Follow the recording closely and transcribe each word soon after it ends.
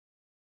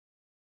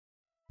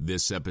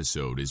This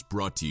episode is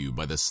brought to you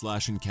by the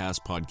Slash and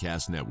Cast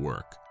Podcast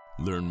Network.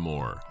 Learn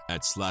more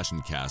at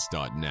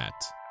slashandcast.net.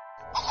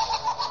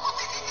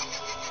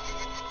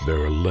 There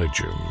are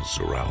legends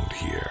around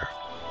here.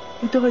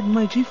 Who died and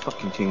made you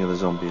fucking king of the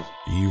zombies?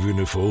 Even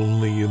if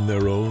only in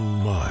their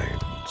own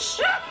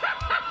minds.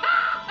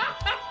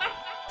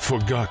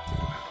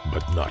 Forgotten,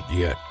 but not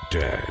yet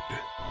dead.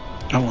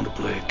 I want to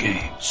play a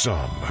game.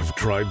 Some have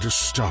tried to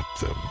stop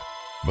them,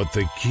 but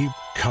they keep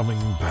coming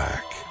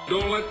back.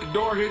 Don't let the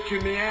door hit you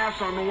in the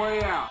ass on the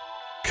way out.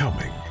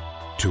 Coming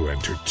to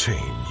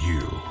entertain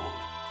you.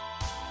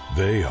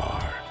 They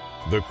are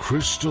the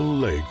Crystal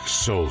Lake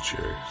Soldiers.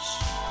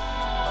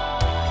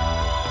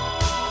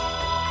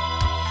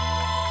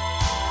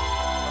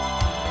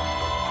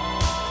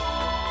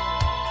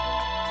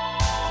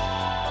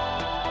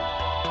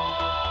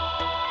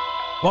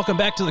 Welcome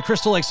back to the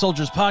Crystal Lake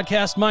Soldiers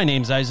podcast. My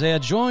name's Isaiah,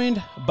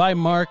 joined by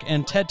Mark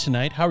and Ted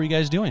tonight. How are you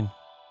guys doing?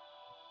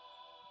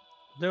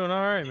 Doing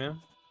all right, man.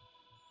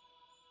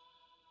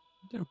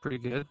 Doing pretty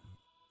good.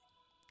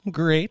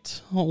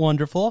 Great.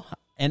 Wonderful.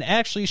 And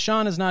actually,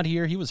 Sean is not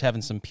here. He was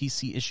having some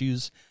PC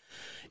issues.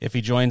 If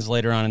he joins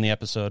later on in the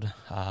episode,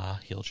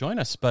 he'll join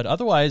us. But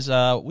otherwise,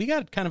 we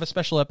got kind of a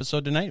special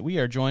episode tonight. We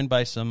are joined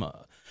by some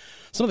of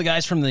the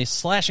guys from the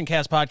Slash and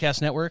Cast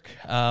Podcast Network.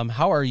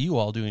 How are you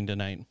all doing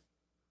tonight?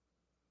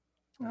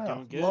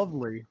 Oh,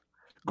 lovely.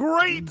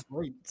 Great.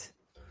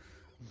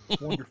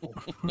 Wonderful.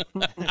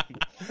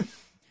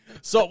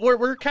 So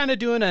we're kind of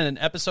doing an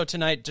episode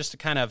tonight just to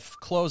kind of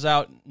close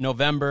out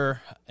November,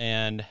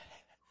 and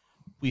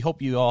we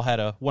hope you all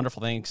had a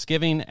wonderful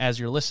Thanksgiving as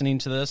you're listening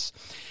to this.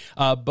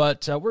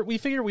 But we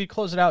figured we'd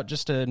close it out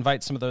just to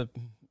invite some of the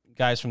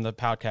guys from the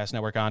podcast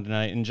network on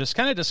tonight and just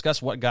kind of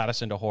discuss what got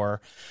us into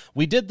horror.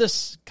 We did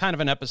this kind of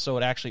an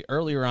episode actually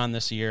earlier on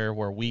this year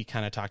where we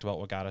kind of talked about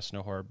what got us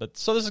into horror. But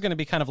so this is going to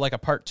be kind of like a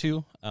part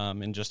two,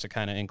 and just to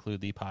kind of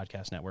include the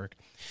podcast network.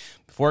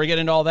 Before we get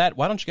into all that,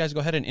 why don't you guys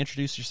go ahead and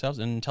introduce yourselves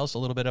and tell us a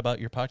little bit about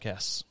your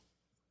podcasts?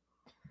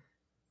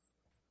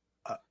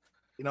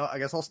 I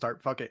guess I'll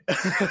start. Fuck it.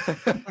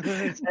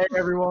 Hey,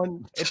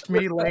 everyone. It's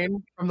me,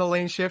 Lane, from the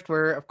Lane Shift,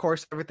 where, of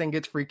course, everything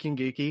gets freaking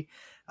geeky.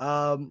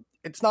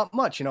 It's not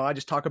much, I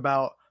just talk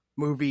about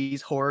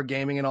movies, horror,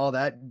 gaming, and all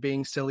that,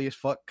 being silly as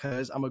fuck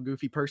because I'm a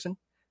goofy person.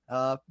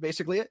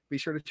 Basically it. Be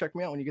sure to check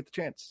me out when you get the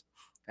chance.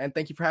 And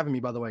thank you for having me,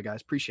 by the way,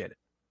 guys. Appreciate it.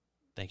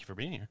 Thank you for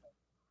being here.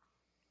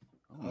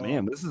 Oh,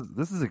 man, this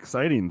is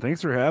exciting.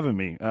 Thanks for having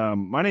me.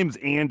 My name's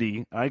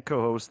Andy. I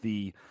co-host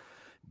the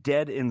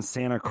Dead in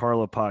Santa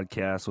Carla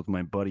podcast with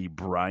my buddy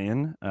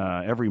Brian.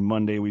 Every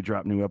Monday we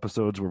drop new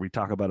episodes where we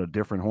talk about a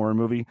different horror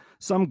movie.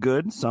 Some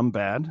good, some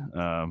bad.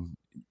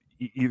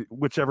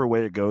 Whichever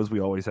way it goes,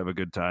 we always have a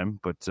good time.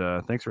 But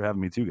thanks for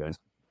having me too, guys.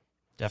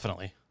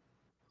 Definitely.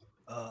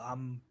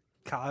 I'm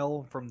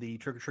Kyle from the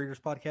Trick or Treaters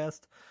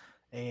podcast,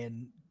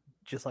 and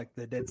just like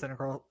the Dead Santa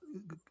Carla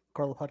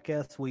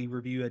podcast, we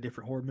review a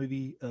different horror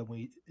movie.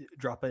 We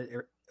drop it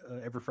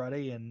every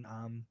Friday, and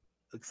I'm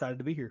excited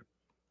to be here.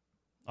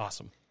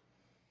 Awesome.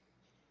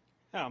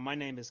 My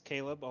name is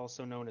Caleb,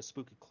 also known as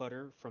Spooky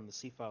Clutter from the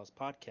C-Files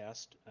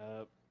podcast.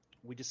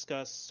 We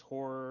discuss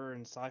horror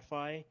and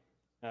sci-fi,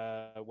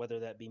 whether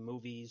that be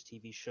movies,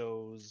 TV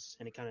shows,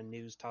 any kind of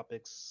news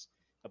topics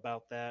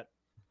about that.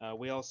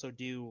 We also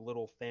do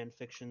little fan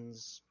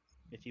fictions,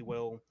 if you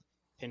will,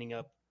 pinning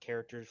up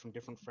characters from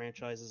different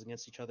franchises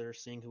against each other,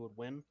 seeing who would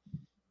win.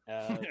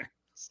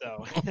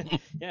 So,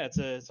 yeah,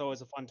 it's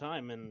always a fun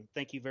time, and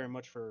thank you very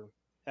much for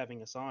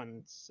having us on.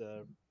 It's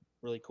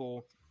really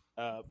cool.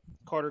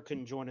 Carter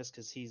couldn't join us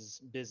because he's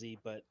busy,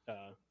 but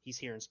he's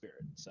here in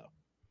spirit. So,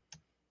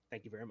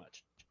 thank you very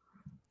much.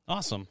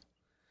 Awesome.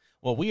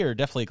 Well, we are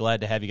definitely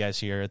glad to have you guys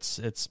here.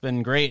 It's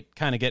been great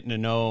kind of getting to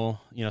know,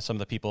 some of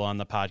the people on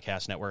the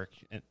podcast network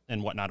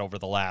and whatnot over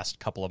the last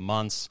couple of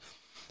months.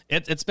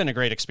 It's been a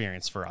great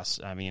experience for us.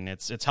 I mean,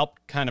 it's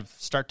helped kind of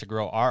start to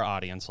grow our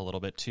audience a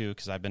little bit too,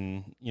 because I've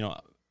been,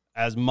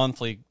 as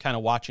monthly kind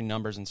of watching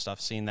numbers and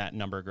stuff, seeing that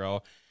number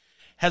grow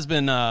has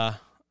been,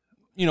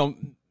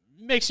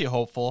 makes you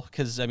hopeful,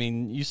 because, I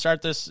mean, you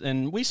start this,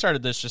 and we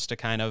started this just to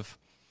kind of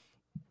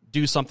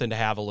do something to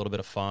have a little bit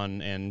of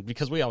fun, and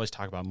because we always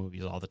talk about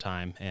movies all the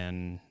time,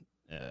 and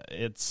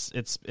it's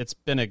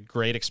been a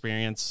great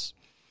experience.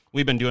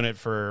 We've been doing it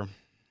for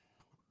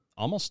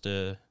almost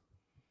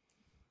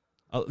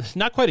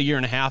not quite a year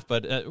and a half,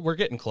 but we're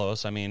getting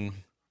close. I mean,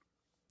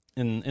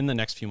 in the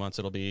next few months,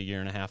 it'll be a year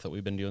and a half that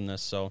we've been doing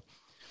this. So,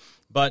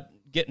 but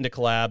getting to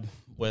collab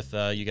with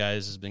you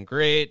guys has been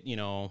great.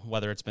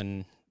 Whether it's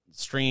been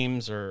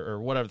streams or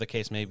whatever the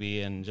case may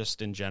be, and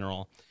just in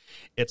general,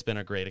 it's been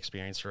a great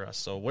experience for us.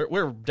 So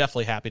we're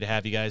definitely happy to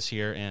have you guys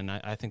here, and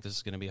I think this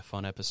is going to be a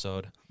fun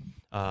episode.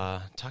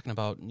 Talking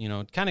about,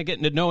 kind of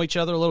getting to know each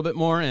other a little bit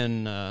more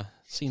and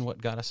seeing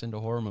what got us into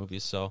horror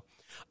movies. So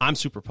I'm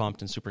super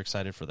pumped and super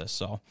excited for this.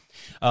 So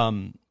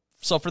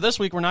for this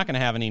week, we're not going to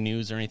have any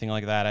news or anything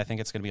like that. I think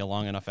it's going to be a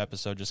long enough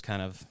episode, just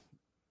kind of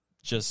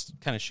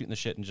shooting the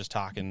shit and just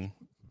talking,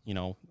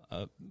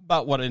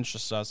 about what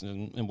interests us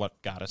and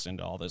what got us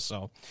into all this.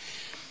 So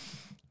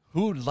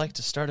Who would like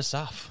to start us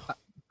off?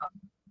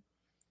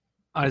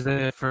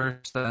 Isaiah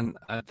first, and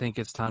I think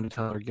it's time to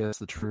tell our guests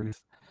the truth.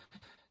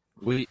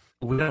 We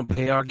don't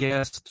pay our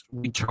guests;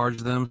 we charge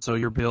them. So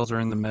your bills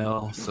are in the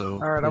mail. So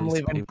all right, I'm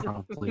leaving.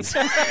 Promptly. For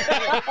a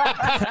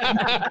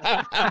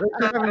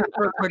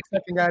quick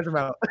second, guys, I'm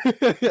out.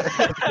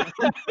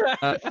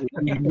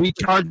 We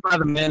charge by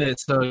the minute,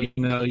 so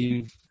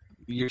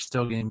you're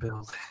still getting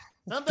billed.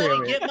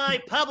 Somebody get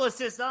my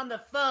publicist on the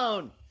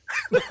phone.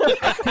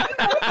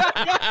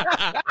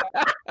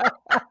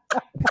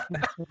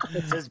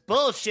 This is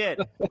bullshit.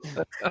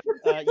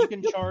 You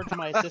can charge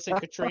my assistant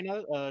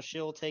Katrina.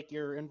 She'll take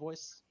your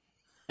invoice.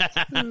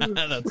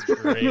 That's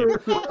great.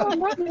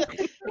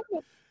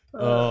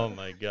 Oh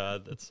my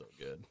god, that's so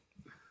good.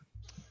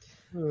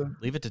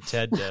 Leave it to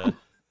Ted to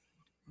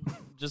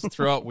just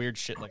throw out weird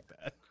shit like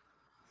that.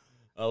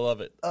 I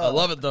love it. I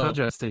love it though. I'll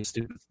just say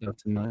stupid stuff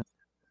tonight.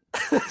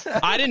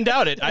 I didn't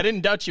doubt it. I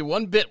didn't doubt you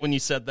one bit when you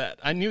said that.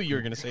 I knew you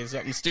were going to say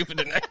something stupid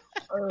tonight.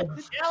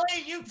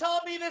 Shelly, you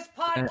told me this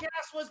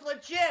podcast was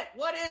legit.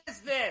 What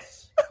is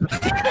this?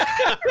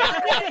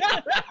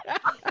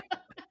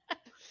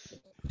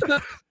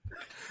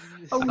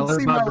 I would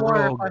see my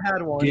lawyer if I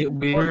had one. Get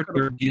weird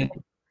or get.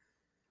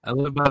 I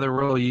live by the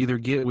rule: you either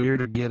get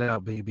weird or get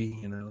out,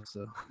 baby.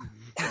 So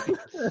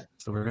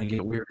we're gonna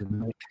get weird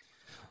tonight.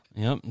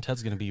 Yep, and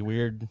Ted's gonna be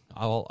weird.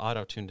 I'll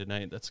auto-tune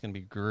tonight. That's gonna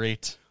be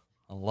great.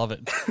 I love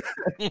it.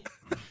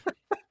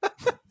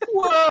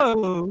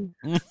 Whoa.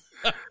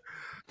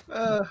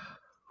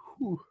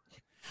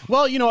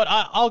 Well, you know what?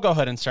 I'll go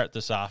ahead and start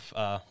this off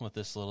with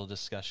this little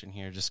discussion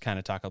here. Just kind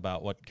of talk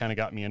about what kind of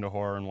got me into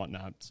horror and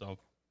whatnot. So,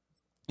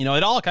 it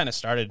all kind of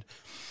started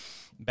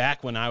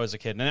back when I was a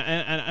kid,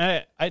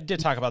 and I did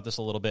talk about this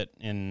a little bit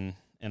in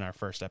our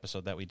first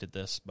episode that we did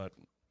this, but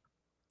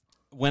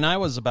when I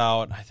was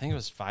about, I think it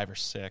was 5 or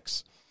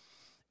 6,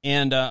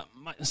 and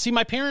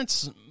my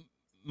parents,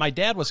 my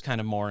dad was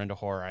kind of more into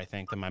horror, I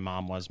think, than my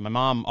mom was. My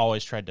mom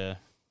always tried to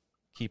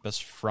keep us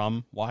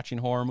from watching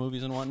horror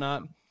movies and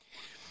whatnot.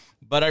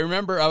 But I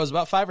remember I was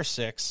about 5 or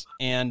 6,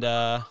 and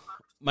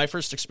my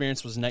first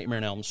experience was Nightmare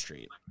on Elm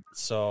Street.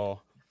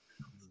 So,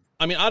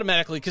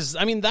 automatically, because,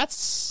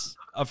 that's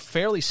a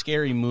fairly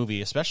scary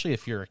movie, especially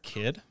if you're a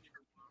kid.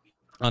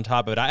 On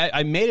top of it,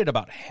 I made it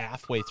about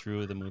halfway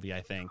through the movie, I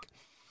think.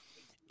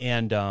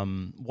 And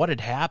what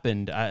had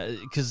happened,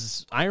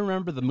 because I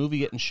remember the movie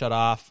getting shut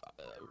off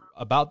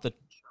about the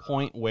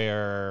point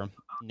where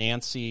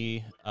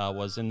Nancy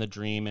was in the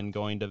dream and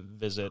going to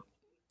visit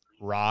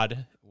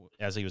Rod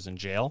as he was in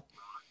jail.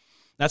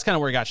 That's kind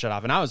of where he got shut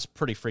off, and I was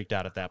pretty freaked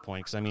out at that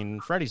point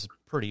because Freddy's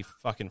pretty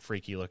fucking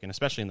freaky looking,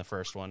 especially in the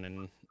first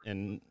one,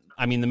 and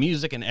the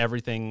music and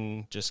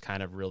everything just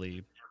kind of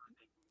really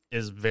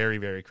is very,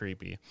 very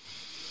creepy.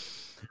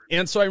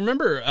 And so I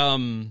remember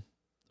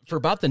for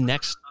about the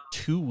next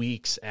 2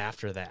 weeks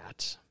after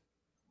that,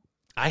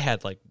 I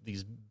had like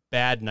these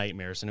bad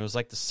nightmares, and it was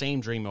like the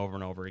same dream over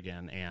and over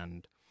again.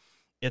 And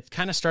it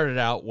kind of started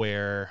out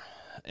where,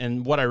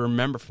 and what I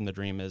remember from the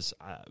dream is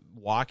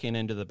walking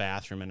into the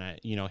bathroom and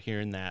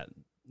hearing that,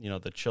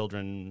 the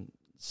children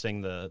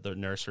sing the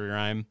nursery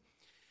rhyme,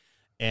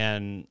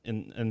 and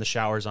the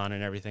shower's on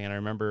and everything. And I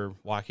remember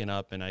walking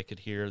up and I could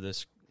hear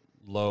this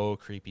low,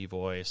 creepy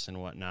voice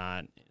and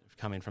whatnot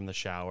coming from the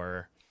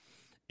shower,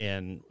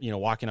 and,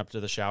 walking up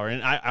to the shower,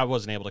 and I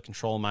wasn't able to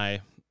control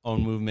my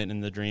own movement in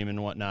the dream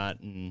and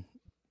whatnot, and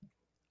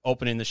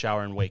opening the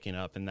shower and waking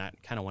up, and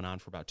that kind of went on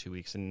for about 2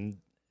 weeks. And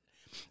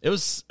it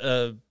was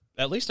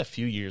at least a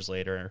few years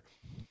later,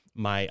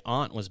 my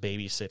aunt was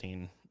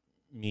babysitting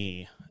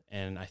me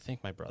and I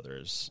think my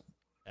brothers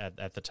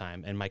at the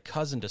time, and my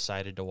cousin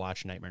decided to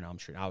watch Nightmare on Elm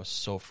Street. I was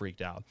so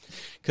freaked out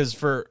because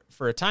for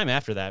a time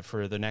after that,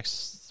 for the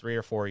next 3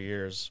 or 4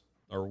 years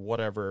or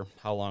whatever,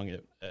 how long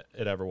it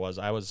ever was,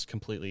 I was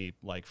completely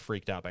like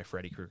freaked out by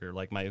Freddy Krueger.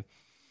 Like my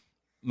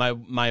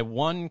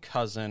one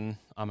cousin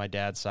on my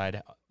dad's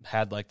side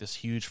had like this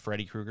huge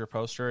Freddy Krueger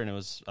poster, and it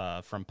was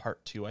from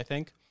part 2, I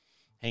think,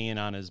 hanging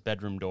on his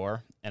bedroom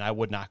door, and I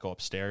would not go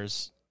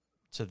upstairs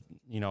to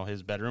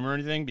his bedroom or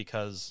anything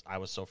because I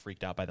was so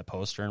freaked out by the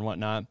poster and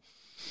whatnot.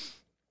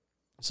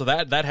 So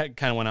that had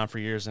kind of went on for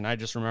years, and I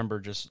just remember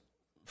just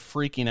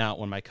freaking out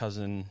when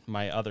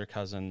my other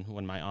cousin,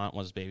 when my aunt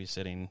was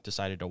babysitting,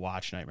 decided to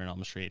watch Nightmare on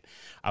Elm Street.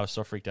 I was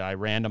so freaked out. I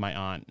ran to my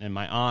aunt, and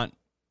my aunt,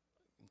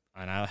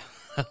 and I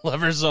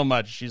love her so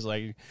much, she's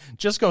like,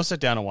 just go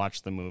sit down and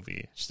watch the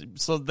movie.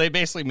 So they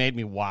basically made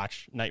me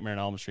watch Nightmare on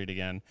Elm Street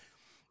again.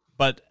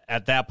 But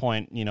at that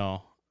point,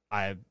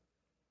 I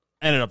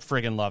ended up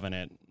friggin' loving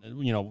it,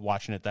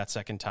 watching it that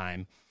second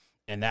time.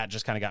 And that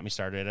just kind of got me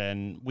started.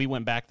 And we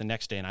went back the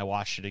next day and I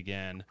watched it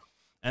again.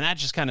 And that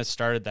just kind of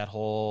started that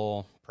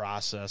whole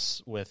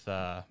process with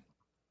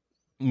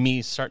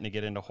me starting to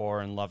get into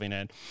horror and loving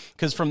it.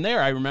 Because from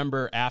there, I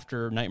remember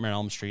after Nightmare on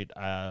Elm Street,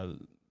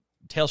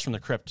 Tales from the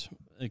Crypt,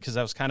 because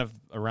that was kind of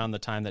around the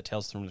time that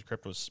Tales from the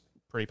Crypt was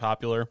pretty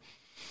popular.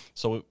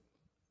 So we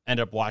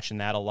ended up watching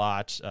that a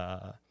lot.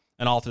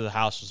 And All Through the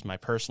House was my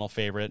personal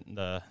favorite.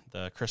 The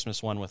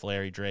Christmas one with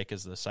Larry Drake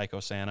as the Psycho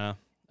Santa.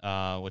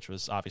 which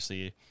was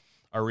obviously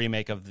a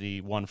remake of the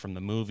one from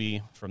the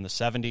movie from the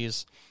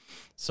 70s.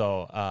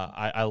 So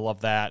I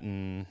love that,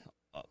 and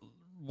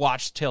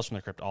watched Tales from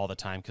the Crypt all the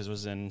time because it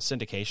was in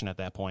syndication at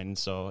that point, and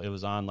so it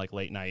was on like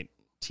late night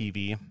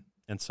TV,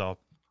 and so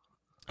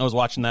I was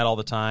watching that all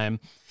the time.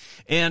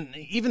 And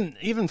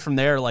even from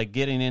there, like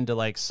getting into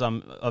like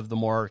some of the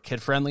more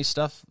kid friendly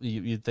stuff,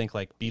 you'd think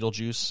like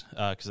Beetlejuice,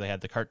 because they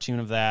had the cartoon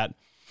of that.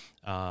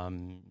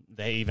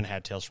 They even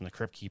had Tales from the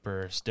Crypt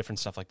Keepers, different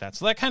stuff like that.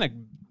 So that kind of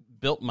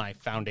built my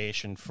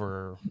foundation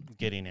for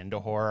getting into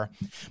horror.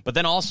 But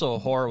then also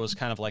horror was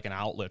kind of like an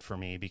outlet for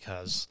me,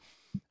 because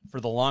for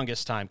the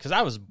longest time, because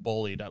I was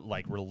bullied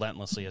like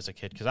relentlessly as a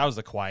kid, because I was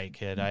the quiet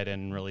kid. I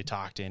didn't really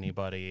talk to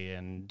anybody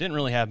and didn't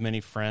really have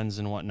many friends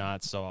and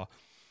whatnot. So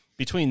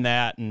between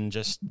that and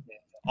just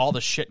all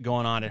the shit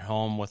going on at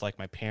home with like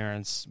my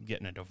parents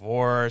getting a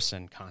divorce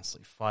and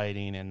constantly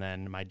fighting, and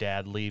then my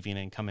dad leaving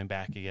and coming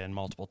back again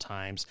multiple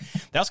times,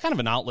 that was kind of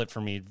an outlet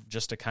for me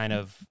just to kind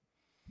of,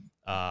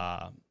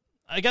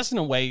 I guess in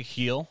a way,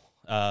 heal.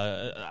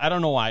 I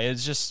don't know why.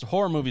 It's just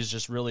horror movies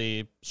just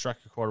really struck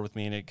a chord with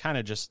me, and it kind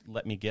of just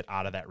let me get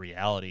out of that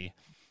reality,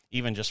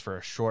 even just for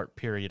a short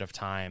period of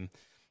time,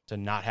 to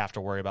not have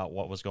to worry about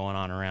what was going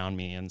on around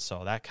me. And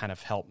so that kind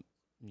of helped,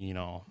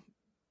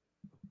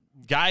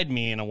 guide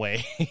me in a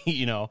way,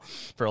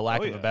 for a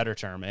lack of a better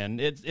term.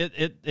 And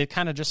it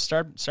kind of just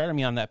started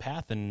me on that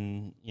path.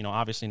 And,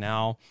 obviously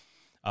now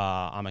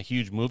I'm a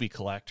huge movie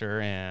collector,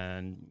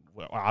 and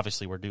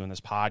obviously we're doing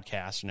this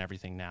podcast and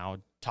everything now,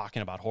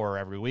 talking about horror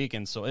every week.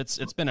 And so it's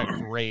been a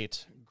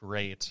great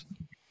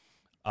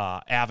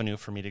avenue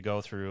for me to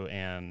go through,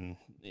 and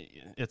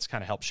it's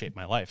kind of helped shape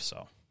my life.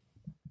 So.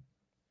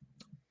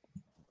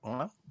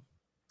 Wow,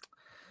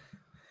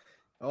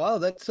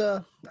 that's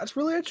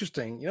really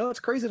interesting. What's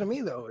crazy to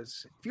me though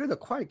is if you're the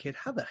quiet kid,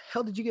 how the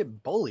hell did you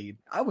get bullied?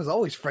 I was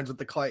always friends with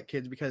the quiet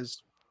kids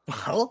because,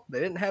 well, they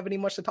didn't have any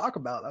much to talk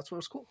about. That's what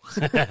was cool.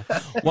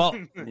 Well,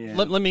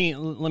 let me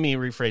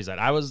rephrase that.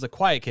 I was the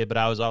quiet kid, but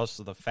I was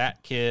also the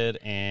fat kid,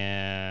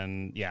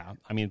 and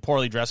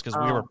poorly dressed because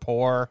we were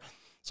poor.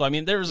 So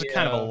there was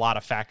kind of a lot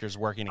of factors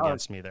working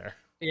against me there.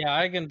 Yeah,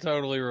 I can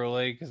totally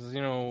relate because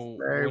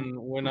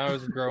when I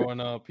was growing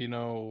up,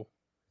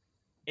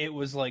 it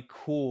was like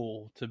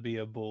cool to be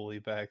a bully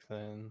back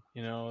then.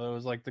 It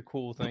was like the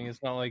cool thing.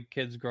 It's not like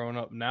kids growing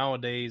up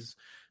nowadays,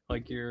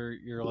 like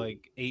you're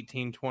like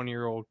 18,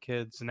 20-year-old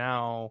kids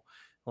now,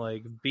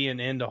 like being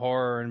into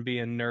horror and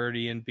being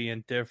nerdy and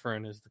being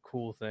different is the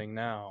cool thing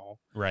now.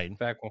 Right.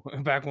 Back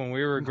when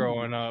we were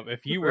growing up,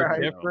 if you were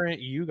different,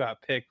 you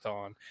got picked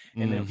on.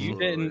 And if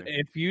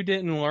you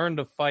didn't learn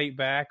to fight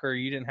back, or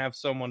you didn't have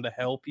someone to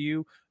help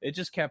you, it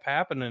just kept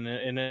happening,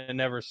 and it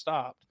never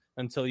stopped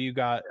until you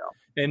got,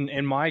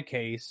 in my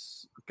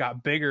case,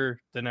 got bigger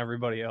than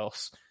everybody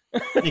else.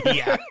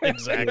 Yeah,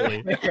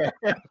 exactly.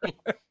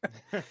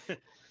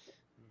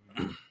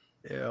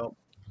 Yeah.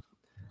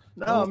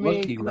 No, I was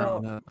lucky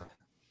growing up.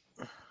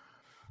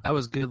 I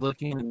was good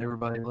looking and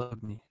everybody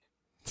loved me.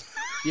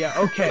 Yeah,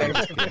 okay.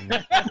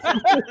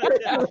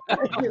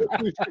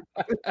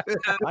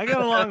 I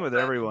got along with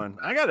everyone.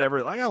 I got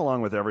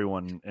along with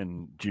everyone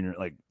in junior,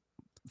 like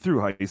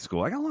through high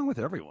school. I got along with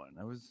everyone.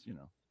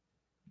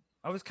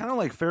 I was kind of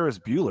like Ferris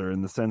Bueller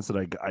in the sense that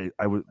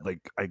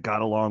I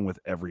got along with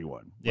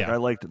everyone. Like, I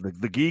liked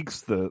the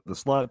geeks, the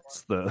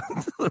sluts, the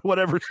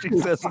whatever she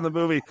says in the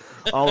movie,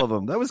 all of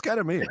them. That was kind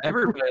of me.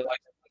 Everybody liked it.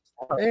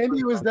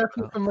 Andy was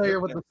definitely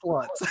familiar with the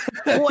sluts.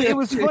 Well, it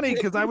was funny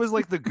because I was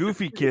like the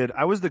goofy kid.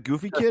 I was the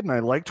goofy kid, and I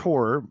liked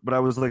horror, but I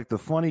was like the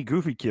funny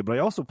goofy kid. But I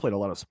also played a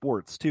lot of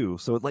sports too.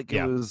 So it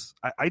was.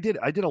 I did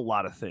a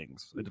lot of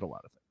things.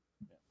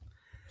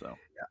 So.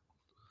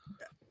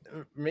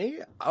 Me,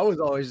 I was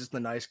always just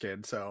the nice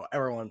kid. So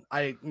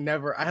I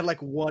had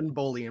like one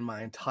bully in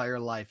my entire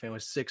life, and it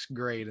was 6th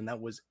grade, and that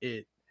was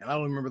it. And I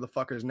don't remember the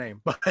fucker's name,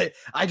 but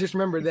I just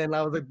remember then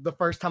I was like the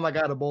first time I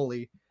got a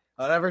bully.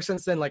 Ever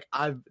since then, like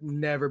I've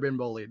never been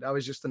bullied. I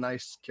was just a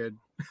nice kid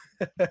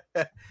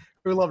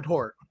who loved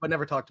horror, but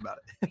never talked about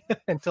it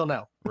until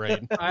now.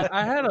 Right.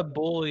 I had a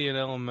bully in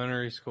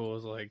elementary school. It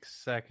was like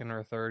 2nd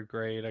or 3rd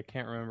grade. I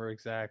can't remember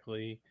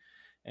exactly.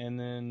 And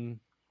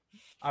then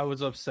I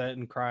was upset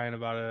and crying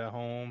about it at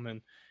home,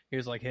 and he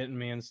was like hitting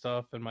me and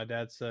stuff. And my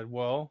dad said,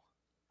 "Well,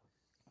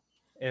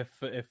 if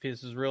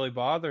this is really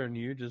bothering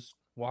you, just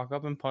walk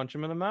up and punch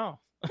him in the mouth."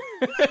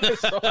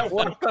 So I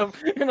walked up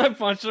and I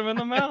punched him in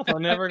the mouth. I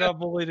never got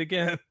bullied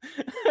again.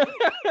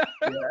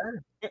 Yeah.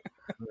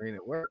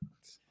 It worked.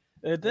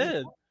 It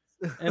did.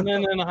 And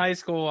then in high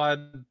school, I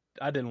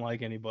didn't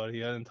like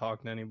anybody. I didn't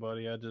talk to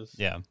anybody. I just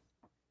Yeah,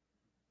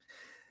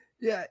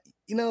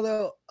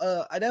 though,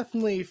 I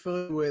definitely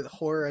feel with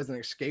horror as an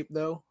escape,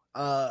 though.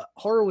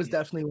 Horror was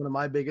definitely one of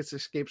my biggest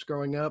escapes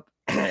growing up.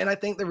 And I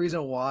think the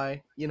reason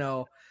why,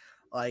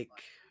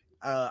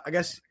 I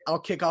guess I'll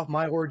kick off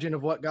my origin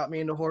of what got me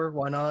into horror.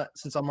 Why not?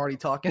 Since I'm already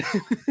talking.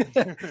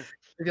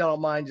 If y'all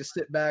don't mind, just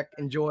sit back,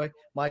 enjoy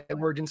my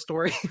origin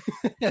story.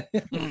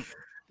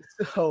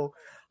 So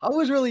I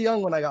was really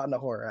young when I got into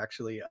horror,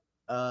 actually.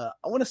 I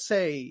want to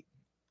say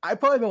I've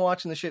probably been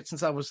watching the shit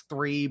since I was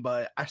 3,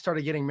 but I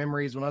started getting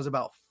memories when I was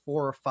about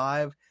 4 or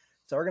 5.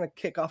 So we're gonna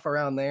kick off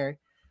around there.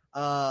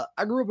 I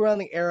grew up around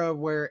the era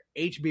where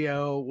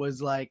HBO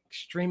was like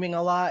streaming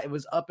a lot. It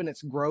was up in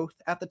its growth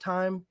at the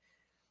time.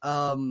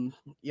 When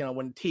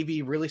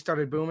TV really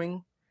started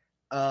booming.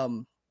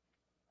 And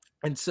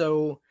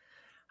so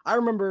I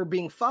remember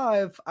being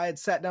 5, I had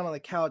sat down on the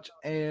couch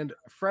and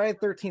Friday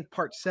the 13th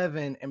Part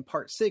 7 and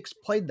Part 6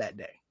 played that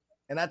day.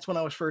 And that's when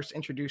I was first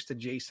introduced to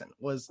Jason,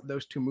 was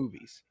those 2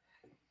 movies.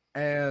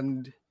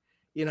 And,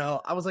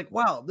 I was like,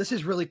 wow, this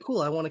is really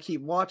cool. I want to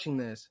keep watching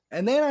this.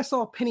 And then I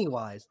saw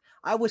Pennywise.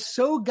 I was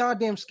so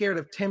goddamn scared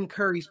of Tim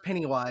Curry's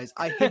Pennywise.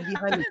 I hid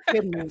behind the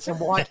chimney and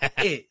watched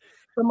it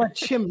from my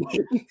chimney.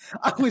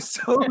 I was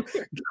so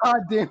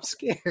goddamn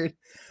scared.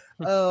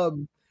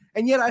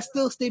 And yet I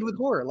still stayed with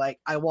horror. Like,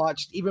 I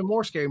watched even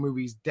more scary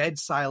movies. Dead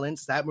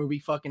Silence. That movie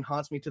fucking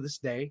haunts me to this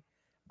day.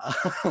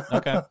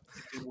 Okay.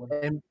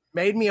 And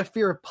made me a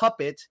fear of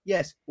puppets.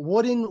 Yes,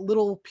 wooden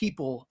little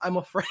people I'm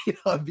afraid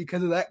of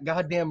because of that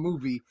goddamn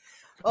movie.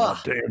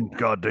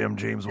 Goddamn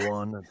James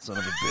Wan, that son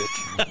of a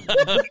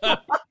bitch.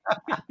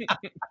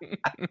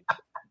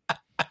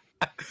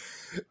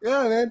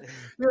 Yeah, man.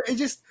 I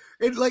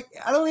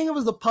don't think it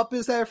was the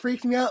puppets that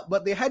freaked me out,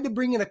 but they had to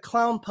bring in a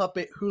clown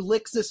puppet who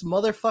licks this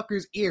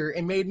motherfucker's ear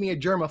and made me a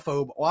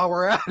germaphobe while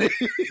we're at it.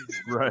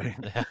 Right.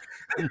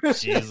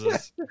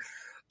 Jesus.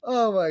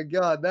 Oh my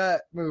God,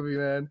 that movie,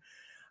 man.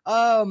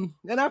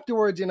 And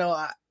afterwards,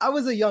 I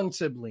was a young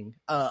sibling,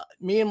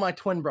 me and my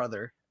twin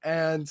brother.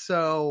 And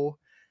so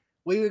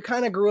we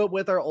kind of grew up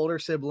with our older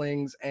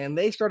siblings, and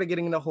they started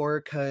getting into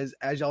horror because,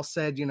 as y'all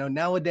said,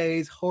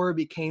 nowadays horror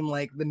became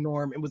like the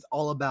norm. It was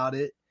all about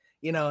it,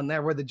 and they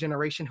were the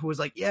generation who was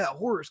like, yeah,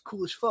 horror is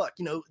cool as fuck.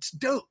 It's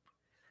dope.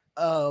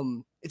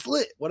 It's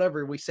lit,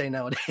 whatever we say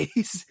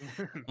nowadays.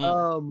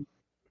 And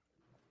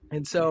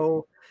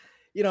so,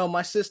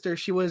 my sister,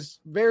 she was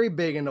very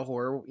big into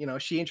horror.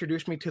 She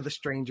introduced me to The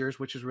Strangers,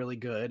 which is really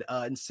good.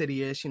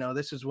 Insidious,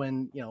 this is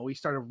when, we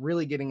started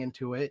really getting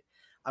into it.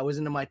 I was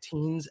into my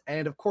teens,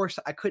 and of course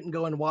I couldn't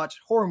go and watch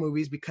horror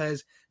movies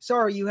because,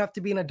 sorry, you have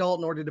to be an adult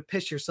in order to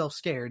piss yourself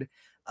scared.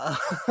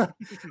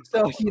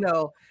 So,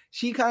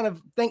 she kind of,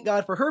 thank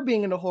God for her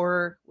being into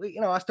horror.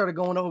 I started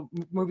going to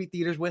movie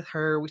theaters with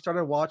her. We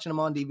started watching them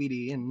on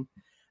DVD, and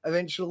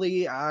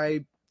eventually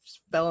I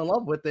fell in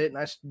love with it, and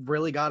I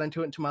really got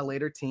into it into my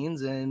later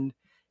teens, and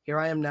here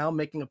I am now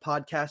making a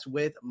podcast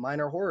with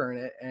minor horror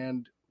in it.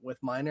 And with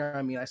minor,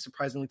 I mean, I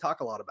surprisingly talk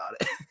a lot about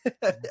it.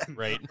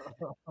 Right.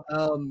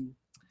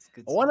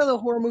 One of the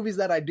horror movies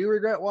that I do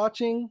regret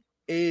watching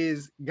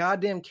is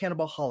goddamn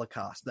Cannibal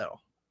Holocaust, though.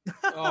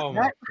 Oh,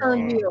 that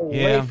turned me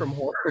away from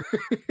horror.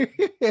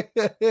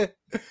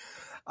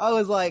 I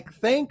was like,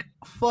 thank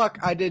fuck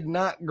I did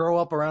not grow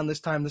up around this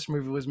time this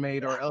movie was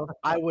made, or else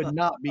I would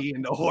not be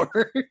into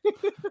horror.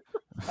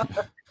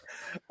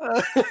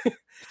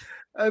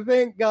 I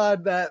thank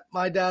God that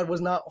my dad was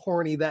not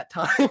horny that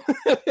time.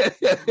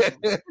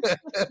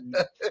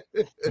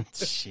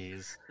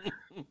 Jeez.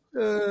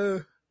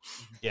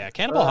 Yeah,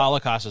 Cannibal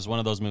Holocaust is one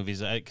of those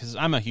movies because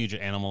I'm a huge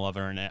animal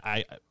lover, and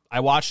I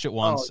watched it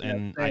once,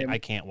 and I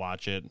can't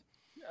watch it.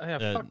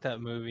 Yeah, fuck that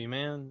movie,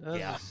 man.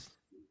 Yeah.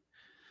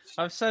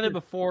 I've said it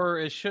before.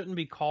 It shouldn't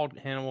be called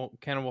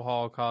Cannibal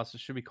Holocaust.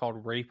 It should be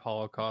called Rape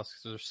Holocaust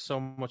because there's so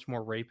much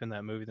more rape in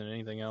that movie than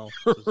anything else.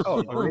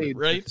 It's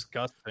right?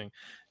 Disgusting.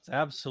 It's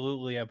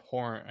absolutely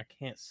abhorrent. I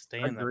can't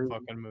stand that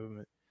fucking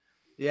movement.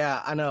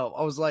 Yeah, I know.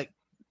 I was like,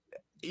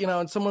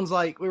 and someone's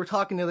like, we were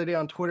talking the other day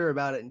on Twitter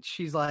about it, and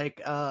she's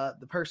like,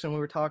 the person we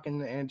were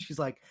talking, and she's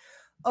like,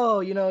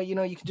 oh, you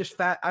can just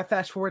I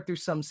fast forward through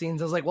some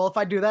scenes. I was like, well, if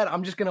I do that,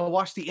 I'm just gonna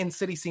watch the in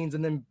city scenes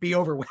and then be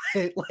over with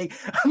it. Like,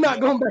 I'm not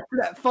going back to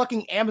that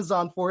fucking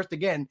Amazon forest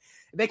again.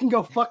 They can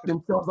go fuck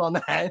themselves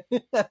on that.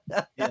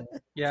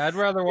 Yeah, I'd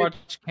rather watch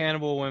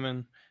Cannibal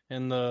Women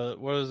in the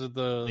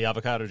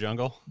Avocado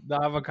Jungle. The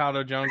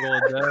Avocado Jungle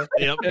of Death.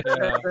 Yep.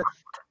 Yeah.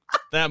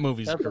 That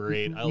movie's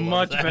great. I love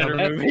much that. better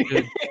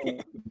movie.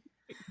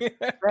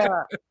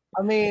 Yeah.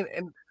 I mean,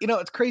 and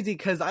it's crazy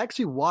because I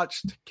actually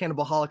watched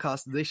Cannibal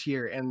Holocaust this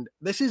year, and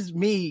this is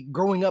me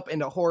growing up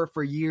into horror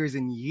for years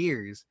and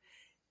years.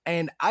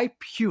 And I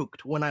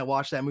puked when I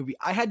watched that movie.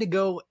 I had to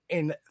go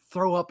and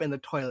throw up in the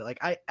toilet. Like,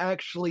 I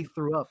actually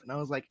threw up, and I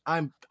was like,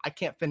 I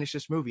can't finish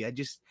this movie.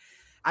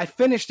 I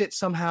finished it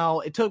somehow.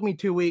 It took me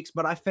 2 weeks,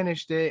 but I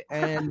finished it.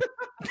 And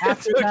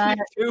after that,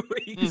 2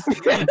 weeks. 2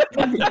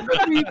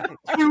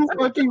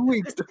 fucking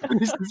weeks to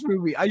finish this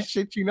movie. I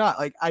shit you not.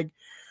 Like,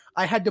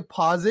 I had to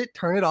pause it,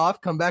 turn it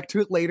off, come back to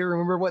it later,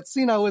 remember what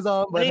scene I was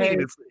on. But hey,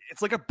 it's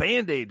like a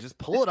Band-Aid. Just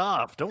pull it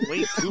off. Don't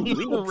wait 2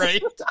 weeks.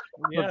 Right?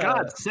 For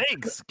God's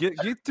sakes. Get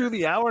through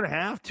the hour and a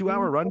half, 2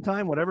 hour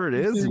runtime, whatever it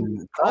is,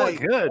 and call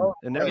it good.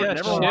 And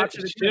never watch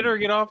it again. Shit or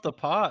get off the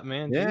pot,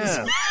 man.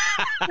 Yeah.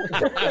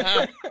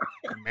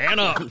 Man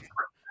up.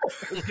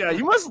 Yeah,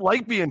 you must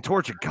like being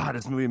tortured. God,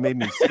 this movie made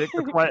me sick.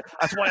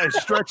 That's why I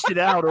stretched it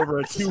out over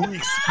a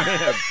 2-week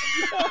span.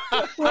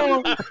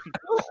 Well,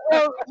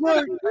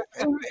 look,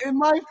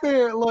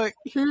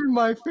 here's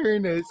my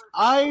fairness.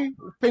 I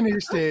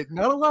finished it.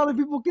 Not a lot of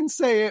people can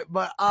say it,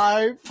 but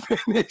I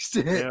finished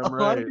it. Damn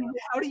right.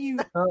 How do you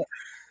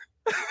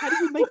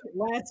make it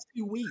last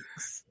 2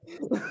 weeks?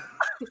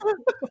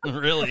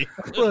 Really?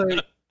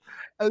 Look,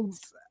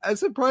 as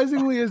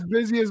surprisingly as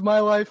busy as my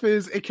life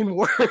is, it can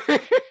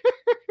work.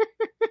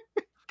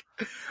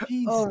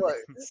 Oh my,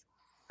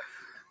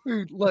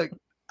 dude! Look,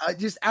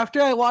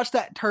 after I watched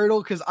that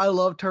turtle, because I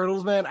love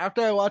turtles, man.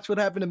 After I watched what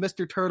happened to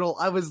Mr. Turtle,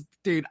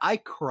 I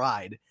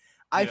cried.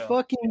 I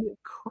fucking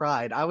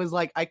cried. I was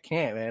like, I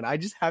can't, man. I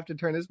just have to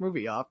turn this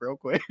movie off real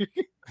quick.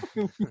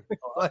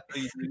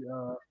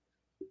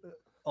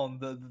 On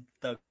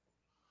the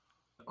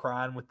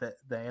crying with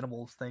the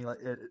animals thing, like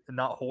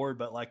not horror,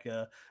 but like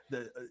I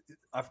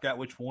forgot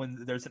which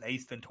one. There's an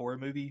Ace Ventura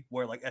movie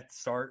where like at the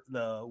start,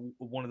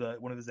 one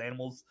of his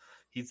animals,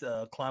 he's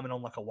climbing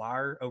on like a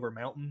wire over a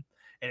mountain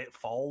and it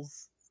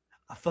falls.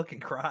 I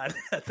fucking cried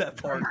at that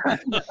part.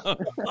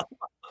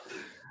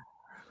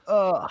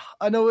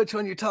 I know which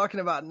one you're talking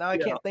about. Now I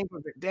can't think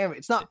of it. Damn it!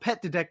 It's not Pet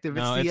Detective.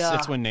 No,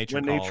 it's When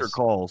Nature Calls. Nature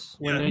Calls.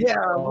 When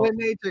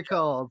Nature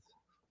Calls.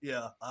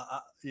 Yeah,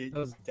 I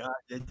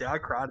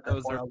cried at that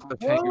Those are point.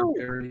 cliffhanger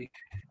parody.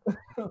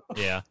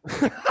 Yeah.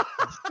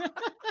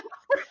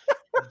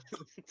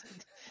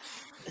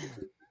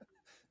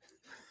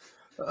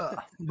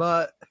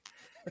 But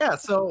yeah,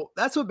 so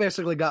that's what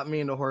basically got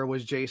me into horror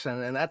was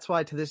Jason, and that's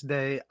why to this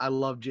day I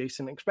love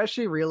Jason,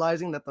 especially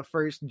realizing that the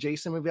first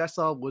Jason movie I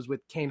saw was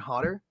with Kane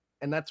Hodder,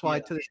 and that's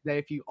why to this day,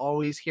 if you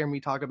always hear me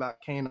talk about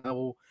Kane, I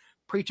will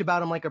preach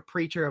about him like a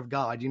preacher of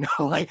God, you know,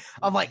 like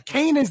I'm like,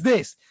 Kane is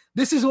this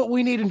is what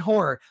we need in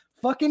horror.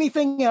 Fuck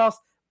anything else.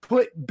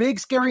 Put big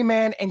scary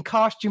man in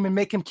costume and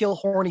make him kill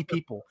horny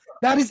people.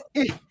 That is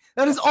it.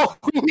 That is all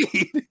we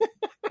need.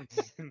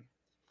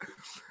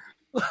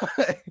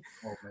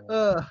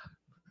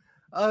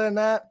 Other than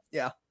that,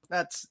 yeah,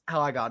 that's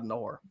how I got into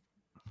horror.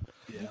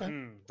 Yeah.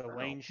 The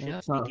Lane shift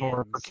That's not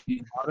horror for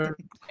Kane Hodder.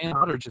 Kane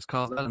Hodder just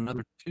calls that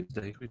another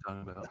Tuesday. What are you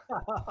talking about?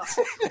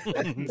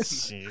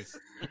 Jeez.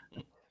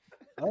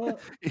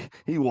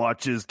 He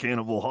watches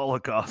Cannibal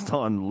Holocaust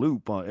on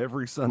loop on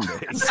every Sunday.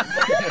 It's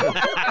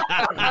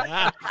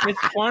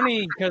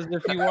funny because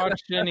if you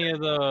watched any of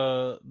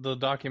the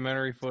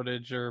documentary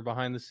footage or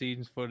behind the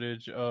scenes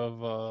footage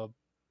of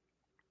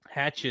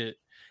Hatchet,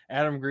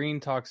 Adam Green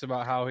talks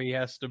about how he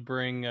has to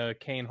bring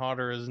Kane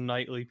Hodder his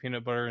nightly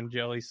peanut butter and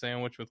jelly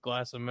sandwich with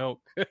glass of milk.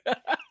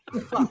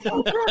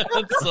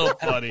 That's so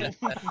funny.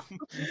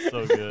 It's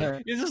so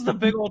good. He's just a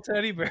big old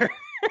teddy bear.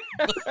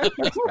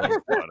 That's so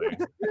funny.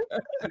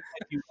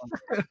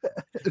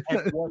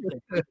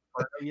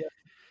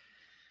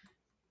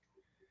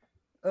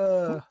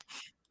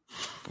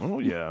 Oh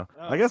yeah.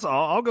 I guess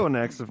I'll go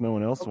next if no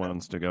one else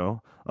wants to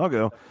go. I'll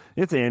go.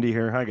 It's Andy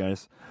here. Hi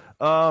guys.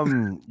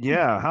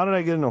 Yeah, how did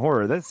I get into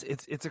horror?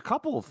 It's a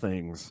couple of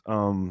things.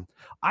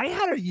 I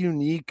had a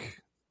unique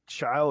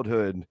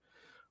childhood,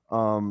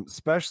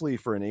 especially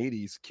for an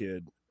 80s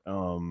kid.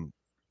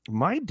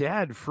 My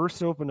dad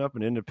first opened up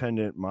an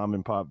independent mom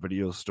and pop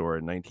video store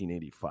in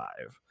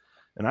 1985,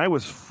 and I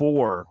was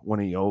 4 when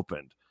he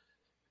opened.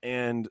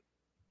 And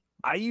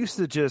I used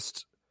to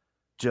just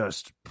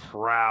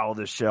prowl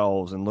the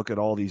shelves and look at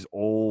all these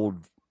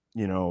old,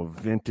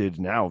 vintage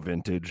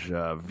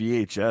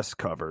VHS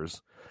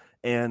covers.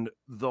 And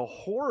the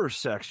horror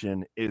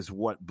section is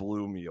what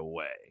blew me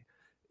away.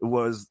 It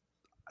was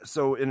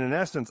so in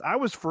essence, I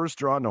was first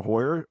drawn to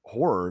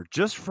horror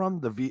just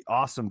from the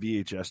awesome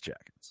VHS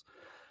jackets.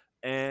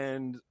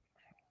 And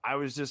I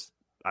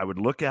would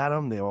look at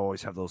them. They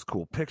always have those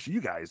cool pictures.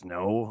 You guys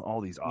know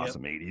all these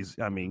awesome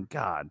 80s. I mean,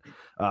 God,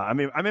 I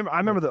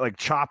remember that like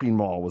Chopping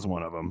Mall was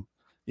one of them.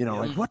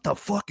 Like, what the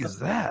fuck is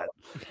that?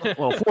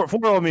 Well,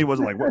 4-year-old me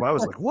wasn't like, I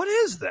was like, what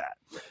is that?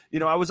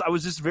 I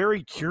was just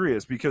very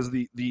curious because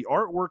the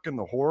artwork in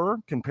the horror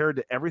compared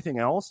to everything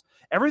else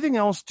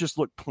just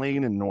looked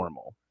plain and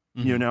normal.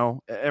 Mm-hmm.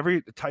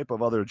 Every type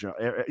of other,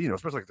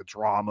 especially like the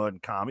drama and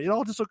comedy, it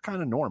all just looked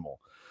kind of normal.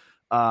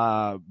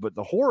 But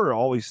the horror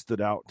always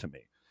stood out to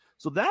me.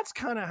 So that's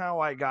kind of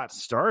how I got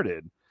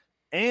started.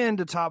 And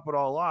to top it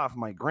all off,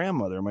 my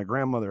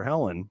grandmother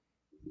Helen,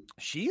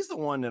 she's the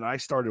one that I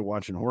started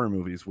watching horror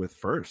movies with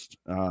first.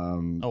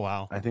 Oh,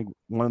 wow. I think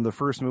one of the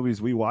first movies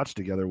we watched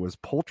together was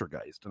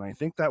Poltergeist. And I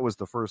think that was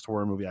the first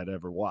horror movie I'd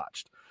ever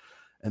watched.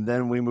 And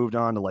then we moved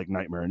on to like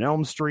Nightmare on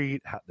Elm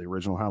Street, the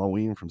original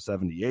Halloween from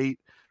 1978.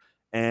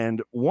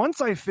 And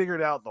once I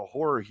figured out the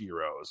horror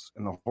heroes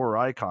and the horror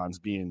icons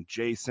being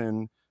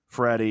Jason,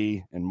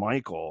 Freddy, and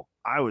Michael,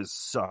 I was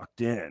sucked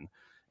in.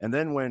 And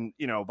then when,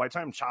 by the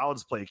time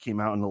Child's Play came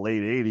out in the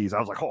late 80s, I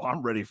was like, oh,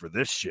 I'm ready for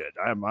this shit.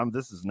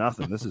 This is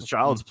nothing. This is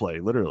Child's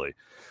Play, literally.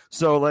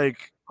 So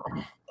like,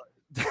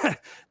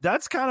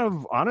 that's kind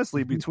of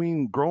honestly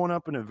between growing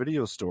up in a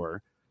video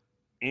store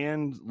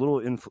and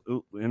little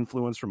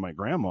influence from my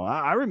grandma.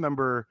 I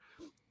remember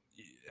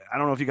I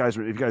don't know if you guys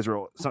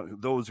are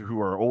those who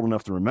are old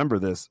enough to remember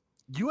this.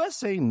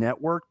 USA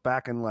Network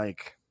back in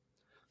like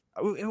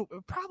it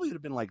probably would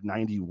have been like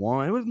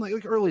 91. It was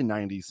like early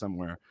 90s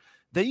somewhere.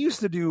 They used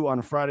to do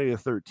on Friday the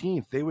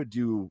 13th. They would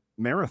do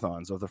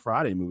marathons of the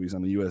Friday movies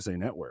on the USA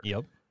Network.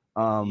 Yep.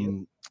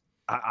 Do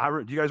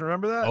you guys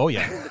remember that? Oh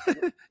yeah.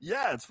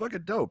 Yeah, it's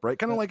fucking dope, right?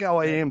 Kind of like how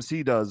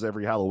AMC does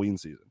every Halloween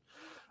season.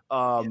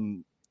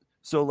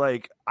 So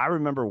like I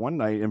remember one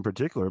night in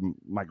particular,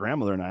 my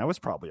grandmother and I was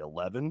probably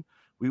 11.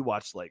 We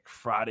watched like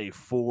Friday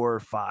 4,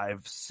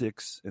 5,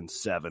 6, and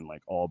 7,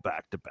 like all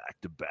back to back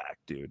to back,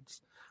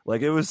 dudes.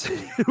 Like it was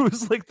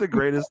like the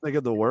greatest thing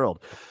in the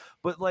world.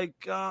 But like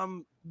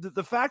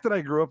the fact that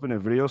I grew up in a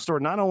video store,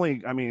 not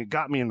only, I mean, it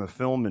got me in the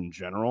film in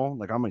general.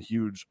 Like I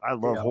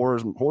love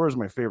horrors. Horror is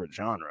my favorite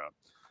genre.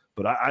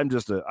 But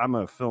I'm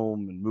a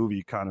film and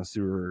movie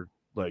connoisseur,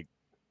 like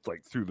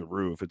through the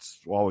roof. It's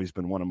always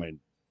been one of my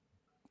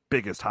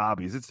biggest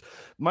hobbies. It's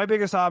my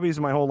biggest hobbies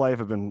in my whole life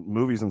have been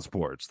movies and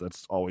sports.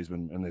 That's always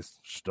been, and they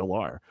still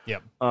are.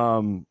 Yep.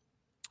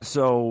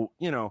 So,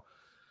 you know,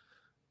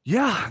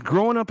 yeah,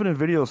 growing up in a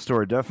video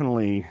store,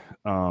 definitely,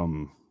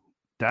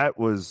 it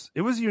was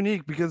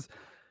unique because,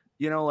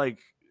 you know, like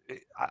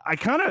I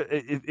kind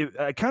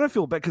of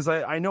feel bad because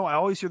I know I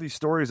always hear these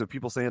stories of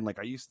people saying like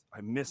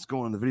I miss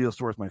going to the video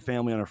store with my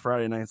family on a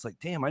Friday night. It's like,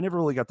 damn, I never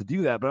really got to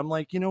do that. But I'm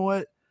like, you know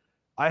what?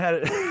 I had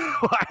it.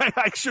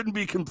 I shouldn't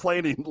be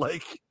complaining.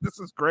 Like, this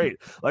is great.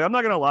 Like, I'm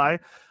not gonna lie.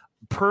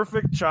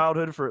 Perfect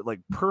childhood for like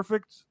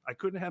perfect. I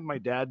couldn't have my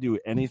dad do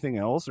anything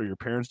else or your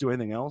parents do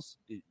anything else.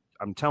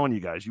 I'm telling you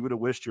guys, you would have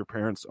wished your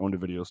parents owned a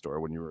video store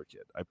when you were a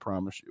kid. I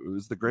promise you. It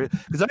was the great,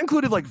 because that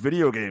included like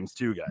video games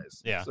too,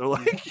 guys. Yeah. So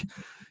like,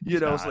 you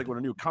know, it's like when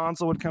a new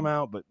console would come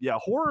out. But yeah,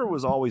 horror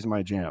was always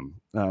my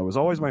jam. It was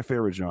always my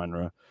favorite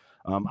genre.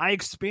 I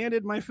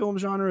expanded my film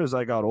genre as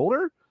I got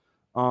older,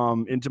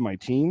 into my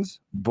teens.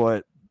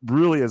 But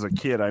really, as a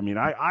kid, I mean,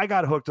 I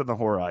got hooked on the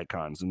horror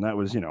icons, and that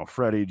was, you know,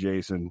 Freddy,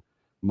 Jason,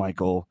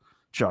 Michael,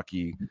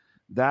 Chucky.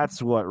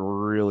 That's what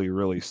really,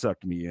 really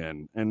sucked me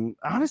in. And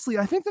honestly,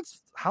 I think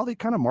that's how they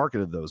kind of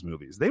marketed those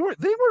movies. They were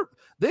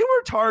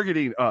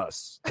targeting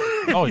us.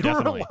 Oh,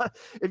 definitely.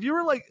 If you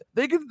were like,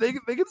 they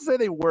could say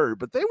they were,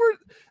 but they were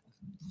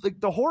like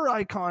the horror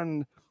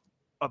icon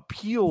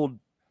appealed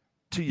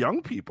to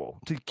young people,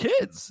 to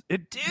kids.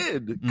 It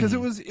did, because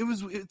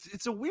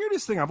it's the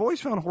weirdest thing. I've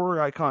always found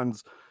horror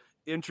icons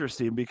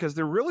interesting because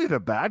they're really the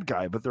bad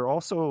guy, but they're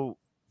also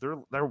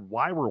they're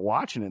why we're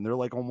watching it. And they're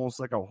like almost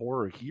like a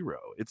horror hero.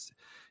 It's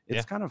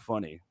kind of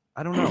funny.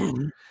 I don't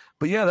know.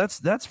 But yeah,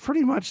 that's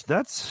pretty much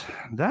that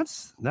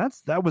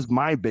was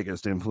my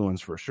biggest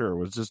influence for sure,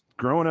 was just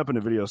growing up in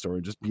a video store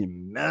and just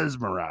being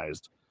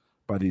mesmerized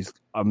by these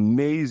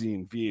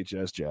amazing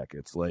VHS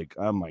jackets. Like,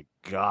 oh my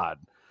God.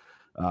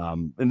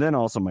 And then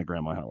also my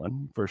grandma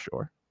Helen, for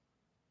sure.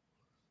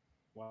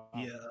 Wow.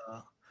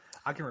 Yeah.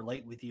 I can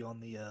relate with you on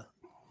the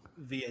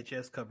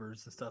VHS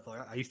covers and stuff.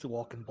 Like I used to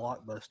walk in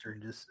Blockbuster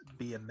and just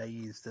be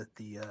amazed at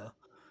the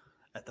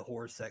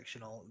horror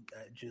section,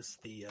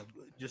 just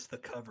the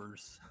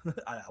covers.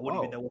 I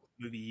wouldn't even know what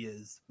the movie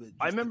is, but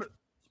I remember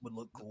would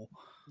look cool.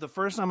 The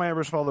first time I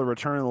ever saw the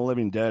Return of the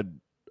Living Dead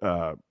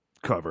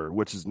cover,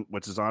 which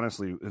is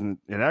honestly, and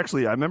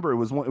actually I remember it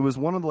was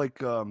one of like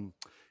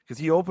because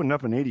he opened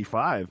up in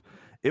 '85.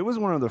 It was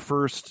one of the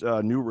first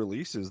new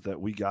releases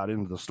that we got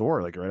into the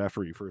store, like right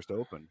after he first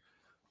opened.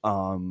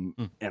 And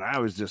I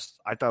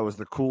thought it was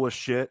the coolest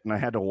shit, and I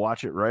had to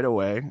watch it right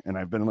away. And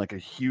I've been like a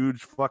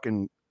huge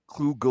fucking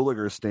Clu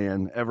Gulager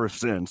stan ever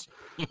since.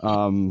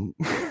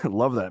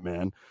 Love that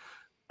man.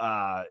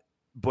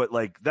 But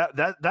like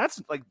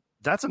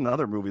that's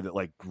another movie that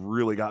like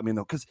really got me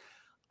though, because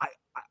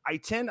I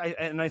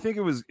think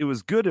it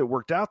was good it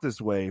worked out this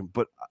way,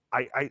 but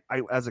I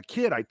as a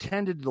kid I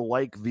tended to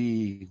like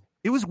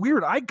it was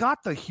weird. I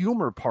got the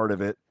humor part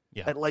of it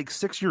at like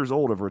 6 years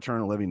old of Return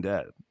of the Living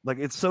Dead. Like,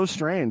 it's so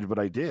strange, but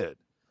I did.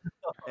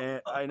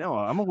 And I know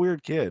I'm a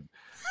weird kid.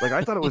 Like,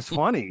 I thought it was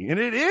funny, and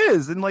it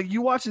is. And like,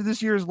 you watch it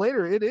this years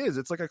later, it is.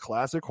 It's like a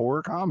classic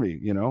horror comedy,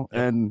 you know.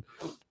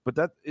 But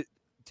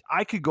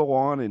I could go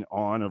on and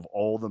on of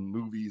all the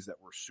movies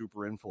that were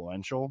super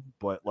influential,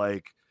 but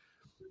like,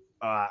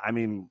 I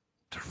mean,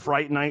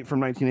 Fright Night from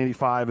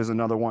 1985 is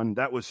another one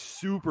that was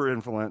super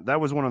influential.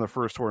 That was one of the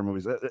first horror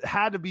movies. It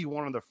had to be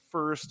one of the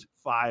first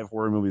 5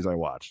 horror movies I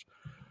watched.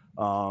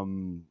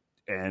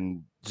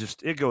 And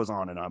just, it goes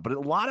on and on. But a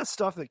lot of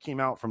stuff that came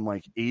out from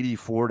like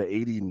 84 to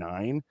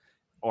 89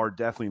 are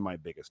definitely my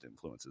biggest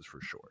influences for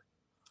sure.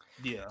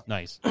 Yeah.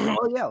 Nice. Oh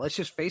yeah, let's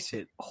just face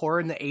it. Horror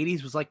in the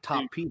 80s was like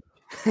top peak.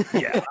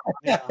 Yeah.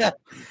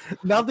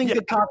 Nothing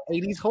could top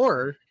 80s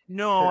horror.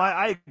 No,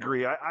 I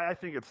agree. I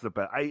think it's the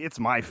best. It's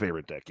my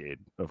favorite decade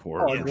of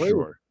horror for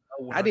sure.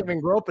 I didn't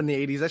even grow up in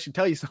the 80s. I should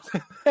tell you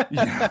something.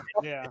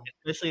 Yeah.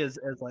 Especially as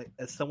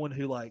someone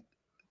who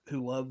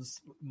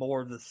loves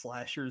more of the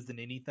slashers than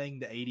anything,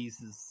 the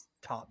 80s is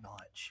top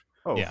notch.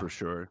 Oh, yeah. For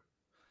sure.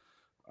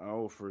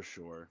 Oh, for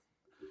sure.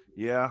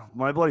 Yeah,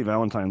 My Bloody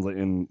Valentine's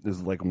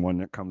is like one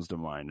that comes to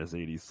mind as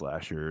 80s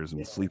slashers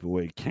and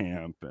Sleepaway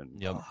Camp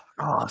and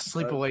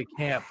Sleepaway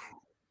Camp.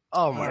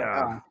 Oh my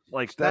god!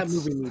 Like that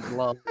movie needs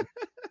love.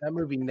 That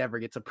movie never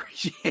gets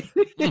appreciated.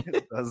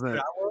 It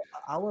doesn't.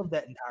 I love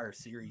that entire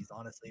series.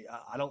 Honestly,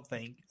 I don't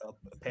think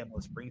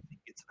Pamela Springsteen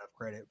gets enough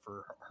credit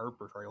for her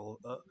portrayal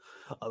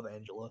of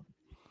Angela.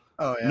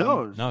 Oh yeah,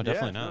 no,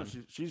 definitely not.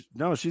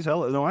 She's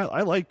hella. No,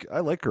 I like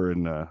her,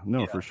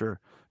 and for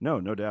sure,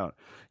 no doubt.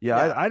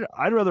 Yeah.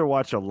 I'd rather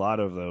watch a lot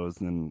of those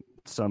than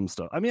some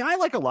stuff. I mean, I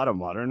like a lot of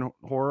modern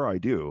horror. I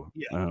do.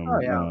 Yeah.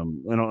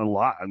 And a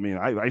lot. I mean,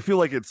 I feel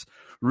like it's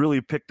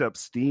really picked up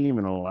steam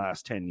in the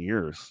last 10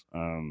 years.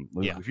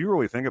 If you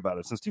really think about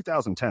it, since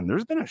 2010,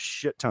 there's been a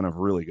shit ton of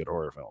really good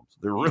horror films.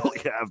 There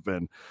really have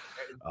been,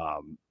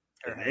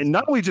 and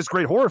not only just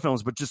great horror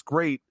films, but just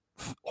great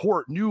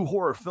new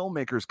horror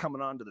filmmakers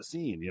coming onto the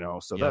scene.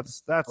 So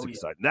that's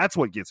exciting. That's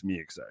what gets me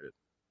excited.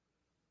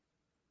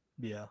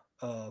 Yeah.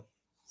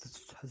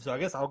 So I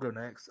guess I'll go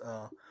next.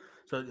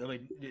 So I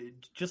mean,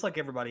 just like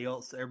everybody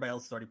else has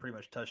already pretty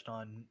much touched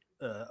on.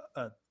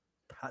 I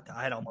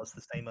had almost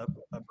the same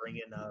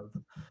upbringing of.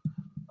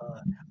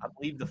 I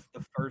believe the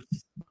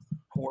first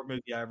horror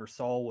movie I ever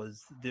saw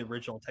was the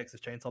original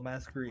Texas Chainsaw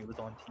Massacre. It was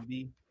on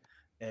TV,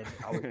 and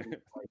I was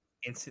like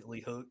instantly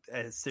hooked.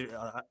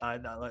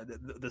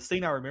 The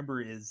scene I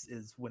remember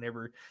is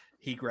whenever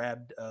he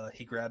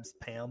grabs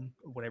Pam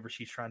whenever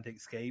she's trying to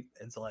escape,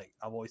 and so like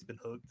I've always been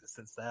hooked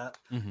since that.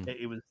 Mm-hmm.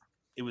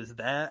 It was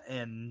that,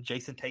 and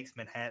Jason Takes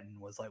Manhattan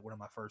was like one of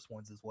my first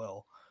ones as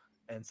well,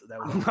 and so that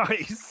was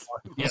nice.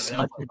 Yeah,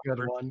 that was a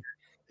good one.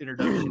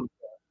 Introduction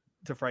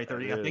to Friday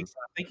 30. I think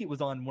it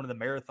was on one of the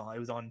marathon. It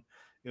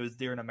was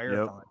during a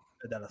marathon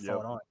that I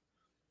saw it on.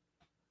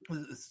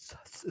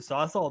 So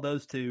I saw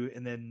those two,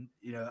 and then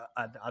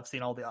I've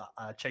seen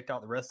I checked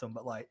out the rest of them.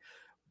 But like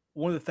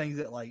one of the things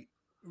that like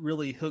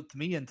really hooked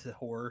me into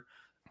horror,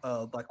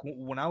 like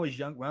when I was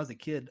young, when I was a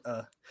kid,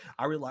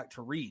 I really liked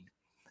to read.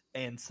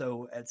 And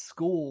so at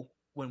school,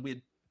 when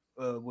we'd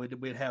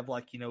have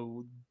like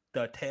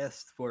the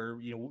test where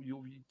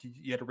you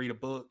had to read a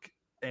book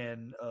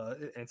and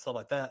stuff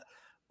like that.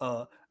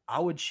 I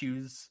would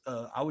choose.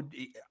 I would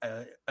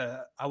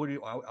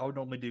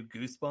normally do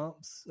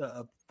Goosebumps.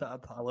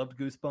 I loved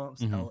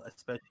Goosebumps,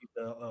 especially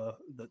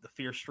the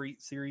Fear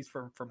Street series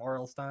from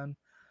R.L. Stine.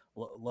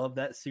 Love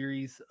that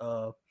series.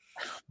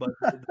 But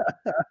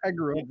I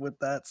grew up with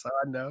that, so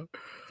I know.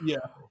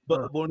 Yeah,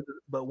 but one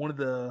of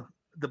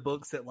the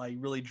books that like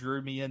really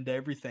drew me into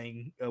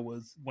everything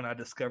was when I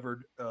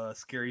discovered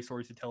Scary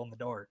Stories to Tell in the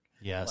Dark.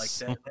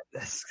 Yes. Like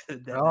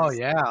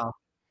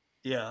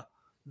yeah.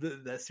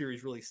 That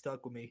series really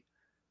stuck with me.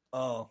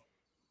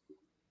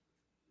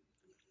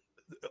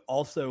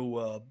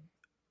 Also,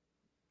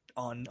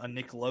 on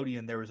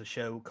Nickelodeon, there was a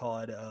show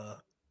called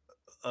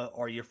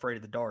Are You Afraid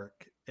of the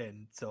Dark?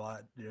 And so I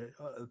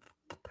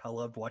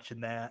loved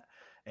watching that.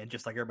 And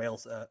just like everybody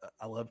else,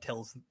 I love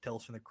Tales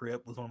from the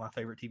Crypt. Was one of my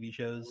favorite TV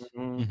shows.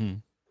 Mm-hmm.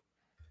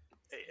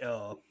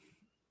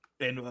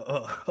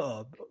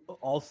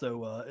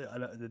 Also,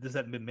 this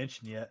hasn't been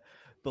mentioned yet,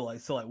 but like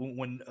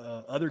when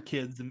other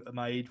kids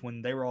my age,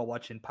 when they were all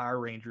watching Power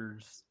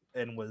Rangers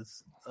and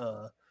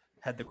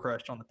had the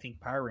crush on the pink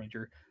Power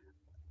Ranger,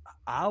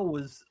 I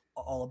was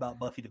all about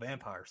Buffy the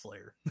Vampire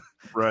Slayer.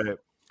 Right.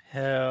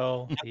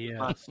 Hell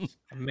yes.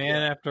 A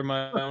man after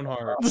my own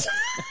heart.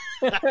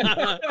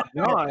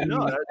 No, I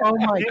know. Oh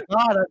my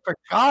god, I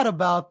forgot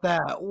about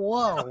that.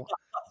 Whoa.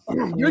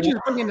 You're just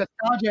bringing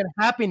nostalgia and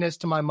happiness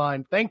to my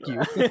mind. Thank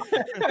you.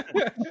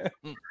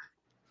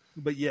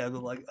 But yeah,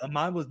 like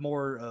mine was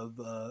more of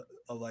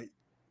like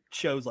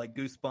shows like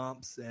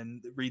Goosebumps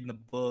and reading the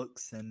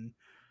books and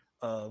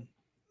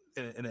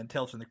then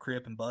Tales from the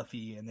Crypt and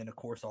Buffy, and then of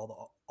course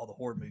all the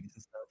horror movies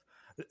and stuff.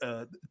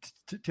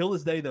 Till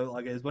this day though,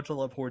 like as much as I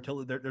love horror,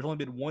 there's only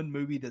been one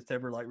movie that's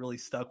ever like really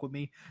stuck with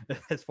me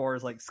as far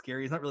as like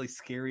scary. It's not really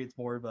scary. It's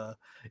more of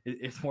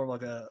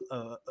like a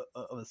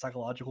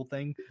psychological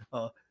thing.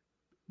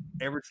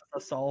 Ever since I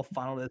saw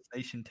Final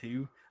Destination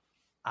 2,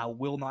 I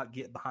will not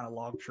get behind a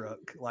log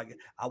truck. Like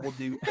I will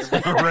do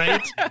everything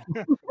right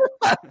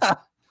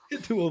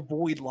to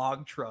avoid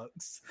log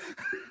trucks.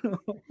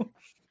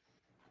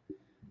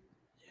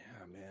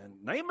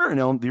 Nightmare on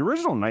Elm, the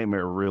original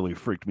Nightmare really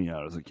freaked me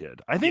out as a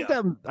kid. I think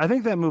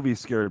that movie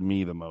scared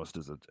me the most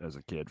as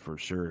a kid for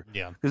sure.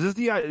 Yeah, because it's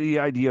the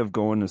idea of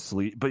going to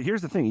sleep. But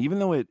here's the thing: even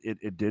though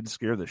it did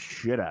scare the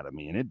shit out of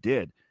me, and it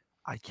did,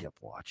 I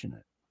kept watching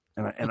it,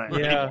 and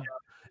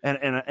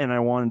I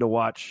wanted to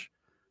watch.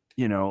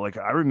 Like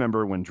I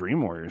remember when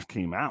Dream Warriors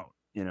came out.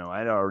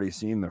 I'd already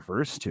seen the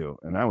first two,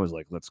 and I was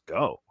like, "Let's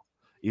go,"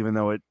 even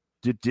though it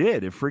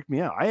freaked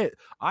me out.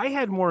 I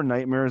had more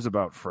nightmares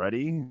about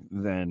Freddy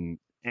than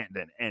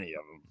any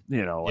of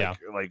them,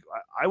 like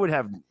I would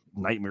have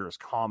nightmares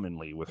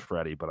commonly with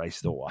Freddy, but I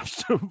still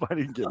watched him. I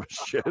didn't give a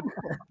shit.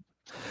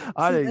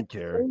 I didn't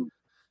care.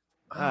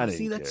 I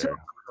didn't care. So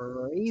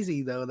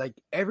crazy though. Like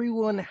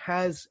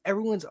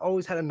everyone's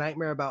always had a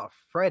nightmare about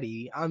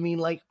Freddy. I mean,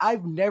 like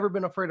I've never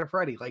been afraid of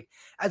Freddy. Like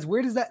as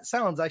weird as that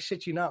sounds, I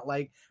shit you not.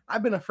 Like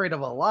I've been afraid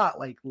of a lot,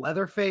 like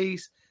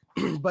Leatherface,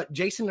 but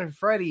Jason and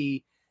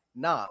Freddy,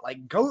 not. Like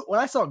when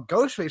I saw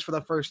Ghostface for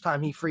the first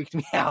time, he freaked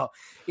me out.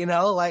 You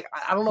know, like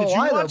I don't know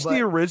why. Did you watch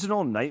the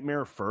original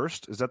Nightmare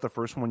first? Is that the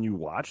first one you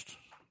watched?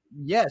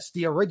 Yes,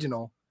 the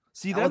original.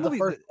 See that movie,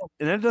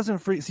 and it doesn't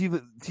freak. See,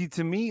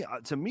 to me,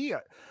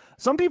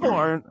 some people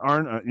aren't.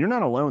 You're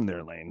not alone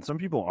there, Lane. Some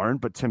people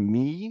aren't, but to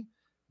me,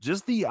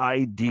 just the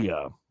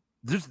idea.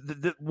 Just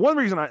the one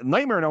reason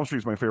Nightmare on Elm Street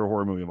is my favorite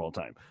horror movie of all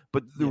time.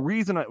 But the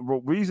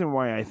reason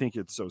why I think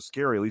it's so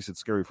scary, at least it's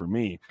scary for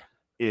me,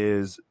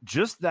 is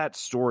just that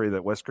story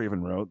that Wes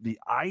Craven wrote. The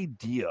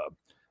idea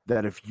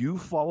that if you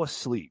fall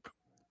asleep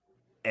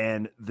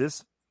and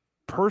this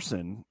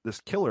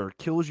killer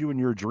kills you in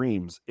your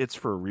dreams, it's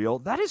for real.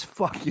 That is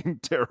fucking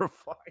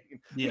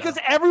terrifying. Yeah. Because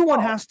everyone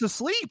has to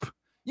sleep.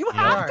 You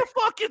have to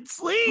fucking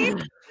sleep.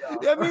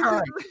 I mean,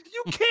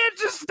 you can't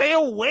just stay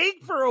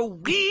awake for a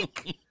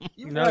week.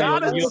 You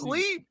gotta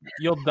sleep.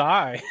 You'll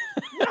die.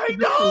 I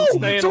know.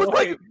 So it's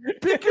like,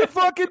 pick your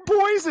fucking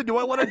poison. Do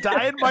I want to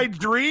die in my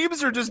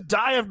dreams or just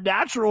die of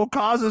natural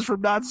causes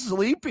from not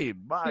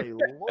sleeping? My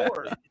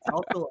Lord.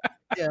 Also,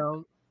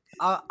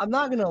 I'm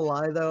not gonna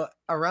lie though.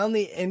 Around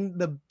the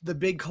end, the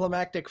big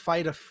climactic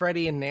fight of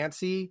Freddy and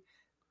Nancy,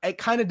 it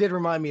kind of did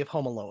remind me of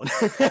Home Alone.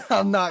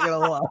 I'm not gonna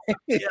lie.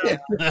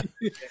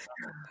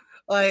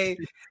 Like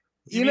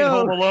you know,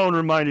 Home Alone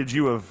reminded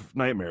you of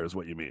Nightmare, is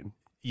what you mean?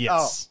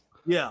 Yes.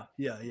 Yeah.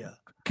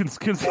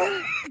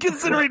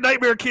 Considering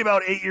Nightmare came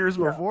out 8 years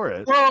before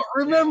it. Well,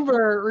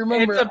 remember.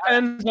 It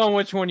depends on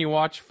which one you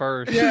watch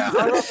first. Yeah,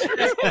 I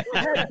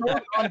had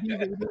both on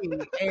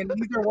DVD, and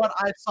these are what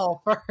I saw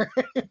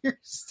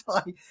first.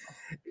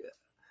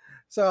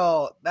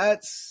 So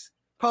that's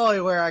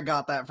probably where I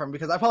got that from,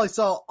 because I probably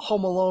saw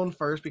Home Alone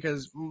first,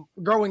 because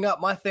growing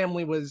up, my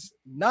family was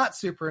not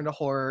super into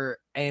horror,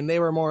 and they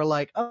were more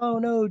like, oh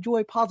no,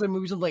 joy, positive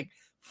movies. I'm like,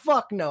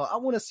 fuck no, I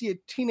want to see a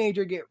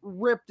teenager get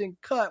ripped and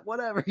cut,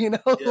 whatever, you know?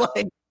 Yeah,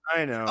 like,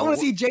 I know. I want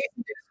to see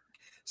Jason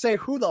say,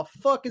 who the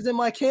fuck is in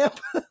my camp?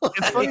 Like,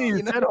 it's funny you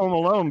said Home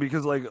Alone,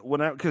 because like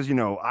because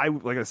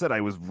like I said,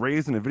 I was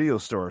raised in a video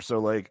store, so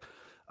like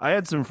I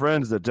had some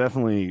friends that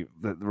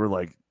were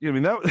like, I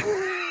mean,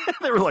 that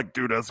they were like,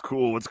 dude, that's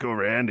cool. Let's go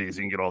over to Andy's.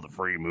 You can get all the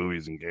free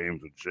movies and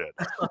games and shit.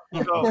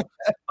 So,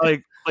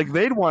 like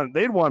they'd want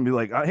to be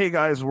like, hey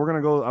guys, I'm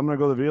gonna go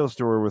to the video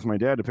store with my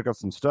dad to pick up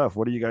some stuff.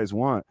 What do you guys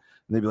want?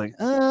 And they'd be like,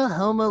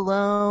 Home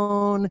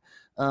Alone,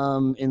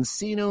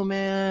 Encino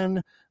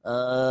Man,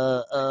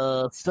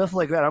 stuff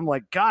like that. I'm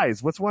like,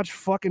 guys, let's watch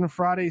fucking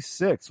Friday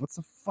 6. What's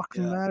the fuck's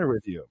the matter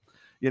with you?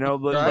 You know,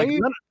 but right?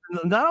 like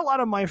not a lot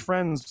of my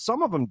friends,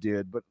 some of them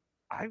did, but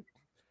I'm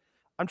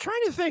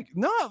trying to think.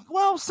 No,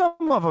 well,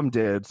 some of them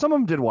did. Some of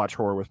them did watch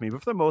horror with me,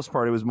 but for the most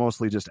part, it was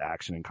mostly just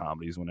action and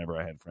comedies whenever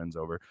I had friends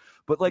over.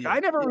 But like, I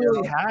never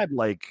really had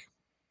like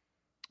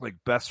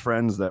best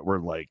friends that were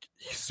like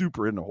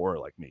super into horror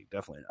like me.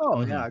 Definitely not.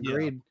 Oh yeah,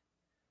 agreed.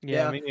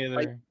 Yeah, me neither.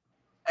 Like,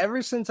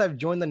 ever since I've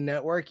joined the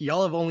network,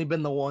 y'all have only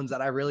been the ones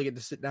that I really get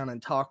to sit down and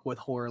talk with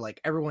horror.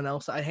 Like everyone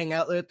else I hang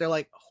out with, they're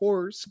like,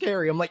 horror's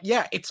scary. I'm like,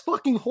 yeah, it's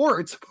fucking horror.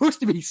 It's supposed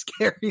to be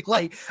scary.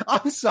 Like,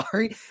 I'm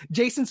sorry.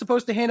 Jason's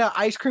supposed to hand out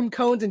ice cream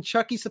cones and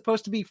Chucky's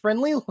supposed to be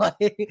friendly.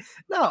 Like,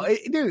 no,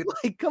 dude,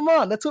 like, come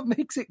on. That's what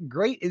makes it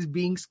great, is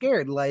being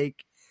scared.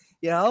 Like,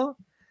 you know,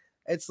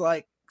 it's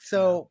like,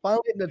 so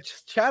finally to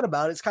chat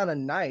about it's kind of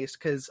nice,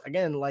 because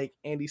again, like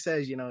Andy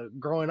says, you know,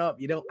 growing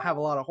up, you don't have a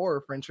lot of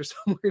horror friends for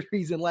some weird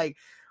reason. Like,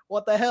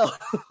 what the hell?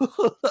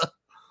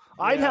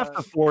 I'd have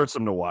to force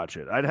them to watch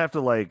it. I'd have to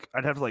like,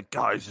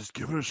 guys, just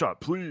give it a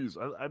shot, please.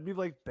 I'd be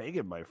like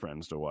begging my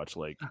friends to watch,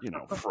 like, you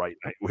know, Fright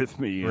Night with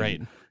me,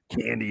 right? And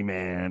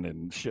Candyman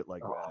and shit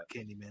like that.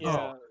 Candyman.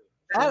 Yeah.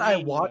 That I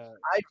watched.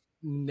 I've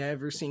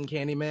never seen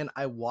Candyman.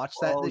 I watched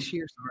that this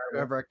year. Sorry,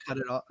 whoever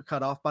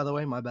cut off, by the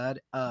way, my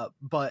bad.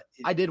 But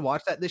I did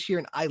watch that this year,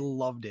 and I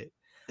loved it.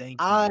 Thank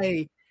you.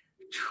 I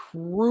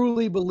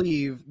truly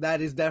believe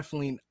that is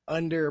definitely an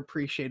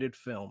underappreciated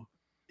film.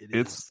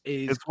 It's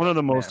one of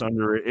the most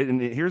underrated.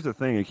 And here's the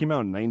thing: it came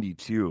out in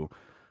 '92.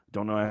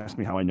 Don't know. Ask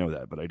me how I know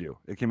that, but I do.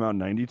 It came out in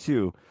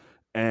 '92,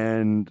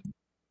 and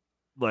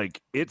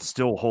like it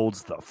still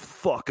holds the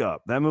fuck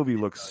up. That movie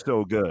looks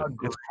so good.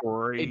 It's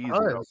crazy.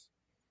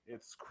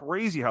 It's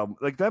crazy how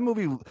like that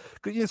movie,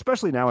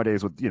 especially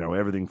nowadays with, you know,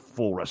 everything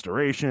full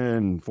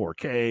restoration,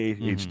 4K,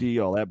 HD,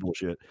 all that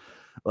bullshit.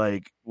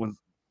 Like when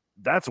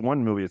that's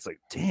one movie, it's like,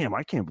 damn,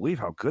 I can't believe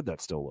how good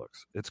that still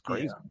looks. It's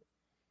crazy.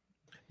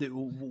 Yeah.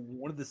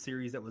 One of the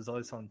series that was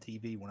always on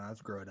TV when I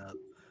was growing up,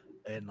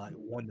 and like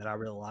one that I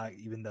really like,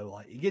 even though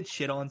like it gets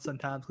shit on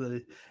sometimes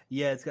because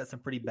it's got some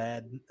pretty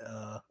bad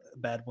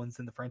ones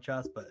in the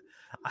franchise, but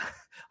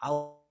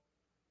I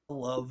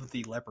love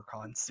the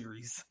Leprechaun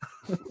series.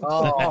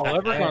 Oh,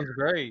 Leprechaun's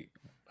great.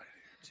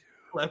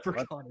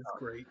 Leprechaun is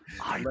great.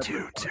 I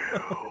do too.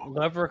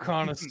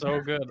 Leprechaun is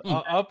so good.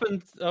 Up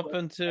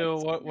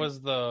until what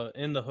was the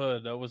In the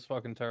Hood? That was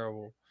fucking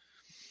terrible.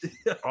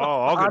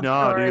 Oh, I'll get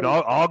down, dude.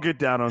 I'll get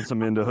down on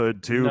some Into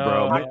Hood too,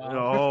 bro.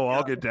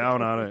 I'll get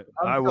down on it.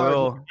 I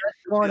will. The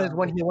best one is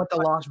when he went to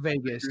Las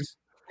Vegas,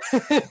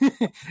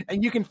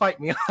 and you can fight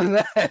me on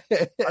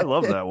that. I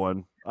love that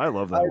one. I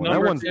love that one. Number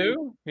That one's,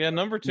 two? Yeah,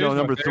 number two. no,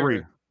 number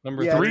three.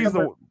 Number Yeah, Three's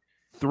number-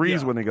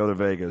 three's when they go to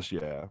Vegas.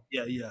 Yeah.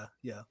 Yeah.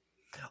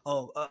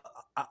 Oh,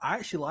 I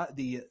actually like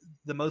the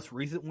most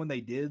recent one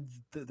they did,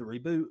 the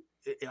reboot.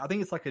 I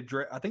think it's like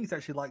I think it's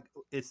actually like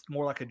it's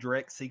more like a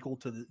direct sequel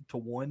to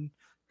one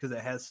because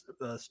it has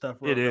stuff.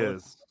 It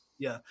is.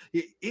 Yeah,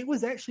 it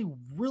was actually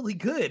really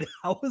good.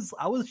 I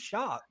was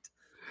shocked.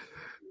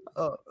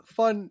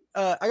 Fun.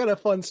 I got a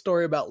fun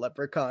story about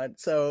Leprechaun.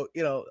 So,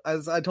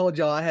 as I told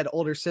y'all, I had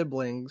older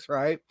siblings,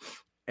 right?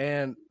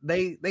 And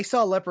they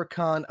saw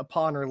Leprechaun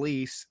upon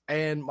release,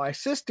 and my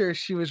sister,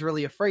 she was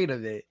really afraid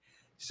of it.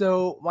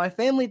 So my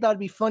family thought it'd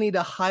be funny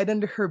to hide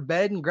under her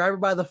bed and grab her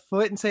by the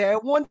foot and say, "I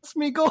want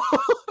Smeagol."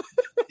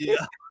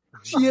 Yeah.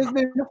 She has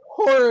been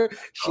horror.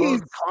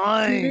 She's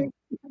fine.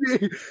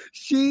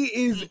 She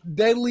is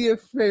deadly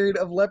afraid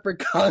of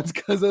leprechauns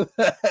because of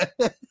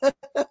that.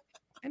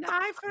 An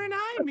eye for an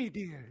eye, me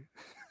dear.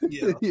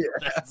 Yeah.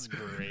 That's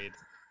great.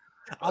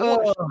 I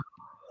watched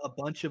a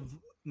bunch of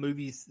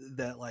movies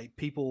that like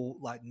people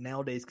like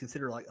nowadays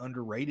consider like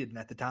underrated, and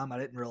at the time I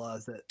didn't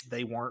realize that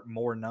they weren't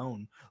more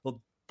known.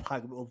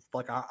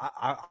 Like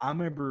I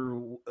remember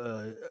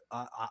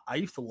I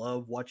used to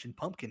love watching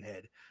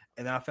Pumpkinhead,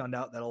 and then I found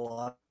out that a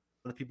lot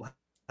of people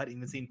hadn't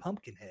even seen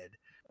Pumpkinhead,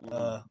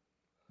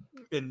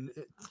 and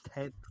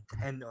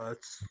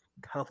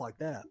stuff like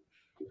that.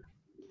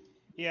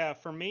 Yeah,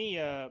 for me,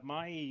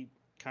 my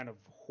kind of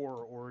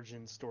horror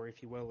origin story,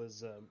 if you will,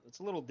 is it's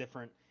a little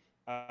different.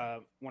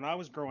 When I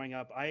was growing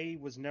up, I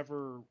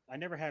never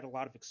had a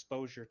lot of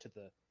exposure to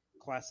the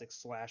classic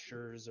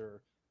slashers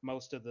or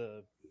most of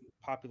the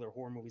popular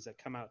horror movies that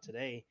come out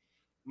today.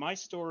 My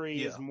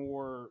story is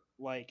more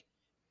like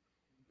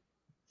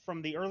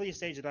from the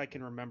earliest age that I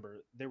can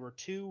remember. There were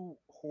two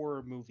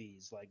horror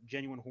movies, like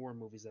genuine horror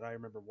movies, that I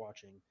remember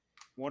watching.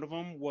 One of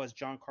them was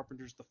John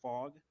Carpenter's The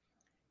Fog,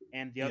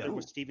 and the other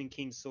was Stephen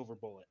King's Silver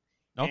Bullet.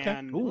 Okay.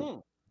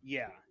 And,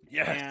 yeah.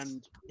 Yes.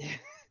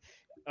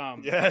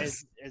 And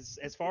yes.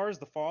 As far as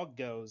The Fog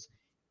goes,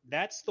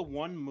 that's the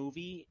one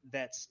movie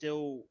that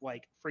still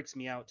like freaks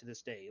me out to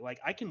this day. Like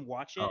I can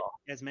watch it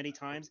as many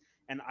times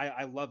and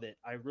I love it.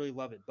 I really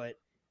love it, but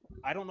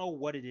I don't know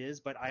what it is,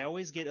 but I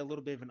always get a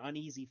little bit of an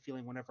uneasy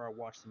feeling whenever I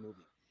watch the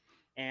movie.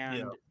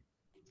 And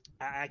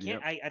I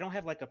can't I don't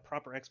have like a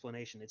proper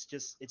explanation. It's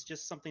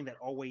just something that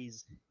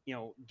always,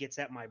 gets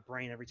at my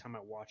brain every time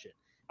I watch it.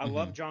 I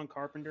love John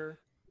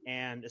Carpenter,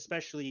 and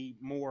especially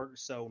more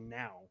so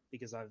now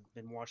because I've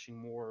been watching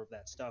more of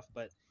that stuff,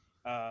 but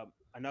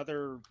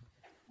other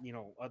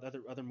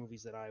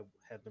movies that I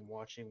have been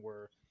watching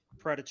were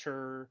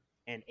Predator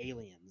and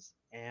Aliens,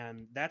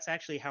 and that's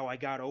actually how I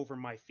got over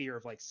my fear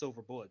of like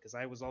Silver Bullet, because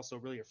I was also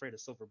really afraid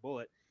of Silver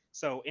Bullet.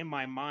 So in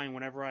my mind,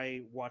 whenever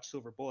I watch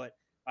Silver Bullet,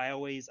 I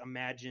always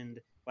imagined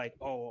like,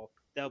 oh,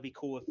 that would be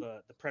cool if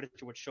the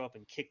Predator would show up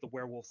and kick the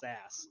werewolf's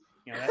ass.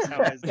 That's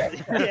how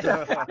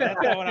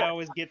that's how I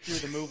always get through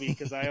the movie,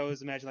 because I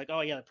always imagine like,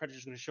 oh yeah, the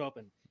Predator's going to show up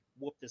and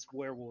whoop this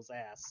werewolf's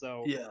ass.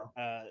 So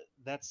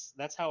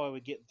that's how I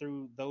would get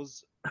through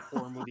those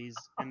horror movies.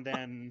 And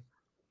then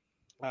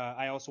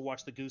I also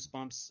watched the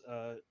Goosebumps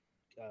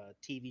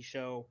TV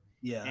show.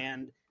 Yeah.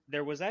 And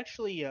there was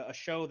actually a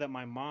show that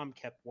my mom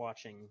kept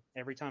watching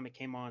every time it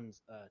came on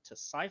to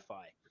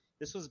Sci-Fi.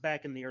 This was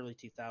back in the early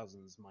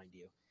 2000s, mind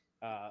you.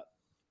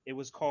 It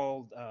was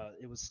called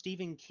it was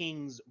Stephen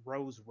King's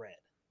Rose Red.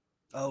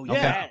 Oh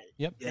yeah.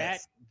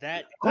 That's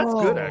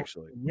good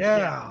actually.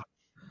 Yeah.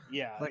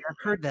 Yeah. Like I've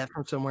heard that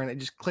from somewhere and it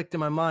just clicked in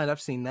my mind.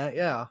 I've seen that.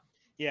 Yeah.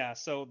 Yeah.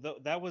 So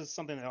that was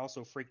something that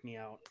also freaked me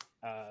out.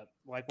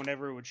 Like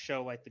whenever it would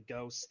show like the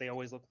ghosts, they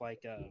always looked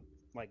like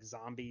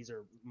zombies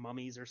or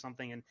mummies or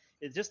something. And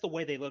it's just the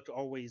way they looked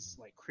always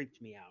like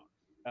creeped me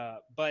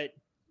out. But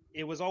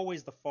it was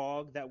always The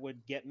Fog that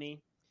would get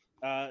me.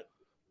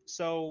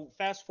 So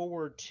fast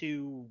forward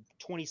to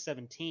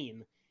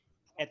 2017.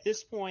 At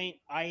this point,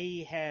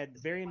 I had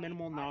very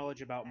minimal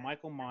knowledge about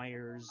Michael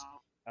Myers,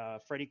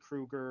 Freddy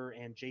Krueger,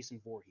 and Jason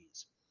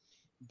Voorhees.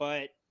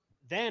 But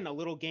then a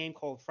little game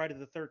called Friday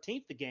the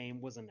 13th, the game,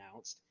 was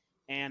announced.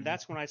 And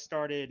that's when I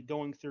started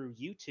going through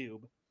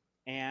YouTube.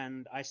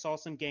 And I saw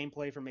some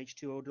gameplay from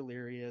H2O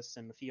Delirious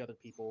and a few other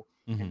people.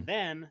 And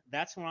then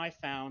that's when I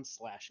found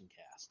Slash and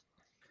Cast.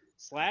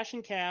 Slash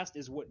and Cast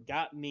is what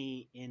got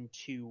me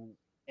into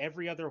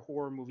every other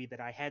horror movie that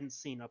I hadn't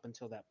seen up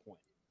until that point.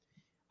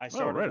 I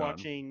started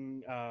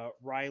watching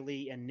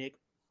Riley and Nick,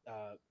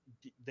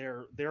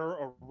 their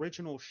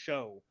original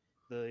show,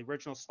 the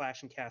original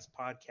Slash and Cast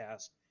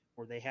podcast,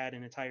 where they had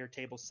an entire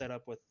table set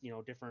up with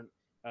different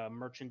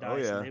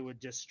merchandise, and they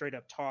would just straight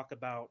up talk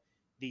about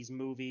these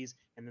movies,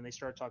 and then they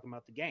started talking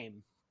about the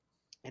game.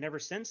 And ever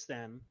since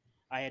then,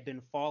 I had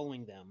been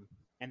following them,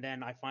 and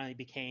then I finally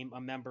became a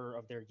member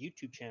of their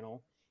YouTube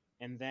channel,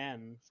 and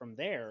then from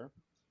there,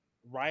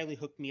 Riley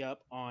hooked me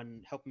up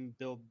on helping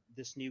build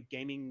this new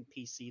gaming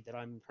PC that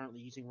I'm currently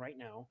using right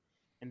now,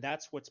 and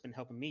that's what's been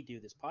helping me do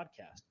this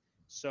podcast.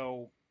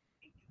 So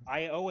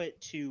I owe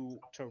it to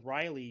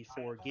Riley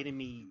for getting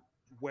me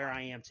where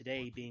I am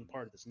today, being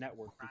part of this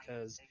network.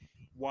 Because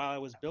while I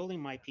was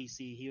building my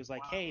PC, he was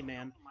like, "Hey,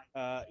 man,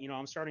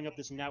 I'm starting up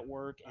this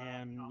network,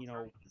 and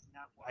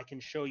I can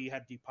show you how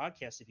to do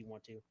podcasts if you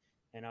want to."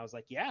 And I was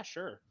like, "Yeah,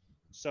 sure."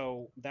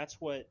 So that's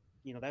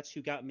that's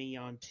who got me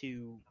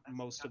onto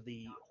most of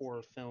the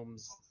horror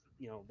films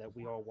that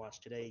we all watch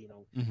today.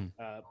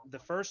 The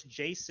first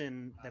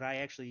Jason that I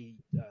actually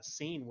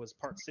seen was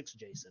Part 6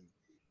 Jason.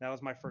 That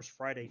was my first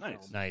Friday film.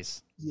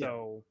 Nice.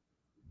 So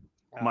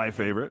my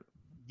favorite.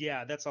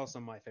 Yeah, that's also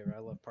my favorite. I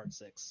love Part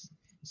 6.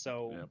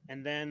 So,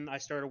 and then I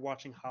started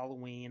watching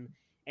Halloween,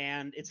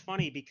 and it's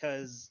funny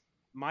because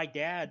my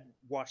dad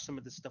watched some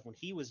of this stuff when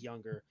he was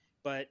younger,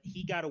 but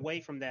he got away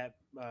from that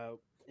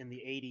in the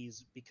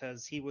 80s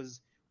because he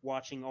was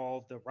watching all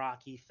of the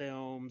Rocky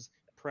films,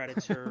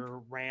 Predator,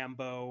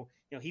 Rambo.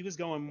 He was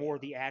going more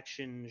the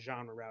action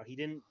genre route. He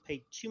didn't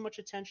pay too much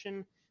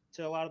attention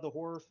to a lot of the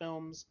horror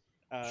films.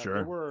 Sure.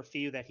 There were a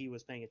few that he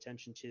was paying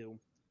attention to.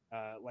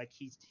 Like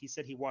he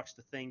said he watched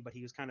The Thing, but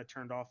he was kind of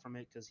turned off from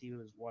it because he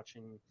was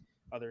watching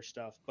other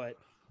stuff. But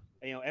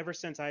ever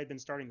since I had been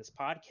starting this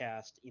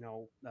podcast,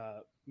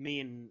 me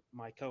and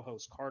my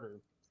co-host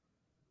Carter,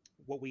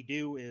 what we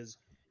do is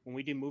when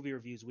we do movie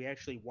reviews, we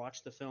actually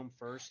watch the film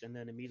first and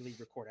then immediately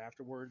record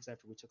afterwards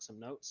after we took some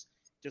notes,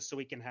 just so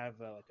we can have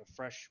like a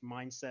fresh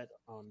mindset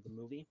on the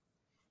movie.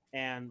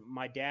 And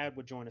my dad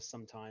would join us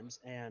sometimes,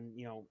 and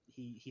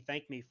he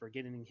thanked me for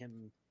getting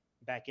him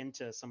back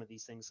into some of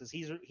these things because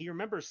he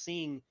remembers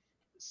seeing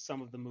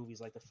some of the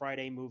movies, like the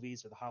Friday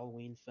movies or the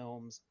Halloween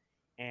films,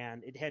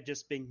 and it had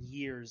just been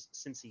years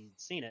since he'd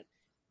seen it.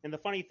 And the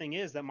funny thing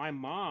is that my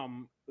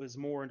mom was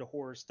more into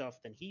horror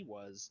stuff than he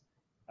was,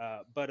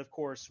 but of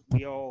course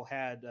we all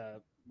had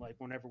like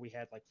whenever we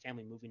had like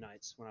family movie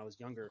nights when I was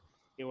younger,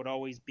 it would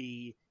always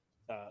be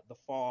The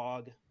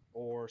Fog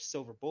or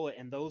Silver Bullet,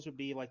 and those would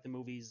be like the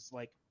movies.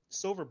 Like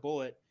Silver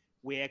Bullet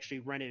we actually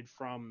rented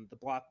from the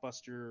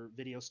Blockbuster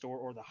video store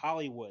or the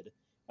Hollywood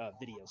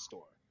video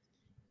store.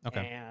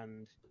 Okay.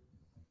 And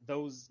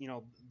those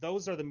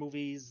are the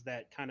movies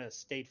that kind of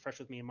stayed fresh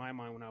with me in my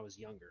mind when I was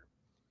younger.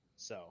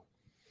 So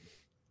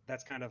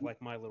that's kind of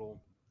like my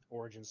little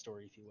origin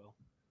story, if you will.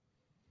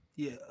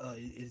 Yeah,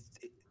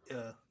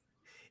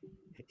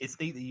 it's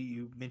neat that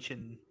you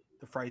mentioned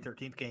the Friday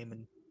 13th game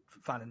and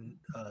finding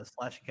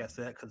Slashing Cast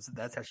that, because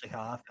that's actually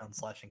how I found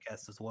Slashing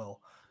Cast as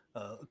well.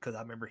 Because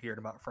I remember hearing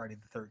about Friday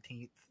the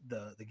 13th,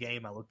 the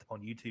game. I looked up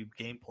on YouTube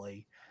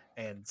gameplay,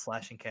 and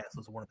Slashing Cast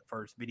was one of the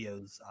first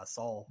videos I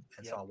saw,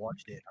 and so I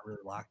watched it. I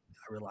really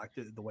liked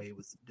it the way it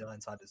was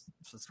done, so I just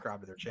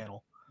subscribed to their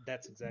channel.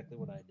 That's exactly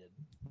what I did.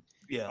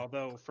 Yeah.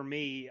 Although for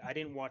me, I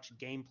didn't watch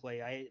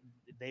gameplay. I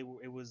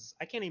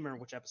can't even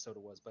remember which episode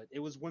it was, but it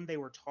was when they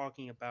were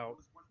talking about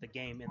the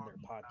game in their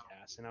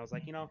podcast, and I was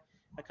like,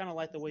 I kind of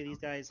like the way these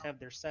guys have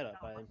their setup.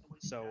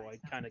 So I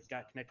kind of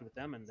got connected with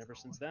them, and ever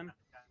since then,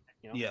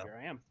 here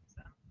I am.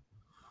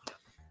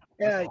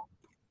 Yeah.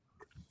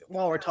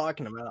 While we're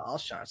talking about it, I'll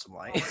shine some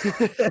light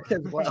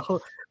as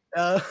well.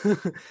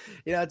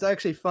 It's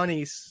actually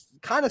funny,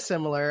 kind of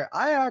similar.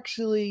 I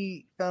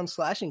actually found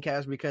Slashing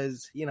Cast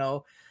because,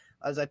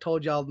 as I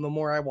told y'all, the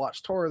more I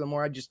watched horror, the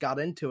more I just got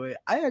into it.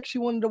 I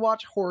actually wanted to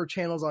watch horror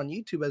channels on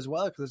YouTube as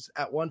well, because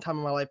at one time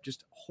in my life,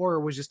 just horror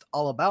was just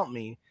all about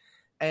me.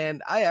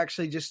 And I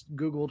actually just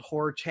Googled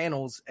horror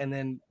channels, and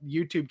then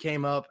YouTube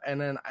came up, and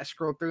then I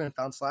scrolled through and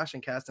found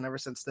Slashing Cast, and ever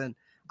since then,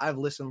 I've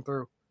listened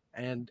through.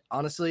 And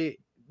honestly,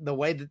 the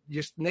way that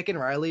just Nick and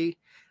Riley,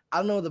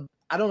 I don't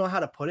know how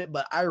to put it,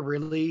 but I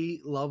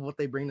really love what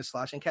they bring to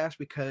Slashing Cast,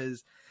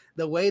 because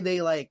the way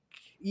they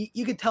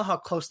you can tell how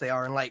close they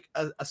are in like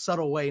a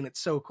subtle way, and it's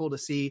so cool to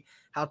see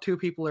how two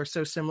people are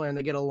so similar and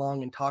they get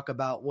along and talk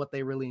about what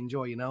they really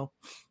enjoy.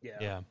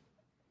 Yeah.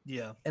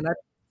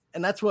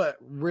 And that's what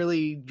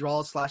really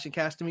draws Slashing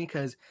Cast to me,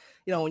 because,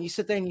 when you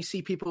sit there and you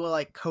see people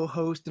like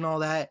co-host and all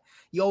that,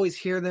 you always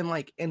hear them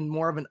like in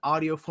more of an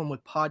audio form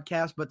with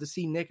podcasts, but to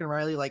see Nick and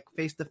Riley like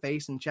face to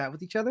face and chat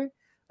with each other,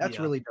 that's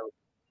really dope.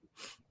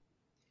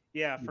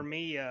 Yeah, for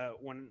me,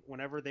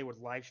 whenever they would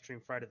live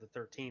stream Friday the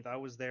 13th, I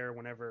was there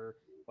whenever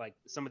like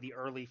some of the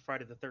early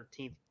Friday the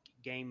 13th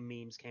game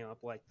memes came up,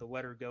 like the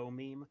Let Her Go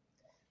meme.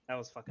 That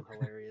was fucking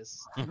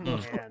hilarious.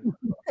 And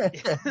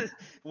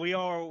we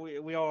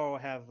all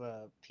have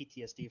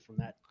PTSD from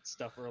that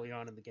stuff early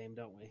on in the game,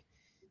 don't we?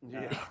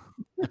 Yeah.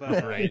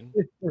 But, right.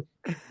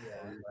 Yeah.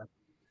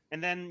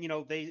 And then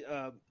they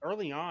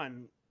early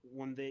on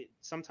when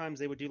sometimes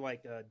they would do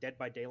like Dead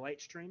by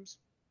Daylight streams,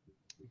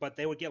 but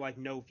they would get like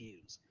no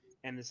views.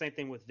 And the same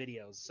thing with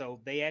videos.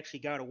 So they actually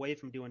got away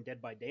from doing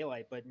Dead by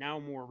Daylight, but now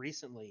more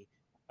recently,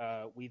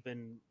 we've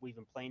been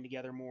playing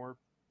together more,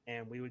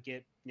 and we would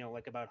get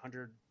like about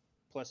 100+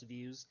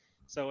 views.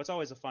 So it's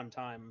always a fun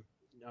time,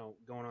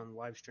 going on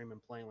live stream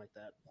and playing like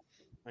that.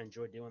 I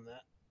enjoy doing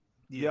that.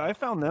 Yeah, I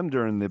found them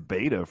during the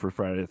beta for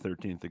Friday the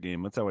 13th, the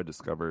game. That's how I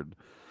discovered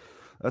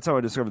that's how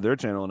I discovered their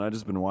channel, and I've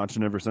just been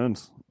watching ever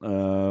since.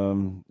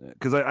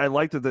 Because I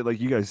liked it that, like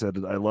you guys said,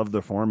 I love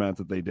the format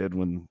that they did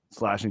when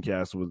Slash and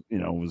Cast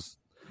was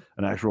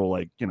an actual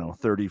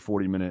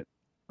 30-40 minute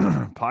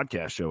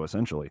podcast show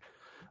essentially,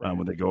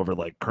 when they go over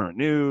like current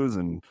news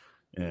and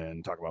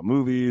talk about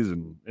movies,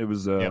 and it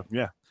was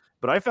yeah.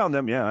 But I found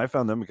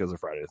them because of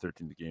Friday the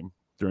 13th game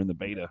during the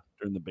beta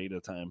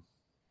time.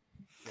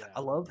 Yeah.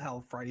 I love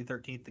how Friday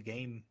 13th the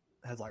game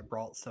has like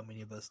brought so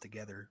many of us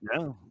together.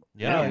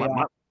 Yeah.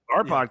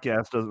 Our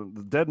podcast doesn't.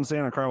 The Dead in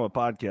Santa Carla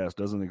podcast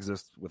doesn't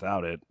exist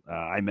without it.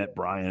 I met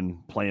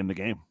Brian playing the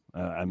game.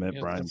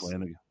 Brian playing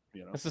the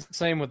game. It's the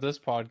same with this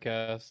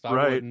podcast.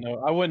 Right.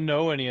 I wouldn't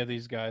know any of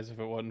these guys if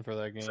it wasn't for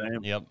that game.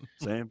 Same. Yep.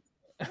 Same.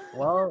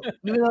 Well,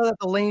 you know that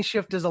the Lane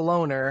Shift is a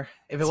loner.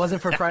 If it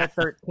wasn't for Friday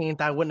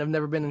 13th, I wouldn't have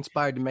never been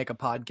inspired to make a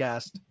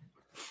podcast.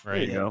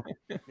 Right. You know?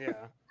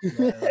 Yeah. If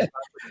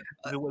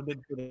it would have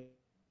been for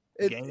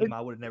the game,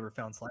 I would have never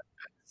found Slash.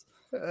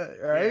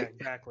 Right? Yeah,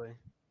 exactly.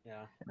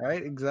 Yeah.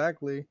 Right,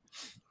 exactly.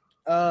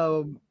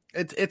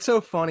 It's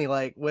so funny,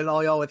 like with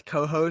all y'all with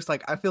co-hosts,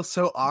 like I feel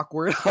so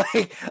awkward.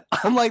 Like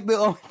I'm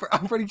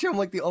pretty sure I'm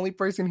like the only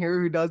person here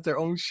who does their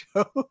own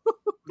show,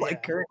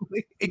 like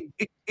currently.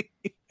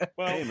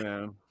 Well, Hey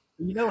man,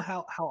 you know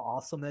how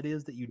awesome that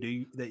is that you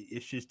do that.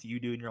 It's just you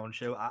doing your own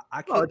show. I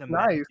Oh, couldn't it's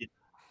imagine nice. it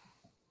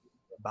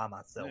by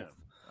myself.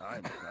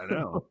 I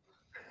know.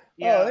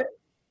 yeah.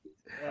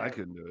 I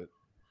couldn't do it.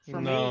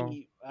 For No.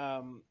 me,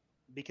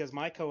 because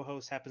my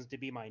co-host happens to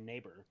be my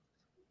neighbor,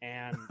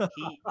 and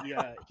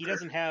he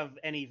doesn't have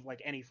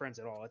any friends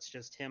at all. It's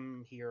just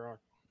him here.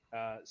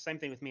 Same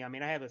thing with me. I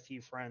mean, I have a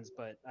few friends,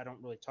 but I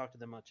don't really talk to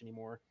them much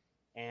anymore.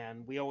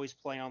 And we always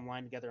play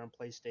online together on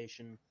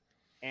PlayStation.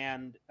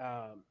 And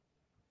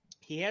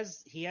he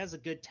has a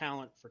good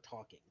talent for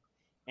talking.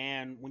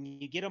 And when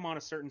you get him on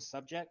a certain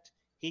subject,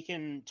 he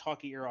can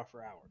talk your ear off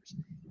for hours.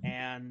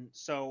 And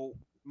so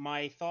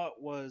my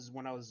thought was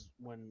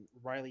when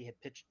Riley had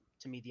pitched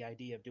to me the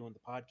idea of doing the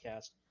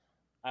podcast,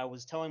 I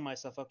was telling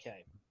myself,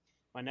 okay,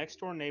 my next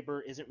door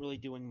neighbor isn't really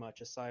doing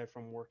much aside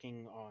from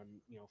working on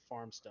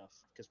farm stuff,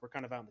 because we're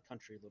kind of out in the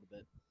country a little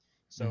bit.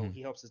 So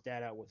he helps his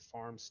dad out with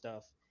farm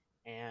stuff,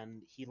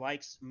 and he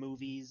likes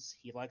movies,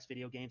 he likes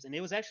video games, and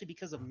it was actually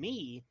because of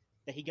me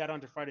that he got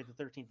onto Friday the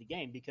 13th the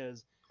game,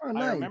 because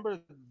nice. I remember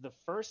the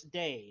first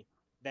day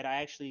that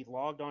I actually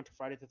logged on to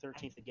Friday the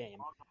 13th the game,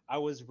 I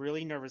was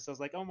really nervous. I was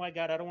like, oh my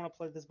god, I don't want to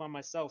play this by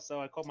myself. So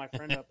I called my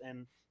friend up,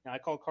 and I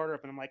called Carter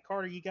up, and I'm like,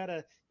 Carter, you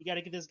gotta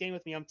get this game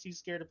with me. I'm too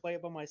scared to play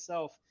it by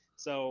myself.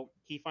 So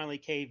he finally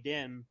caved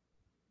in,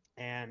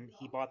 and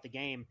he bought the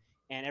game.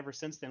 And ever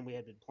since then, we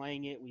have been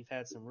playing it. We've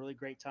had some really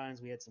great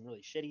times. We had some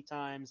really shitty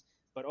times,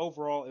 but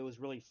overall, it was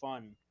really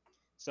fun.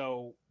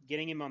 So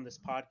getting him on this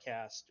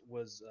podcast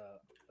was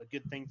a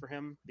good thing for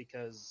him,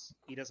 because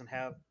he doesn't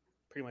have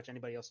pretty much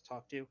anybody else to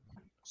talk to.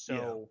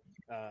 So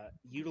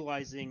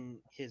utilizing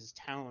his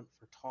talent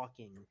for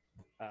talking,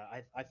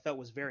 I felt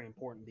was very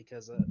important,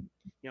 because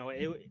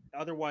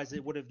otherwise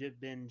it would have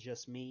been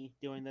just me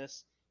doing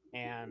this,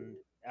 and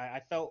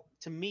I felt,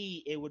 to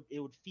me, it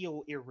would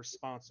feel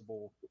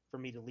irresponsible for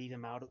me to leave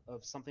him out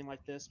of something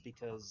like this,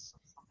 because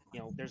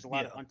there's a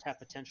lot of untapped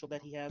potential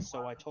that he has.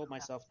 So I told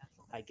myself,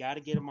 I got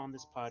to get him on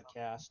this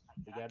podcast.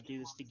 We got to do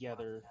this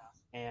together,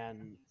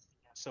 and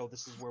so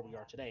this is where we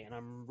are today, and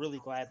I'm really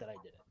glad that I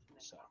did it.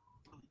 So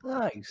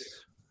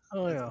Nice.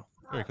 Oh yeah.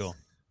 Very cool.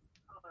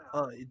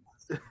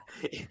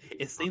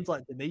 It seems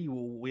like to me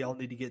we all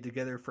need to get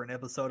together for an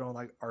episode on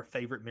like our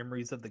favorite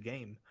memories of the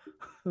game.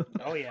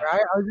 Oh yeah.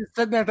 Right? I was just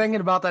sitting there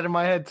thinking about that in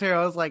my head too.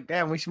 I was like,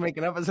 damn, we should make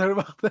an episode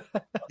about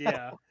that.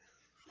 Yeah.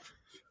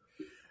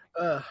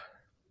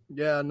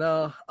 Yeah,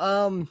 no.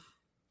 I mean,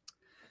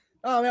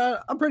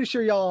 I'm pretty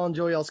sure y'all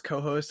enjoy y'all's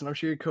co-host, and I'm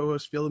sure your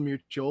co-hosts feel the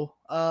mutual.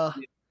 But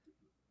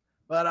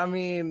I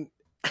mean,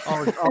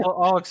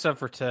 all except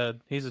for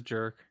Ted. He's a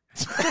jerk.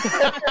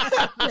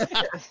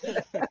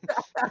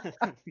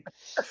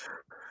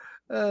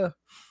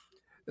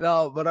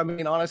 No, but I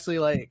mean, honestly,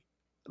 like,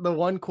 the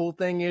one cool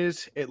thing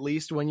is, at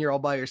least when you're all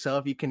by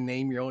yourself, you can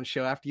name your own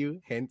show after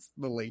you, hence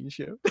the Lane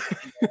Show.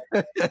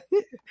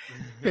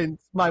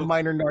 Hence my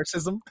minor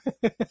narcissism.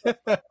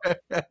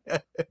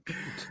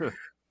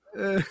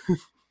 Are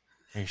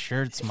you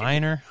sure it's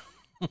minor?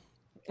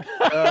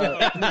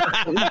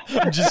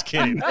 I'm just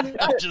kidding.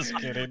 I'm just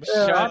kidding.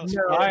 Shots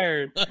no.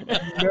 fired.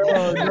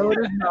 No, it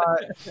is not.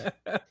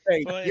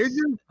 Hey, you're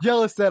just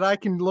jealous that I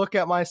can look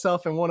at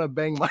myself and want to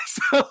bang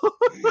myself.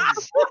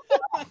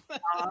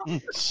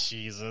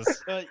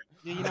 Jesus. But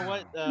you know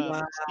what?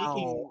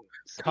 Speaking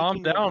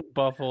Calm down,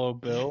 Buffalo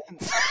Bill.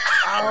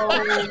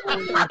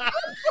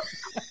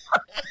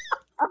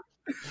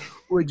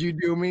 Would you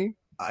do me?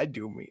 I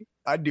do me.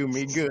 I do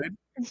me good.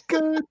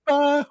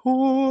 Goodbye,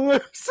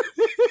 horse.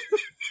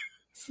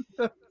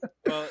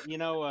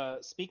 Well,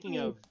 speaking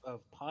of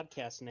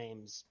podcast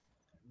names,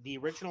 the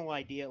original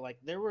idea, like,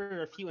 there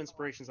were a few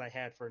inspirations I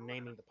had for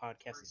naming the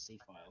podcast the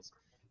C-Files.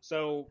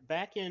 So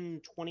back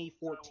in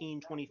 2014,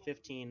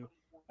 2015,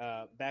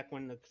 back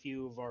when a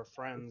few of our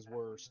friends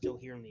were still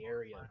here in the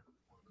area,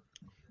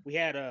 we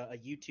had a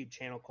YouTube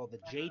channel called the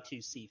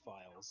J2C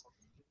Files,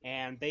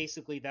 and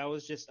basically that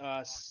was just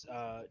us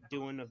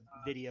doing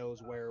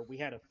videos where we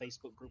had a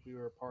Facebook group we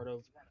were a part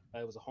of.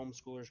 It was a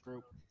homeschoolers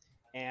group,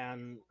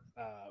 and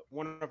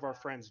one of our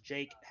friends,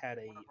 Jake, had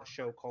a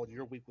show called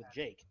Your Week with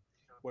Jake,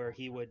 where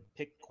he would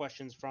pick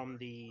questions from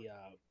the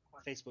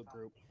Facebook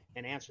group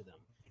and answer them.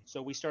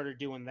 So we started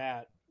doing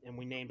that, and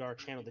we named our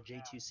channel the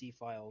J2C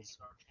Files.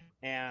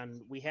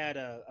 And we had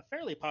a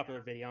fairly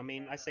popular video. I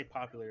mean, I say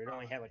popular; it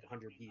only had like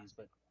 100 views,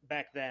 but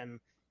back then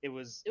it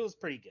was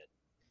pretty good.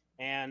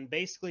 And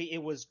basically,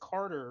 it was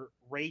Carter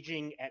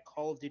raging at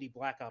Call of Duty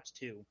Black Ops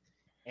 2,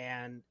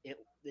 and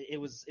it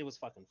was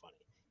fucking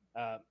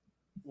funny.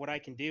 What I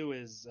can do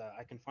is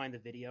I can find the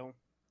video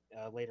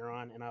later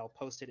on, and I'll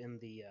post it in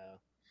the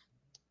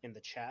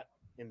chat,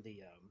 in the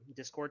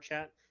Discord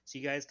chat, so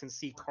you guys can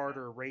see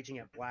Carter raging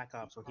at Black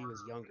Ops when he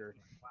was younger.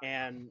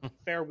 And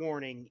fair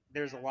warning,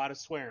 there's a lot of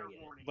swearing in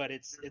it, but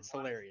it's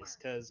hilarious,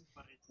 because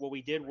what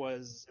we did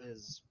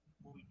is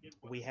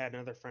we had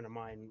another friend of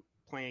mine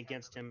playing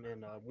against him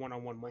in a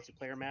one-on-one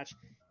multiplayer match,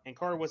 and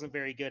Carter wasn't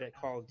very good at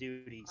Call of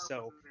Duty,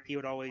 so he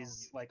would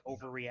always like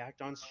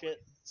overreact on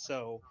shit.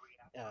 So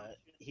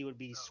he would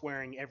be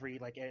swearing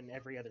in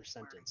every other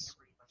sentence.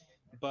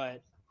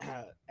 But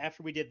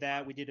after we did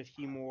that, we did a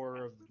few more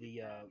of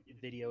the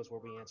videos where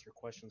we answered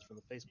questions from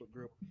the Facebook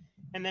group,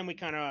 and then we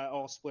kind of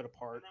all split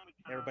apart.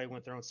 Everybody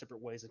went their own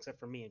separate ways, except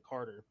for me and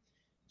Carter.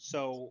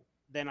 So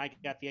then I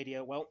got the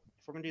idea, well,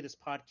 if we're going to do this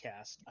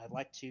podcast, I'd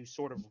like to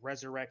sort of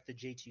resurrect the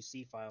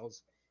J2C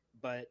Files,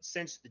 but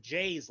since the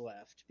J's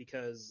left,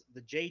 because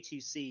the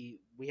J2C,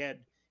 we had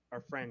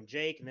our friend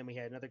Jake, and then we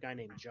had another guy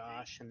named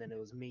Josh, and then it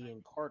was me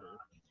and Carter.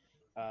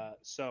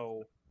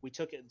 So we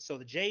took it. So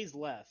the J's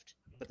left,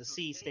 but the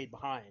C stayed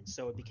behind.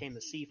 So it became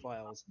the C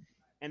Files.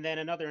 And then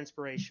another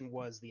inspiration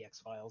was the X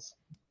Files.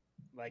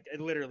 Like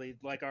it literally,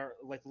 like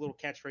the little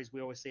catchphrase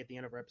we always say at the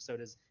end of our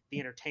episode is, "The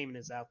entertainment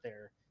is out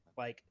there.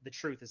 Like the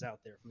truth is out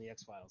there from the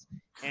X Files."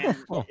 And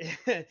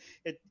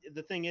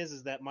the thing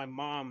is that my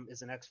mom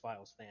is an X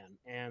Files fan,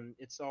 and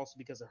it's also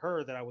because of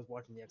her that I was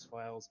watching the X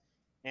Files.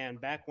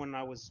 And back when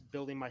I was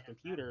building my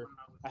computer,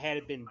 I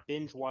had been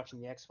binge watching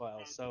the X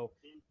Files. So,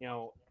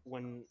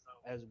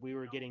 as we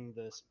were getting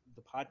the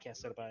podcast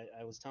set up,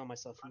 I was telling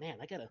myself, man,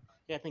 I gotta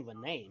think of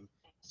a name.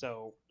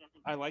 So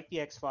I like the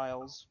X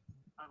Files,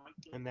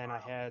 and then I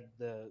had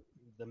the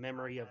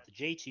memory of the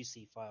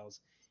J2C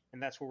Files,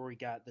 and that's where we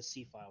got the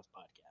C Files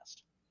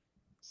podcast.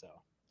 So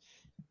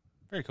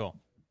very cool.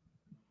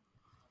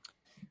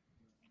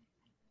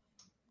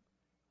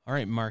 All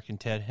right, Mark and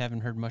Ted,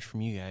 haven't heard much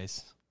from you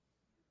guys.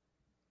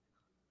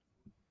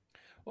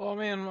 Well,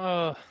 man,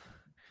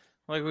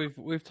 like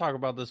we've talked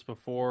about this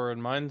before,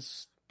 and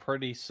mine's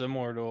pretty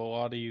similar to a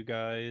lot of you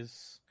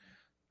guys.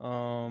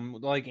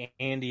 Like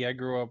Andy, I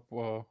grew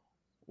up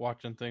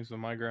watching things with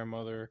my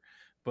grandmother,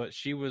 but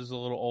she was a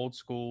little old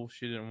school.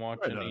 She didn't watch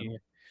any.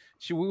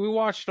 We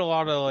watched a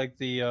lot of like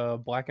the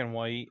black and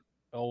white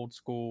old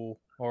school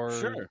horror.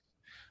 Sure.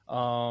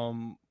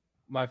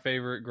 My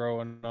favorite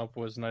growing up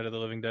was Night of the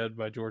Living Dead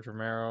by George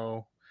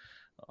Romero.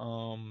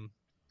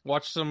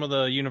 Watched some of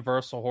the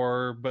Universal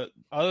horror, but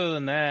other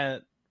than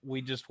that,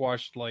 we just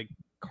watched like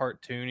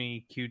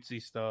cartoony, cutesy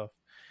stuff.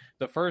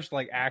 The first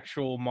like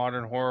actual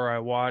modern horror I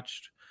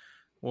watched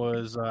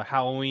was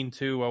Halloween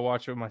 2. I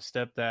watched it with my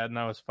stepdad, and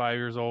I was 5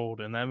 years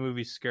old, and that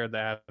movie scared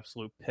the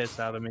absolute piss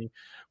out of me,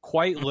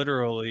 quite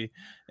literally.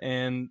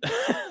 And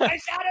I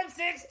shot him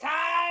 6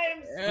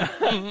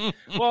 times.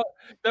 Well,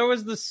 there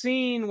was the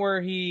scene where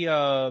he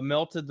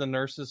melted the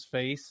nurse's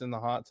face in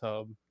the hot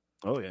tub.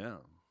 Oh yeah.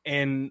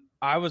 And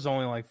I was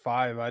only like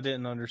 5. I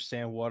didn't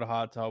understand what a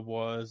hot tub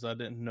was. I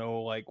didn't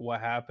know like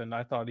what happened.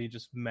 I thought he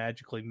just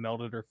magically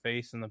melted her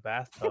face in the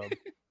bathtub.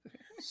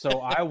 So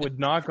I would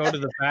not go to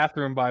the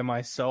bathroom by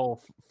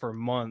myself for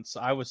months.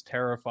 I was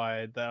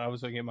terrified that I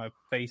was going to get my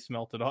face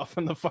melted off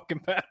in the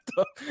fucking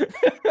bathtub.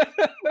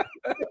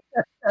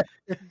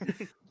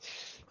 That's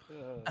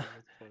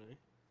funny.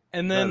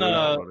 And then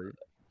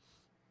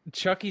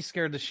Chucky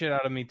scared the shit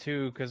out of me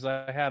too, because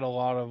I had a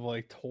lot of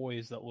like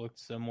toys that looked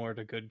similar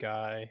to Good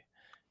Guy,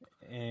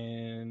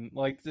 and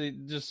like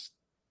just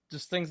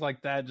things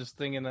like that. Just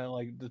thinking that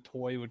like the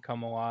toy would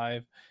come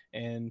alive,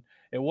 and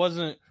it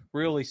wasn't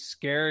really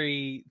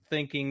scary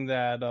thinking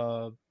that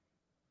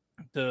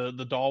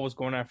the doll was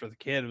going after the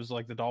kid. It was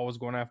like the doll was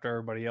going after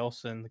everybody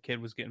else, and the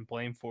kid was getting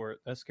blamed for it.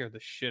 That scared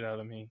the shit out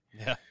of me.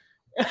 Yeah.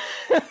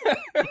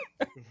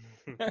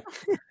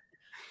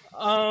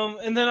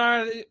 And then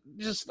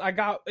I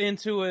got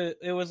into it.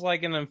 It was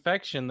like an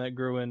infection that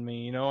grew in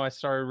me. You know, I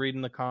started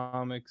reading the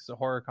comics, the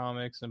horror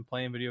comics, and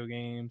playing video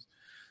games,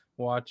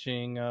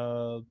 watching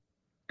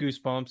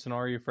Goosebumps and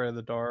Are You Afraid of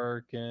the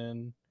Dark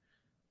and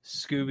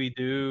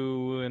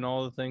Scooby-Doo and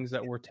all the things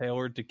that were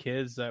tailored to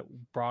kids that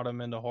brought them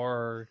into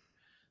horror.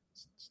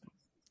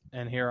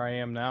 And here I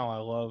am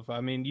now. I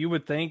mean, you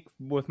would think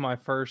with my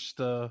first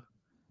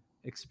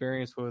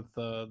experience with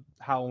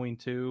Halloween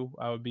 2,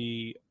 I would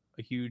be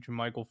a huge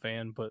Michael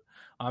fan, but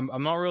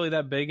I'm not really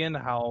that big into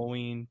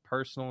Halloween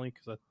personally,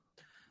 because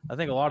I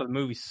think a lot of the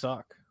movies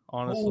suck.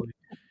 honestly.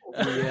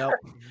 Yep.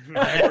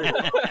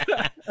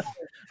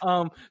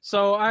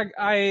 So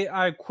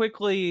I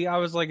quickly, I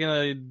was like in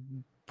a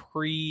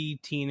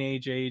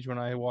pre-teenage age when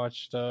I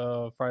watched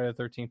Friday the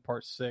 13th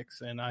Part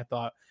 6, and I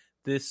thought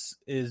this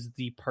is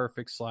the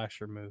perfect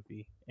slasher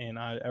movie. And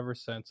ever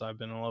since I've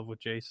been in love with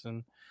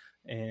Jason,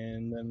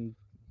 and then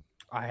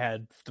I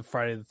had the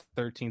Friday the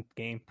 13th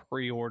game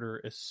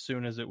pre-order as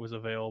soon as it was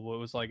available. It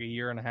was like a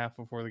year and a half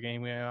before the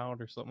game came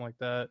out or something like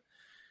that.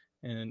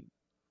 And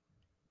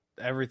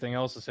everything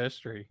else is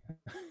history.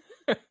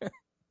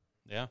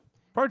 Yeah.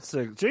 Part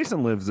 6,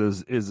 Jason Lives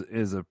that's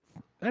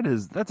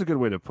a good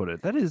way to put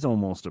it. That is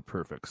almost a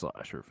perfect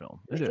slasher film.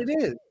 It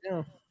is.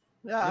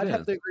 Yeah, I'd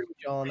have to agree with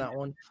y'all on that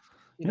one.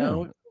 You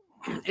know,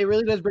 it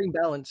really does bring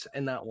balance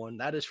in that one.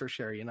 That is for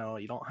sure. You know,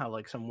 you don't have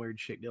like some weird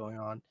shit going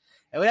on.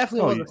 It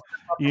definitely was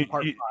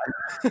part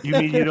 5. You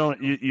mean you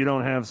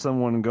don't have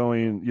someone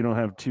going, you don't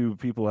have two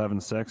people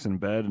having sex in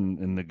bed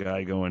and the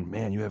guy going,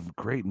 man, you have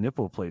great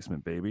nipple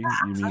placement, baby. You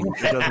mean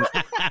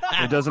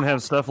it doesn't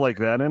have stuff like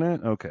that in it?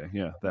 Okay,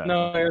 yeah, that.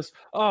 No,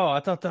 I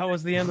thought that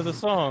was the end of the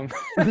song.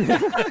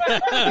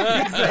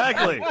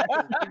 Exactly.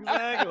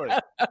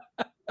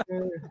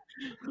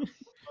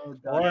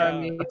 Or I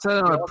mean,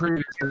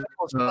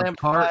 slammed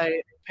by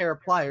a pair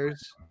of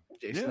pliers.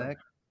 Jason,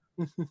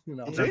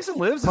 Jason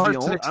Lives is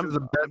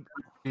the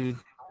only.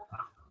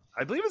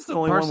 I believe it's the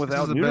only one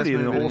without nudity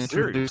in the whole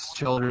series.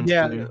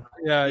 Yeah,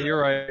 you're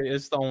right.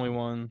 It's the only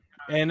one,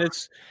 and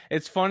it's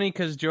funny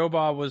because Joe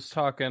Bob was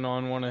talking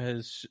on one of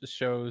his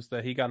shows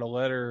that he got a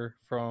letter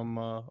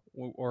from,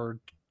 or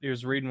he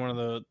was reading one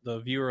of the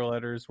viewer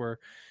letters where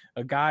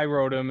a guy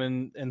wrote him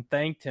and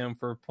thanked him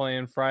for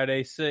playing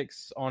Friday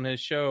 6 on his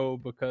show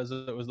because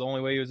it was the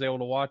only way he was able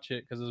to watch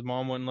it because his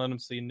mom wouldn't let him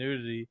see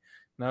nudity.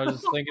 And I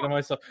was just thinking to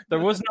myself, there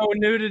was no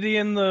nudity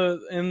in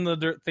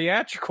the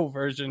theatrical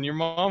version. Your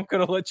mom could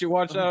have let you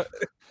watch that.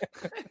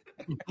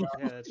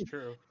 Yeah, that's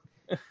true.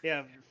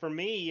 Yeah, for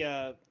me,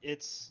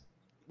 it's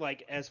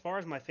like as far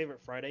as my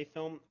favorite Friday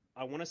film,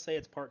 I want to say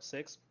it's Part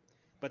 6,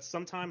 but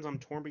sometimes I'm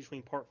torn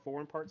between Part 4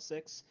 and Part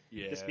 6.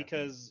 Yeah. Just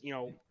because, you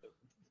know,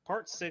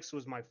 Part 6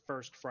 was my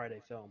first Friday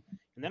film,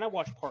 and then I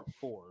watched Part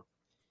 4,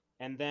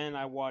 and then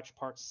I watched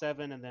Part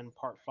 7, and then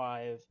Part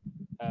 5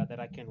 that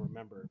I can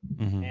remember.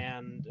 Mm-hmm.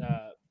 And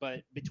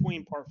but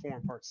between Part 4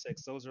 and Part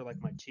 6, those are like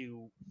my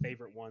two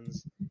favorite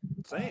ones.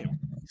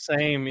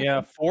 Same,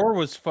 yeah. 4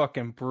 was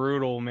fucking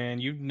brutal, man.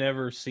 You've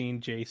never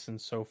seen Jason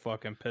so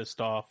fucking pissed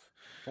off.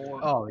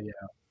 Oh yeah.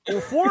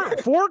 Well,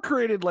 four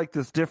created like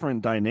this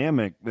different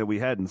dynamic that we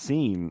hadn't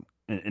seen,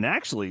 and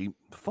actually,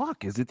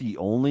 is it the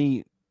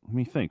only? Let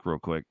me think real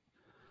quick.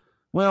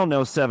 Well,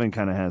 no, 7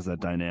 kind of has that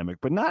dynamic,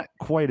 but not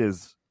quite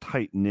as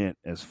tight knit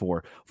as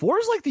 4. 4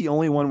 is like the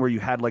only one where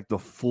you had like the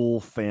full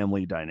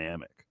family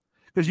dynamic.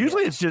 Because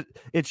usually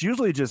it's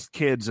usually just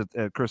kids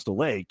at Crystal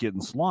Lake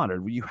getting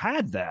slaughtered. You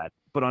had that,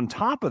 but on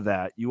top of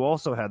that, you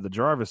also had the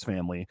Jarvis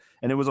family,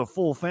 and it was a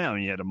full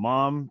family. You had a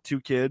mom,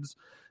 2 kids,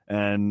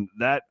 and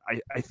that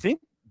I think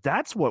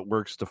that's what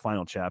works to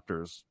Final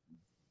Chapter's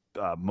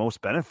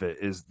most benefit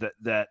is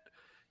that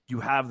you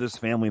have this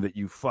family that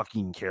you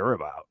fucking care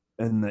about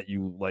and that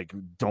you like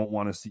don't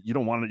want to see. You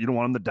don't want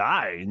them to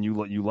die, and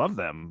you love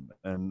them.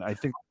 And I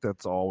think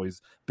that's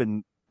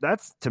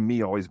to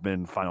me always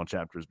been Final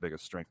Chapter's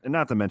biggest strength. And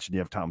not to mention you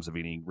have Tom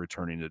Savini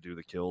returning to do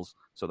the kills,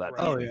 so that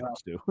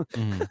helps too.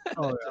 Mm-hmm.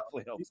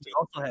 Definitely helps too. You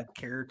also have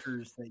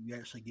characters that you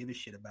actually give a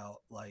shit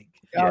about. Like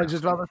I was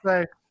just about to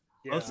say.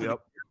 Most of the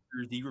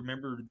characters, you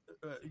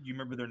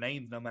remember their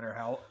names no matter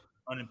how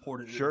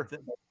unimportant they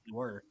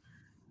were.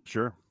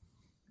 Sure.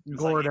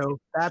 Gordo.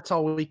 That's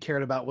all we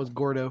cared about was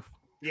Gordo.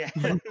 Yeah.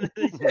 Like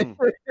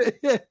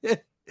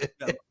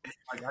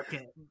I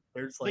can't.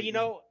 There's like, but you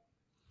know,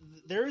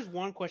 there is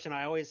one question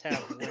I always have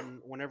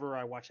whenever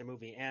I watch a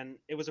movie, and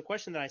it was a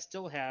question that I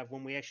still have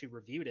when we actually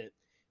reviewed it.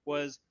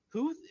 Was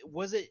who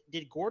was it?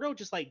 Did Gordo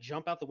just like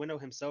jump out the window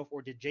himself,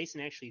 or did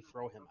Jason actually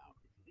throw him out?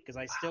 Because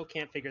I still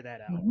can't figure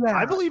that out. Yeah.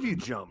 I believe he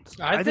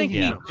jumped. I think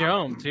he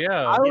jumped.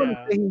 Yeah, I would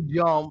say he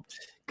jumped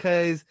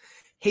because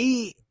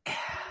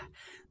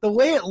the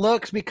way it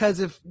looks, because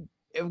if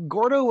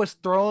Gordo was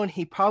thrown,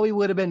 he probably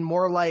would have been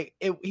more like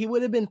he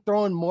would have been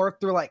thrown more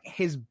through like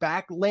his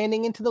back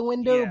landing into the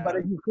window. Yeah. But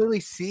as you clearly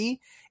see,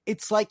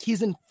 it's like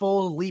he's in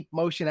full leap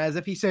motion, as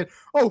if he said,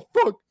 "Oh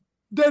fuck,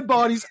 dead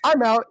bodies,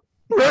 I'm out."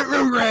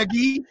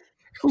 Raggy,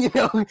 you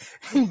know,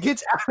 he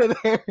gets out of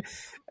there,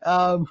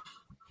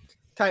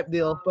 type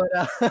deal. But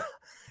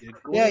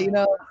yeah, you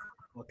know,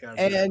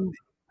 and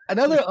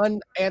another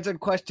unanswered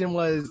question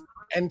was,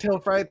 until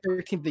Friday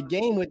 13th the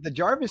game with the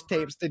Jarvis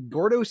tapes, did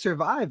Gordo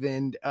survive?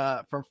 And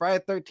from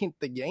Friday 13th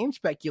the game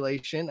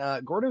speculation,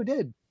 Gordo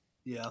did.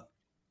 Yeah.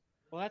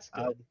 Well, that's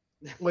good.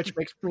 Which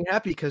makes me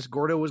happy because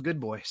Gordo was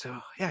good boy. So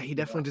yeah, he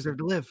definitely deserved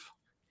to live.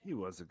 He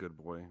was a good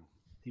boy.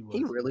 He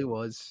really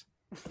was.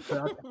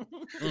 I'm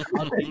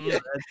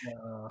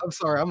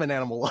sorry, I'm an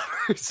animal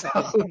lover. So.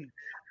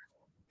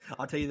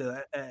 I'll tell you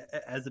that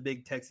as a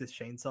big Texas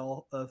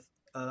Chainsaw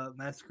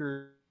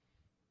Massacre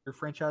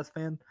franchise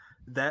fan,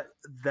 that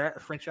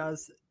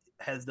franchise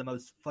has the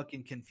most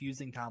fucking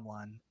confusing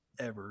timeline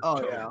ever.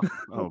 Oh yeah.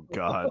 Oh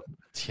God.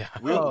 Yeah.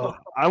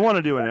 I want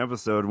to do an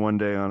episode one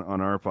day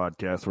on our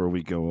podcast where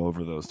we go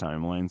over those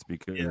timelines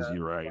because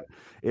you're right.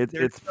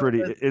 It's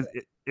pretty.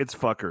 It's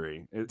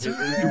fuckery. It's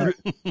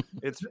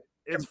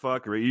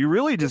fuckery. You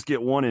really just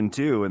get 1 and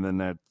 2, and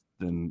then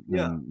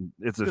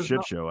it's a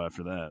shit show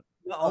after that.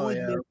 Not only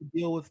do they have to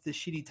deal with the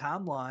shitty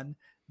timeline,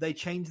 they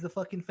change the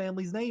fucking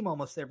family's name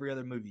almost every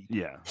other movie.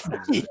 Yeah.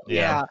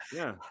 Yeah.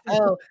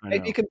 Oh,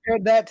 if you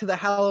compared that to the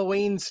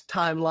Halloween's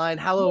timeline,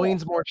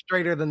 Halloween's more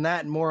straighter than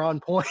that and more on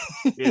point.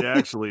 It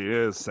actually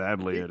is.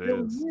 Sadly, it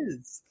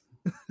is.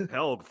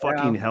 Hell,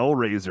 fucking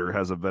Hellraiser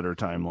has a better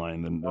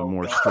timeline than a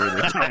more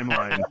straighter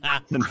timeline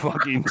than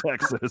fucking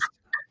Texas.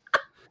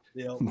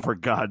 For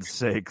God's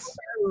sakes.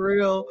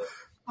 Real.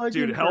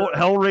 Dude,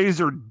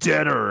 Hellraiser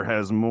Deader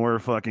has more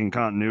fucking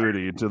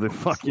continuity to the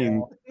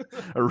fucking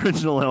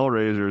original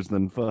Hellraisers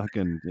than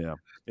fucking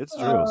It's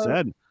true.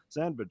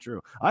 Sad but true.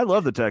 I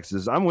love the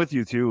Texas. I'm with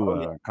you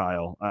too,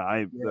 Kyle.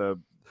 The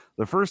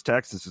first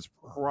Texas is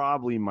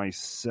probably my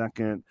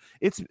second.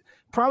 It's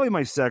probably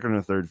my second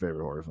or third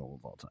favorite horror film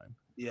of all time.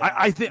 Yeah.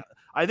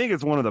 I think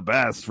it's one of the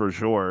best for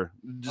sure.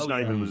 Just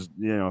not even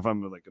if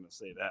I'm like going to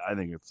say that, I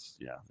think it's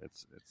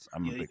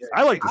I'm a big.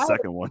 I like the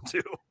second one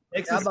too. I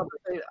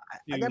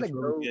gotta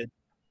go. Good.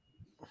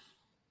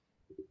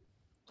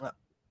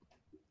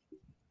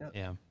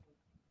 Yeah.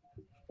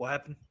 What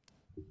happened?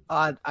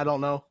 I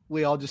don't know.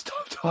 We all just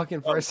stopped talking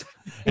for a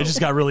second. It just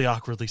got really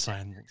awkwardly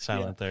silent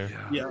there.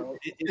 Yeah.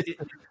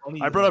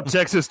 I brought up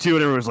Texas too,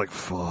 and everyone was like,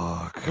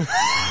 "Fuck."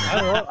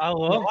 I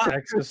love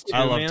Texas too.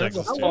 I love man.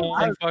 Texas That's a too.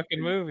 fun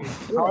fucking movie.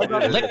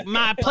 Lick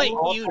my plate,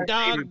 you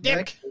dog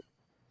dick.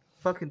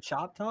 Fucking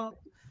Chop Top.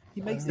 He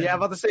makes that. Yeah, I'm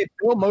about to say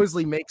Bill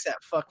Moseley makes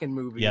that fucking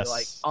movie. Yes.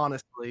 Like,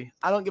 honestly,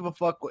 I don't give a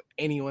fuck what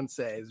anyone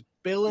says.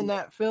 Bill in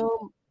that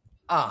film,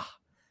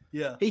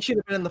 yeah, he should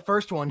have been in the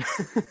first one.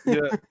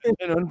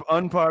 An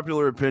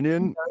unpopular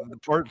opinion: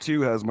 Part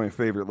 2 has my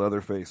favorite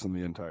Leatherface in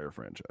the entire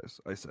franchise.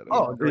 I said it.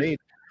 Oh, great.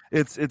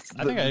 It's.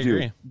 I think I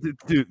agree.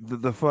 Dude,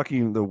 the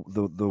fucking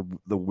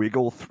the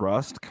wiggle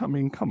thrust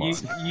coming. Come on.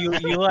 You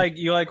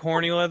like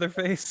horny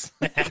Leatherface?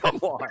 Come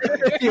on.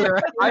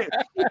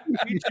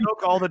 We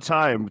joke all the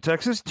time.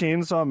 Texas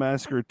Chainsaw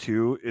Massacre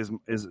 2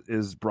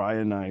 is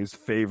Brian and I's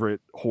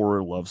favorite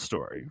horror love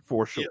story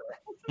for sure.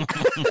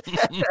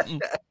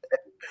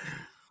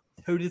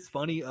 Dude, it's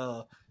funny.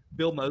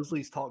 Bill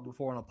Moseley's talked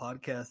before on a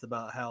podcast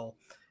about how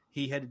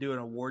he had to do an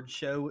award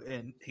show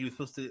and he was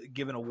supposed to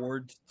give an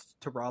award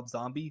to Rob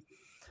Zombie,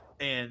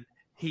 and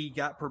he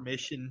got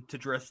permission to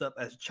dress up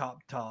as Chop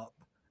Top.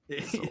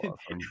 That's so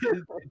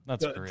awesome.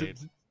 That's great.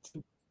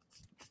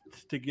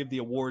 To give the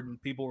award,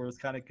 and people were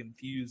kind of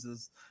confused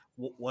as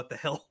what the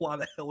hell, why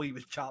the hell he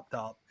was Chop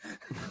Top.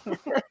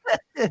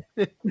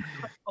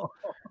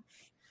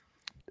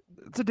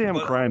 It's a damn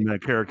crime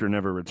that character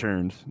never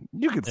returned.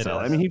 You could sell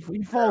it. I mean,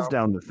 he falls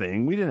down the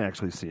thing. We didn't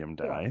actually see him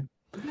die.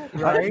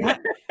 Right?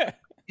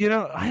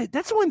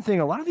 That's one thing.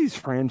 A lot of these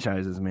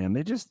franchises, man,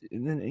 they just,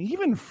 and then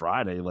even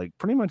Friday, like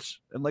pretty much,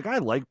 like I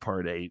like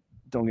Part 8.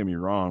 Don't get me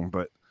wrong,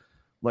 but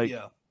like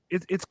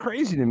it's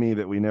crazy to me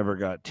that we never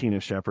got Tina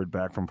Shepard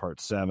back from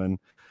Part 7.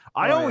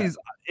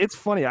 It's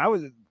funny. I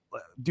was,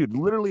 dude,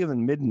 literally in the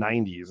mid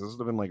 90s. This would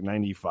have been like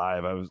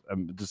 95.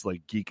 I'm just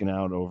like geeking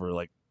out over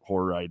like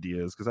horror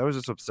ideas because I was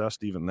just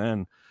obsessed even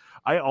then.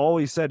 I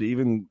always said,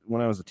 even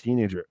when I was a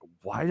teenager,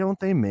 why don't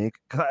they make?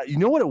 You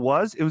know what it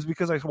was? It was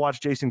because I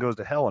watched Jason Goes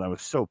to Hell and I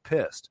was so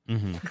pissed.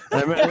 Mm-hmm.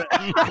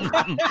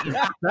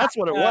 That's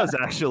what it was,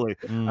 actually.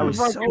 I was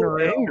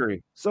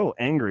so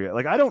angry.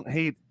 Like, I don't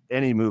hate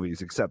any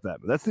movies except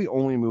that. But that's the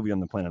only movie on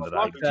the planet that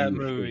I that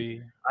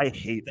movie. I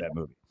hate that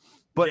movie.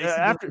 But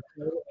after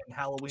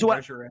Halloween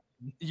Resurrection,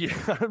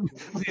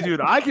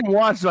 dude, I can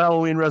watch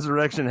Halloween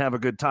Resurrection and have a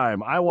good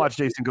time. I watch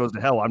Jason Goes to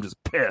Hell, I'm just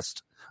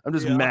pissed. I'm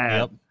just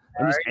mad. Yep.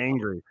 I'm just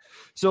angry.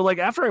 So, like,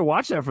 after I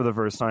watched that for the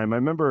first time, I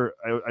remember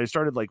I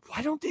started like,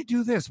 why don't they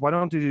do this? Why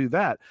don't they do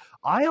that?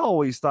 I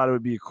always thought it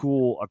would be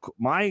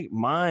my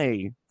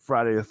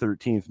Friday the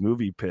 13th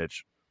movie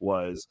pitch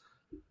was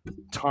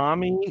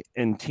Tommy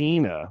and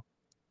Tina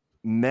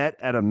met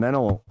at a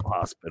mental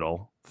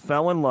hospital,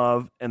 fell in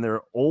love, and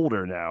they're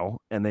older now,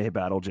 and they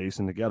battle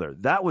Jason together.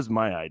 That was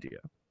my idea.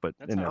 But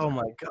oh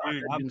my god,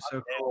 dude, I'm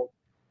so cool.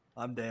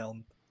 I'm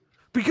down.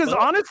 Because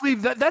honestly,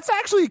 that's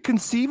actually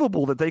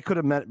conceivable that they could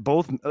have met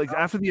both, like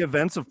after the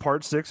events of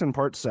Part 6 and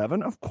Part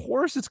 7. Of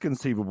course, it's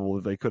conceivable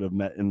that they could have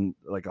met in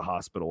like a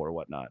hospital or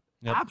whatnot.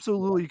 Yep.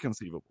 Absolutely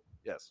conceivable.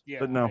 Yes. Yeah,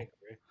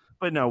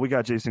 but no, we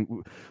got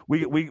Jason.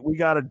 We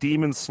got a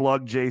demon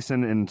slug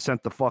Jason and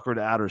sent the fucker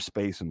to outer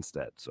space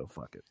instead. So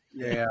fuck it.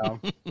 Yeah.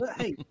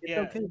 But hey,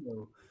 it's okay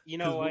though. You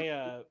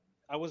know,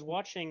 I was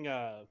watching.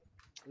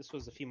 This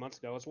was a few months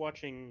ago. I was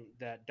watching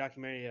that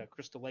documentary,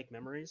 Crystal Lake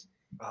Memories.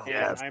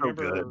 Yeah, it's so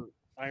good.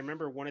 I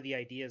remember one of the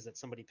ideas that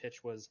somebody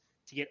pitched was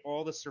to get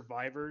all the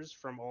survivors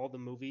from all the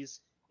movies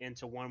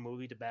into one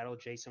movie to battle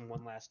Jason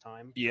one last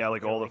time. Yeah,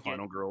 like all the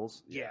final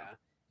girls. Yeah.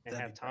 And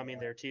have Tommy in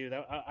there too.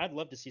 I'd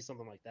love to see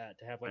something like that,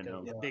 to have like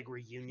a big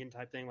reunion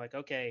type thing. Like,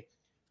 okay,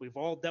 We've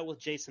all dealt with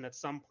Jason at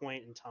some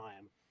point in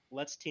time.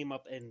 Let's team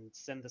up and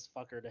send this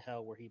fucker to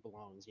hell where he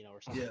belongs,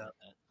 or something like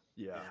that.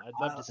 Yeah. I'd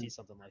love to see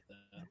something like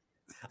that.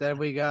 Then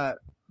we got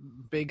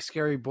big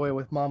scary boy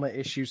with mama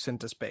issues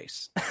sent to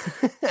space.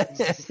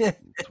 That's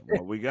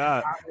what we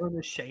got. I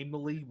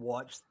unashamedly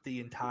watched the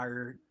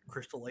entire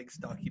Crystal Lakes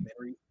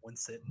documentary one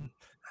sitting.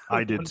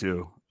 I did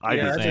too. I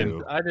did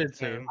too. I did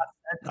too.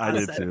 I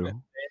did sat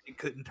too. and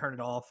couldn't turn it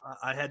off.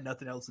 I had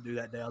nothing else to do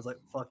that day. I was like,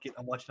 fuck it.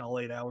 I'm watching all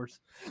 8 hours.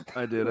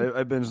 I did.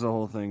 I binged the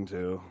whole thing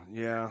too.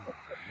 Yeah.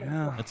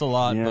 It's a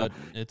lot, Yeah. but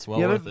it's well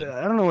worth it.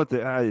 I don't know what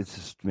it's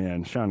just,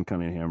 man, Sean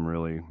Cunningham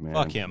really, man.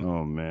 Fuck him.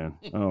 Oh, man.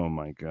 Oh,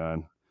 my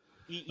God.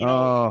 You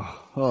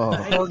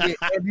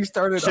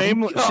started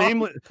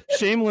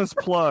shameless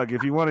plug.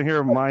 If you want to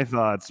hear my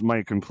thoughts,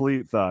 my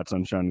complete thoughts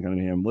on Sean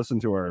Cunningham, listen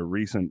to our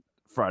recent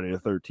Friday the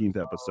 13th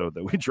episode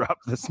that we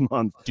dropped this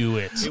month. Do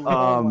it.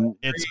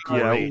 It's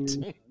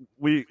great.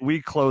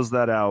 We closed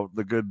that out.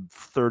 The good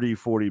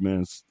 30-40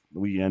 minutes,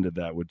 we ended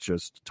that with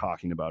just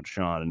talking about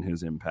Sean and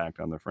his impact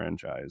on the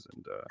franchise.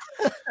 And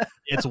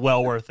it's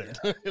well worth it.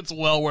 It's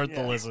well worth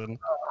the listen.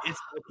 It's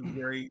fucking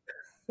great.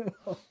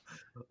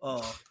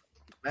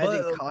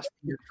 Imagine costing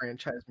your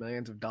franchise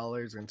millions of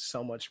dollars and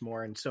so much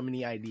more and so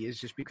many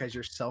ideas just because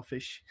you're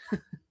selfish.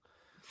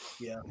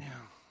 Yeah.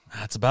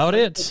 That's about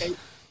it. Okay.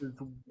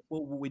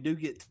 Well, we do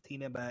get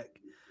Tina back,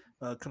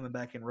 coming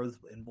back in Rose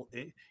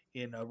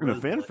in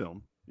a fan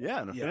film.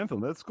 Yeah, in a fan film.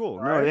 That's cool.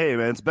 All No, right. hey,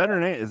 man, it's better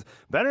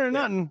than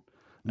nothing.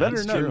 Better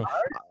than nothing.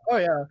 Oh,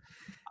 yeah.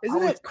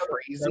 Isn't I it was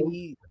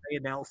crazy? They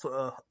announced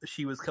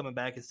she was coming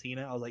back as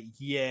Tina. I was like,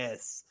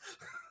 yes.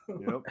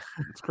 Yep.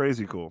 It's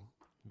crazy cool.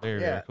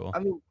 Very cool. I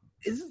mean,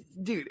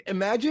 dude,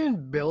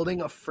 imagine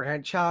building a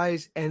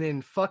franchise and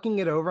then fucking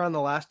it over on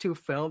the last two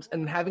films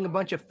and having a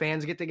bunch of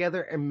fans get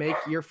together and make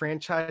your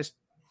franchise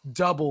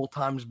double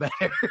times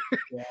better.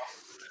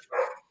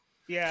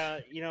 Yeah,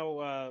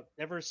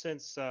 ever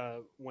since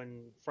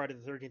when Friday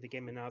the 13th the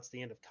game announced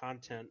the end of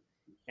content,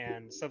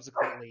 and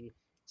subsequently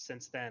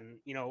since then,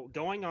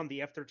 going on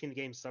the F13 the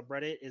game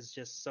subreddit is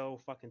just so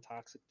fucking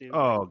toxic, dude.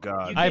 Oh,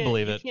 God. I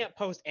believe it. You can't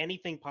post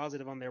anything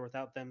positive on there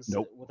without them,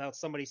 Nope. without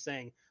somebody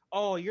saying,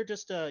 "Oh, you're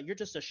just a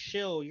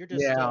shill. You're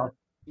just, Yeah. I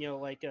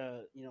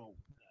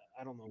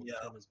don't know what the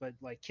term is, but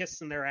like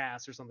kissing their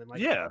ass or something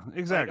like Yeah, that."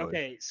 exactly. Like,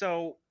 okay,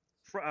 so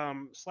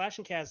Slash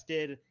and Cast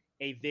did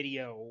a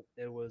video.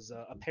 It was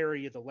a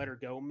parody of the "Let Her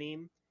Go"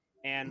 meme,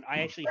 and I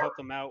actually helped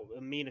them out.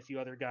 Me and a few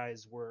other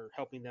guys were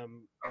helping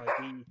them.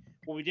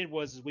 What we did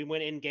was we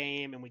went in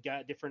game and we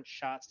got different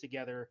shots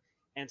together.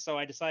 And so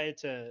I decided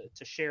to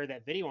share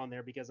that video on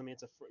there because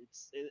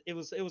it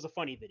was a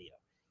funny video,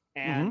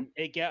 and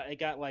it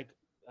got like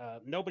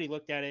nobody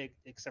looked at it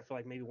except for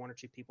like maybe one or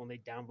two people, and they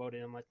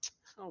downvoted. I'm like,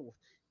 oh,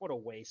 what a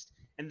waste.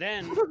 And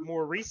then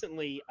more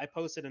recently, I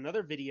posted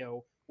another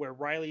video where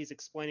Riley's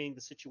explaining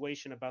the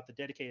situation about the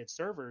dedicated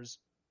servers,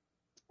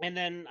 and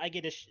then I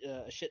get a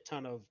shit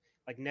ton of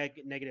like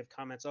negative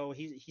comments. Oh,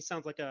 he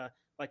sounds like a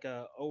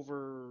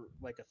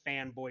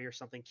fanboy or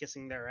something,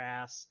 kissing their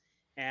ass.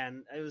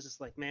 And it was just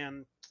like,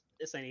 man,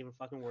 this ain't even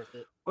fucking worth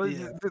it. Well,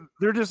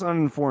 they're just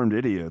uninformed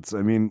idiots.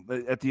 I mean,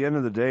 at the end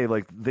of the day,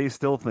 like they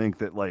still think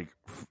that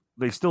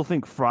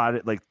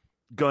Friday, like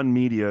Gun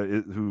Media,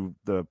 who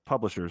the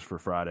publishers for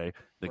Friday,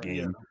 the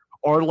game,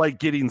 are like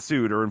getting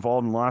sued or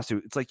involved in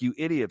lawsuit. It's like, you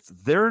idiots.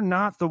 They're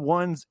not the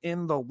ones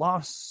in the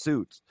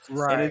lawsuit.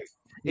 Right. And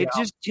it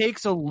just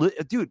takes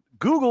dude,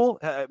 Google.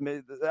 I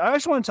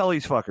just want to tell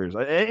these fuckers.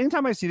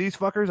 Anytime I see these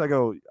fuckers, I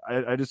go,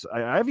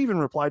 I've even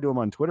replied to them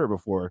on Twitter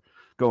before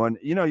going,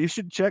 you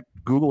should check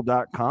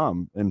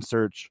google.com and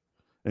search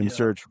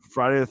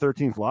Friday the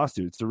 13th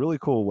lawsuit. It's a really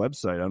cool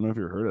website. I don't know if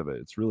you've heard of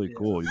it. It's really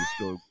cool. You just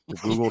go to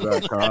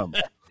google.com.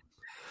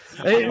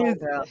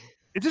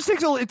 It just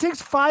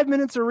takes 5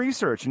 minutes of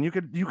research, and you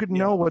could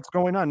know what's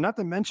going on. Not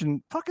to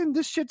mention, fucking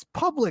this shit's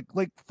public.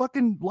 Like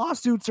fucking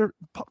lawsuits or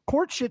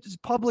court shit is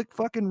public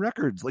fucking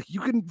records. Like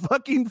you can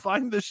fucking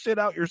find this shit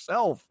out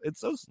yourself.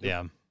 It's so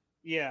stupid.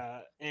 Yeah,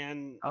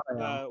 and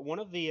one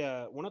of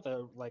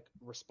the like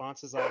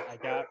responses I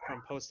got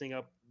from posting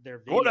up their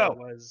video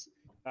was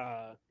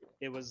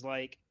it was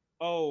like,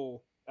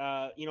 oh,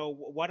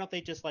 why don't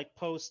they just like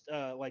post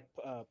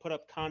put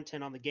up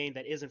content on the game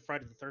that isn't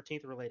Friday the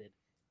 13th related?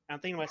 I'm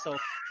thinking to myself,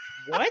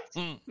 what?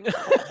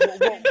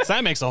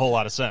 That makes a whole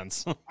lot of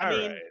sense. I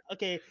mean,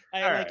 okay,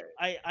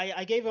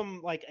 I gave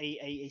them like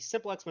a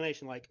simple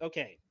explanation, like,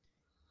 okay,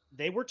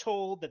 they were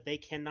told that they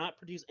cannot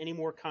produce any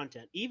more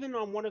content. Even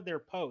on one of their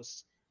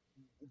posts,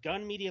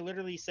 Gun Media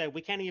literally said, we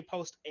can't even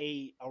post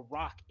a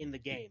rock in the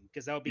game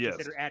because that would be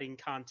considered adding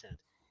content.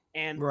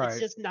 And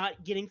it's just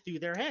not getting through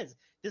their heads.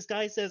 This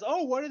guy says,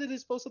 oh, why did they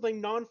just post something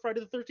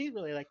non-Friday the 13th?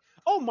 Really? Like,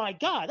 oh my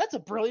God, that's a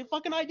brilliant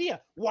fucking idea.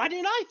 Why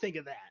didn't I think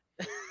of that?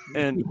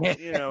 And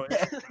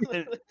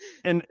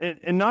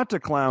and not to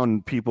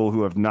clown people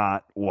who have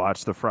not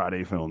watched the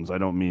Friday films. I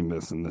don't mean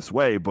this in this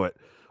way, but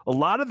a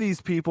lot of these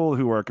people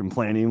who are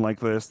complaining like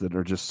this, that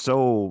are just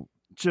so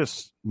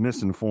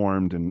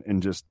misinformed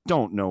and just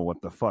don't know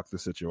what the fuck the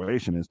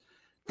situation is.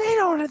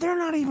 They're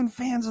not even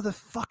fans of the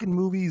fucking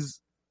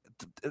movies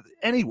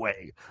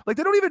anyway. Like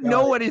they don't even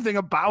know anything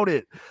about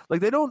it.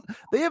 Like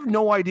they have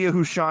no idea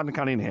who Sean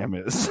Cunningham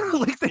is.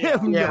 Like they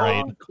have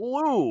no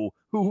clue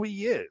who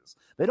he is.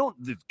 They don't.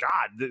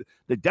 God,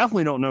 they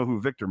definitely don't know who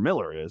Victor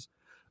Miller is.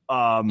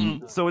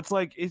 So it's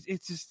like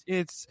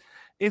it's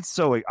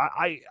so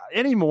I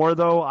anymore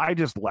though. I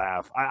just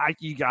laugh.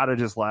 You gotta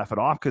just laugh it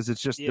off because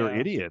it's just they're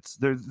idiots.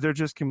 They're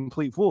just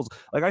complete fools.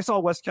 Like I saw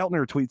Wes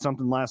Keltner tweet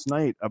something last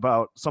night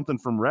about something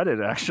from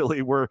Reddit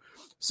actually, where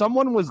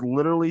someone was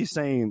literally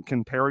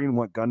comparing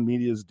what gun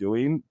media is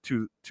doing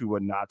to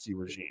a Nazi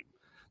regime.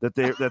 That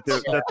they're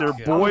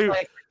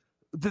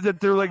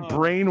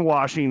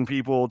brainwashing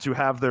people to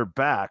have their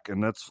back,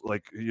 and that's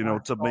like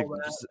to make.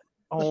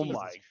 Oh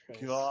my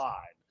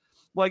God.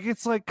 Like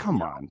it's like,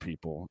 come on,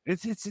 people!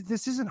 It's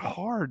this isn't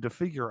hard to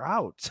figure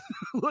out.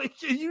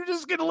 Like you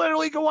just gonna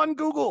literally go on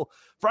Google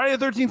Friday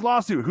the 13th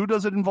lawsuit. Who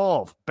does it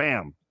involve?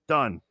 Bam,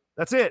 done.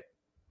 That's it.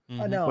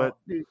 I know, but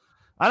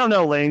I don't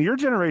know, Lane. Your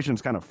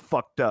generation's kind of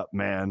fucked up,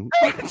 man.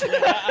 Can't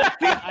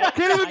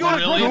even go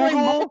to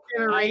Google.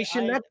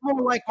 Generation. That's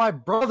more like my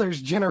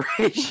brother's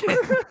generation.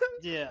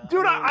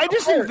 Dude, I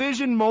just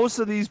envision most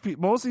of these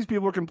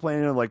people are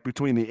complaining like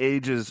between the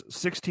ages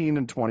 16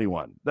 and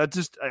 21. That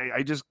just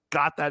I just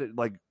got that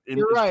like.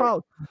 You're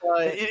right.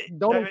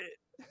 Don't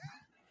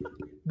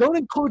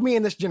include me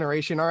in this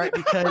generation, all right?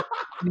 Because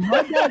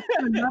my dad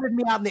nutted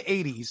me out in the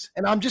 80s,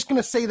 and I'm just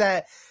gonna say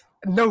that.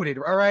 Noted,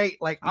 all right.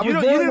 Like I was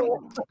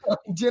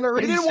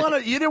generation. You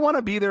didn't want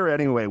to be there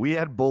anyway. We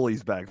had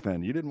bullies back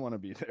then. You didn't want to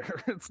be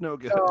there. It's no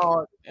good.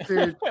 Oh,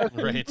 dude,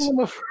 right.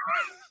 Bullies.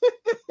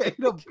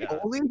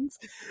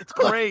 It's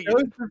great.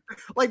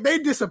 Like they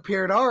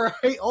disappeared. All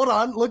right, hold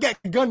on. Look at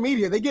gun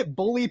media. They get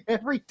bullied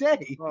every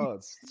day. Oh,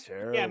 it's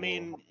terrible. Yeah, I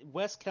mean,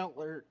 Wes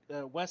Keltner,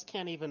 Wes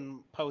can't even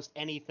post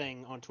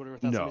anything on Twitter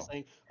without somebody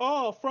saying,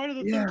 "Oh, Friday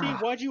the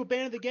 13th. Why'd you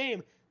abandon the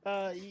game?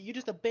 You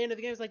just abandoned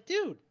the game." It's like,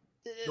 dude.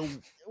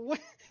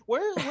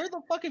 Where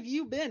the fuck have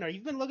you been? Are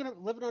you been living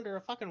under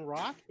a fucking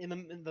rock in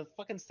the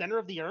fucking center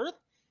of the earth?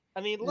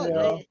 I mean,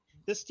 look,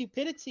 the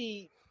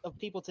stupidity of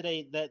people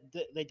today that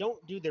they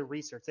don't do their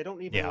research. They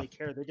don't even really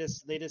care. They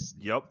just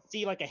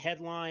see like a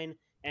headline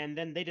and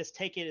then they just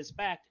take it as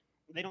fact.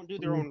 They don't do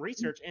their own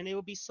research, and it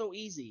would be so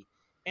easy.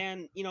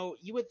 And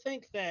you would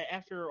think that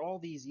after all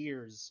these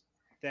years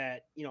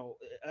that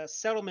a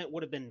settlement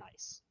would have been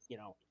nice,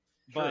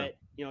 but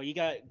you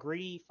got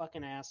greedy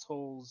fucking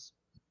assholes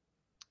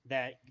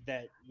that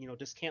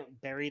just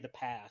can't bury the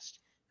past.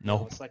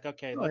 No, it's like,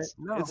 okay, it's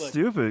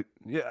stupid.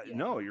 Yeah,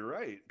 no, you're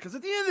right. Because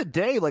at the end of the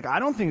day, like I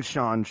don't think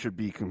Sean should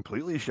be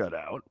completely shut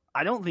out.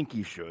 I don't think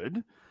he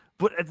should.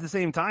 But at the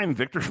same time,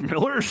 Victor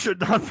Miller should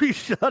not be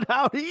shut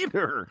out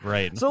either.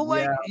 Right. So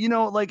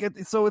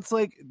so it's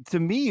like to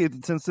me,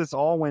 since this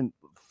all went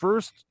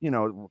first,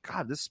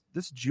 God,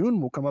 this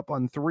June will come up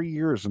on 3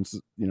 years since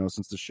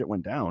the shit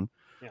went down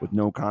with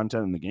no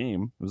content in the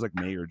game. It was like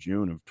May or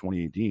June of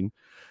 2018,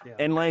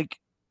 and like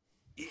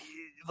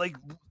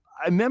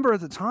I remember at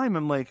the time,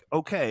 I'm like,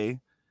 okay,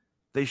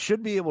 there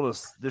should be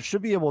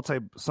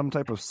some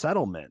type of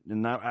settlement,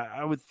 and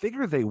I would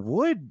figure they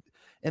would.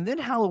 And then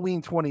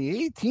Halloween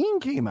 2018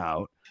 came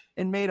out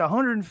and made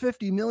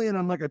 $150 million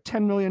on like a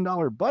 $10 million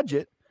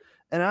budget,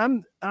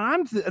 and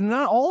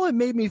not all it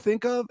made me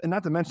think of, and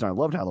not to mention I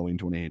loved Halloween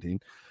 2018.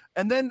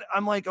 And then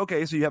I'm like,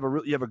 okay, so you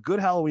have a good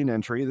Halloween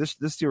entry. This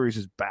series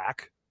is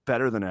back,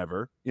 better than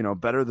ever,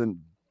 better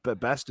than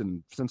best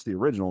since the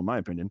original, in my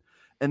opinion.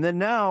 And then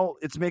now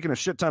it's making a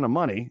shit ton of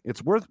money.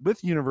 It's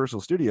with Universal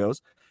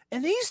Studios.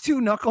 And these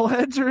two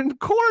knuckleheads are in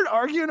court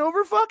arguing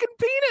over fucking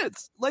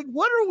peanuts. Like,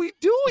 what are we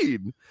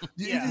doing?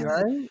 Yeah,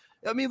 right?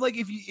 I mean, like,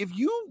 if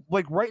you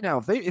like right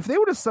now, if they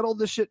would have settled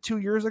this shit 2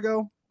 years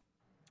ago,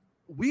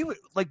 we would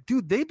like,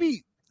 dude,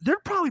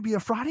 there'd probably be a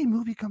Friday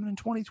movie coming in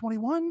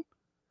 2021.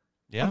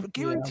 Yeah, I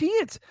guarantee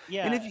it.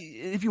 Yeah, and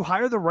if you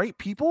hire the right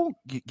people,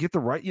 get the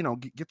right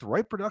get the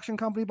right production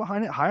company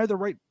behind it, hire the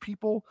right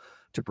people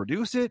to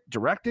produce it,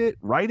 direct it,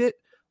 write it,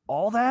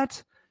 all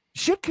that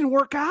shit can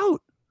work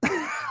out.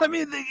 I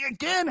mean,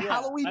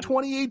 Halloween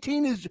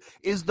 2018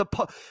 is the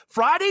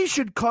Friday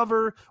should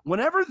cover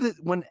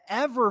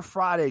whenever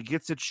Friday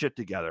gets its shit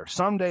together.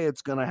 Someday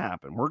it's gonna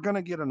happen. We're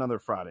gonna get another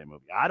Friday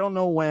movie. I don't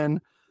know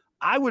when.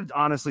 I would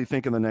honestly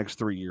think in the next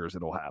 3 years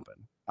it'll happen.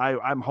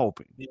 I'm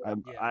hoping.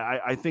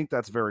 I think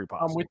that's very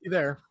possible. I'm with you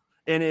there.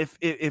 And if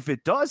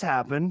it does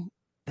happen,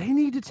 they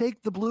need to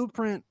take the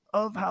blueprint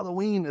of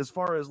Halloween as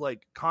far as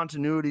like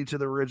continuity to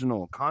the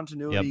original,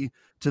 continuity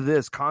to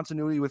this,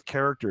 continuity with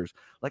characters.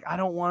 Like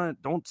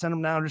don't send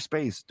them down to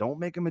space. Don't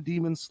make them a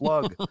demon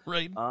slug.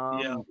 Right.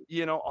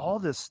 All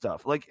this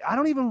stuff. Like I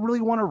don't even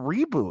really want to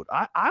reboot.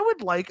 I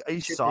would like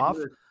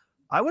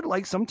I would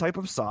like some type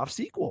of soft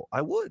sequel.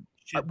 I would.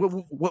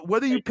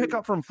 Whether you pick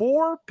up from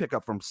 4, pick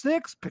up from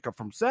 6, pick up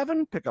from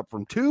 7, pick up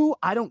from 2,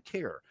 I don't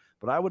care.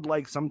 But I would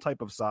like some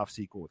type of soft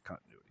sequel with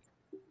continuity.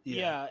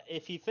 Yeah,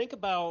 if you think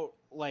about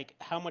like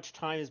how much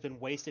time has been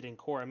wasted in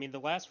core. I mean, the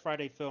last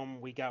Friday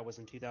film we got was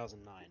in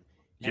 2009.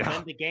 And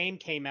then the game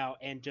came out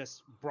and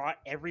just brought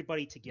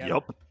everybody together.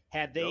 Yep.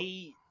 Had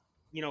they,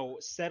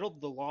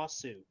 settled the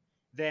lawsuit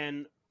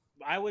then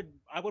I would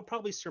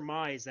probably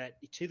surmise that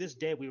to this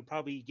day we would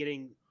probably be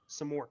getting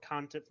some more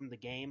content from the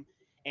game,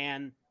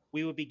 and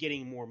we would be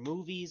getting more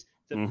movies.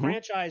 The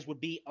franchise would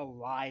be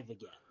alive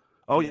again.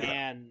 Oh yeah.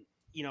 And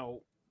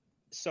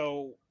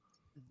so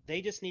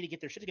they just need to get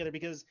their shit together,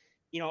 because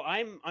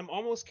I'm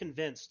almost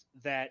convinced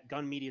that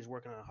Gun Media is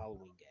working on a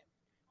Halloween game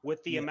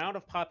with the amount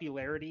of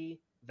popularity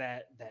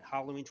that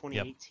Halloween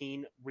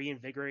 2018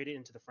 reinvigorated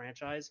into the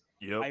franchise.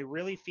 I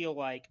really feel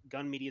like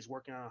Gun Media is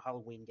working on a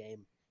Halloween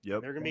game. They're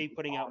going to be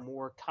putting out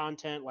more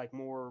content, like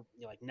more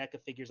like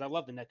NECA figures. I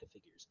love the NECA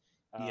figures.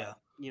 They're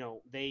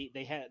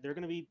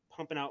going to be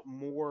pumping out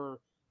more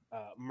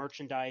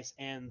merchandise,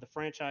 and the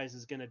franchise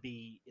is going to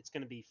be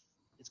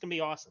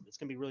awesome. It's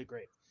going to be really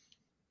great.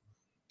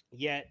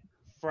 Yet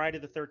Friday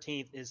the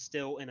 13th is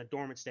still in a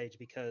dormant stage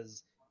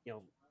because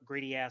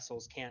greedy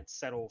assholes can't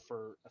settle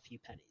for a few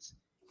pennies.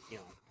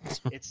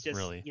 It's just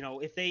really?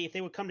 If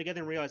they would come together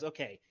and realize,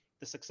 okay,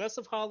 the success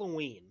of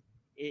Halloween,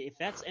 if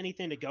that's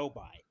anything to go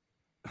by,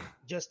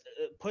 just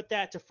put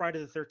that to Friday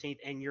the 13th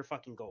and you're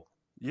fucking golden.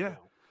 Yeah.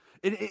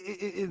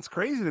 It's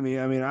crazy to me.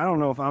 I mean, I don't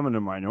know if I'm in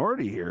a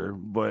minority here,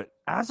 but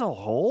as a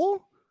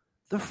whole,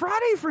 the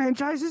Friday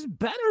franchise is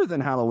better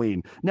than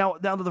Halloween. Now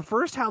the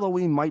first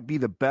Halloween might be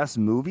the best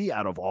movie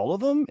out of all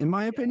of them, in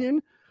my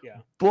opinion. Yeah.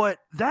 But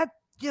that,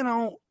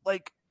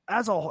 like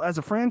as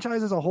a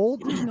franchise as a whole,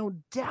 there's no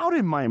doubt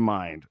in my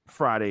mind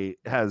Friday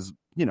has,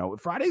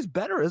 Friday's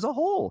better as a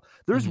whole.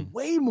 There's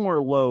way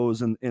more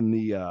lows in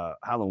the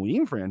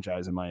Halloween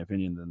franchise, in my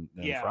opinion, than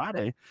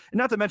Friday. And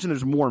not to mention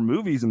there's more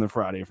movies in the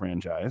Friday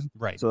franchise.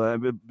 Right.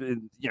 So,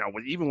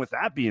 even with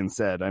that being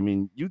said, I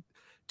mean,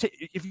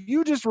 if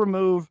you just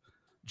remove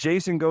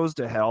Jason Goes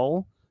to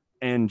Hell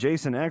and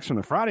Jason X from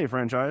the Friday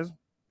franchise,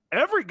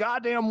 every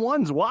goddamn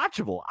one's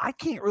watchable. I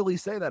can't really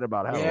say that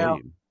about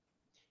Halloween.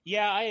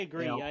 Yeah, I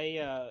agree.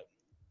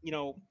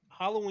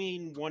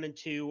 Halloween 1 and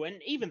 2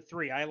 and even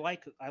 3, I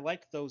like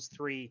those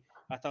 3.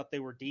 I thought they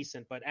were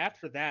decent, but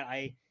after that,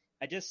 I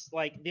just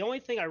like, the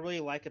only thing I really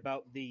like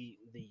about the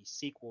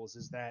sequels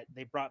is that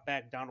they brought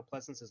back Donald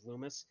Pleasence as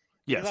Loomis.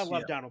 Because I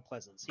love Donald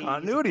Pleasence. He's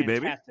a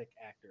fantastic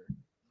actor.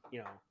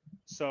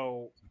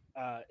 So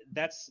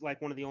that's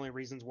like one of the only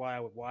reasons why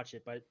I would watch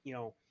it. But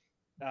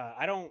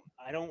I don't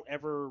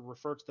ever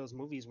refer to those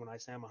movies when I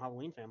say I'm a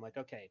Halloween fan. I'm like,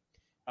 okay,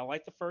 I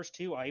like the first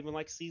 2. I even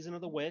like Season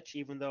of the Witch,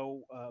 even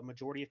though a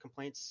majority of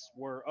complaints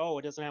were,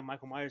 it doesn't have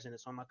Michael Myers in it,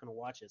 so I'm not going to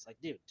watch it. It's like,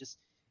 dude, just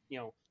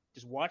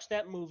watch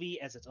that movie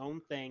as its own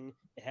thing.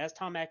 It has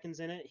Tom Atkins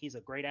in it. He's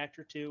a great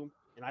actor too,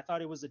 and I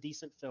thought it was a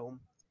decent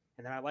film.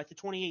 And then I like the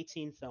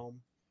 2018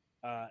 film.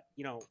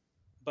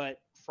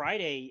 But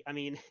Friday, I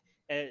mean,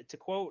 to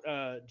quote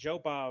Joe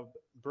Bob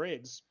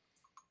Briggs,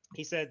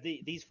 he said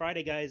these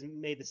Friday guys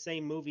made the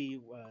same movie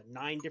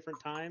 9 different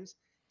times.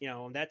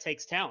 And that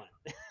takes talent.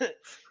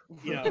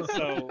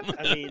 So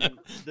I mean,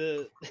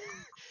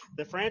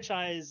 the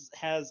franchise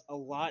has a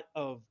lot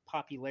of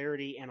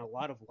popularity and a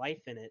lot of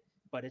life in it,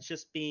 but it's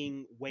just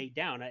being weighed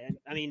down.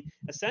 I mean,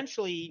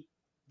 essentially,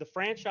 the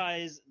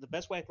franchise, the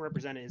best way I can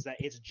represent it is that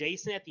it's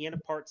Jason at the end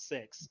of Part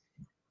 6.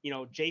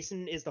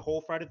 Jason is the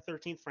whole Friday the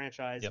 13th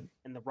franchise,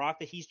 and the rock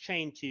that he's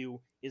chained to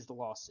is the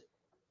lawsuit.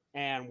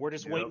 And we're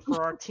just waiting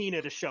for our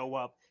Tina to show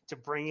up to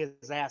bring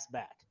his ass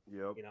back.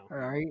 All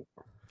right.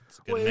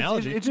 Good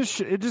analogy. It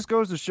just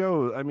goes to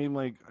show. I mean,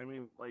 I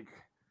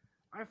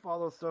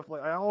follow stuff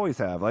like I always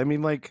have. I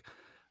mean, like,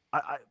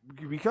 I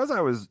because I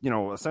was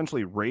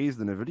essentially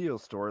raised in a video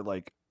store.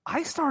 Like,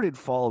 I started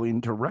following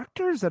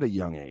directors at a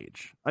young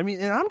age. I mean,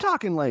 and I'm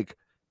talking like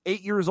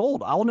 8 years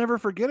old. I'll never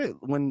forget it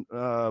when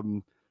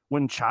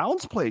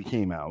Child's Play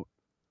came out.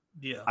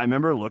 Yeah, I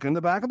remember looking in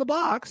the back of the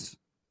box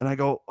and I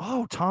go,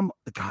 "Oh, Tom,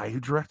 the guy who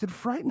directed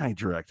Fright Night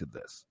directed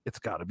this. It's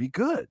got to be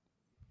good."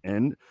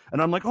 And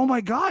I'm like, oh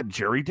my God,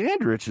 Jerry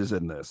Dandridge is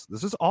in this.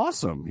 This is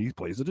awesome. He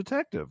plays a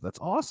detective. That's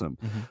awesome.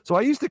 So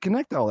I used to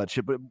connect all that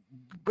shit. But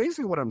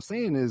basically what I'm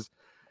saying is,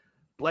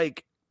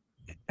 like,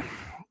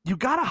 you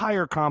got to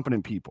hire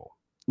competent people,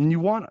 and you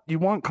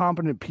want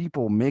competent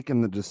people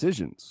making the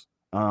decisions.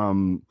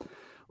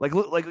 Like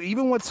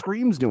even what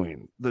Scream's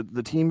doing,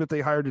 the team that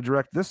they hired to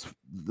direct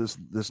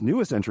this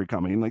newest entry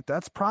coming, like,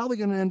 that's probably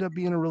going to end up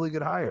being a really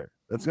good hire.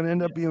 That's going to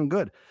end up being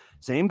good.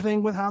 Same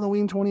thing with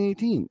Halloween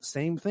 2018.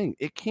 Same thing.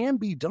 It can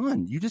be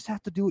done. You just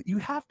have to do it. You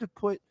have to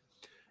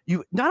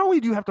not only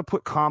do you have to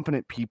put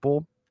competent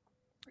people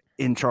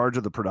in charge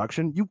of the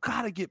production, you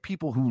got to get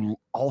people who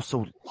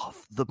also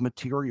love the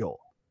material.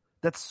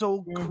 That's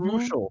so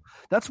crucial.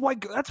 That's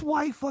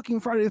why fucking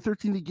Friday the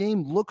 13th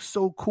game looks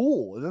so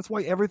cool. And that's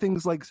why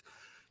everything's like,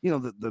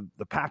 the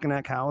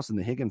Packanack house and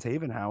the Higgins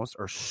Haven house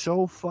are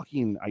so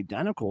fucking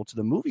identical to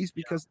the movies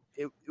because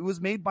it was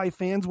made by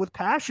fans with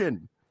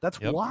passion. That's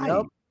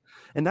why.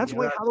 And that's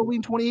why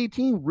Halloween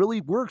 2018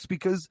 really works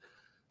because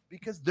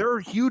they're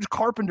huge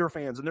Carpenter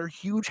fans and they're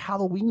huge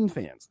Halloween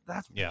fans.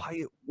 That's why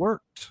it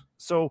worked.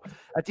 So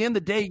at the end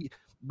of the day,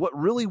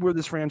 where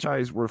this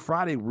franchise, where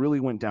Friday really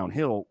went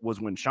downhill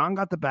was when Sean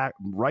got the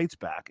rights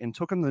back and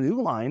took on the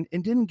new line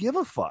and didn't give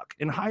a fuck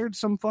and hired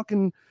some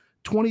fucking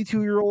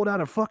 22-year-old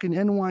out of fucking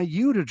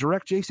NYU to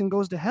direct Jason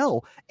Goes to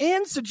Hell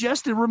and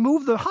suggested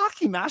remove the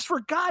hockey mask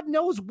for God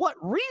knows what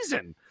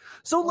reason.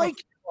 So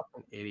like,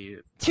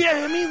 idiot.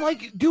 Yeah, I mean,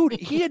 like, dude,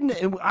 he hadn't.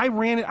 I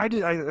ran it.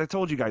 I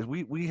told you guys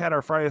we had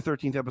our Friday the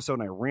 13th episode,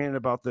 and I ranted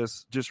about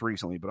this just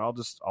recently. But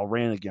I'll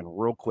rant again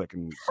real quick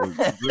and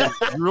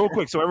real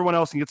quick so everyone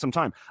else can get some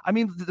time. I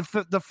mean,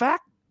 the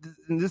fact,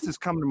 and this is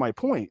coming to my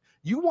point.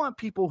 You want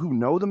people who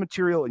know the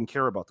material and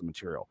care about the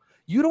material.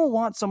 You don't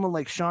want someone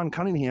like Sean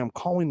Cunningham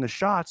calling the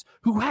shots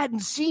who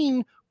hadn't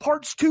seen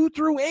parts 2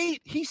 through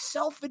 8. He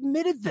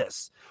self-admitted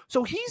this,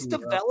 so he's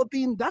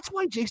developing. That's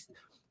why Jason.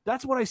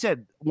 That's what I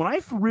said. When I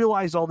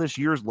realized all this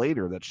years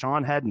later that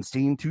Sean hadn't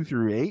seen 2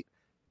 through 8,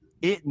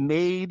 it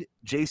made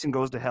Jason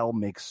Goes to Hell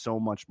make so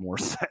much more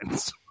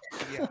sense.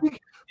 Yeah.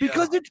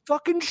 Because it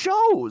fucking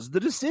shows the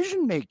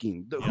decision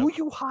making, who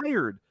you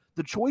hired,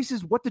 the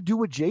choices, what to do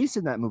with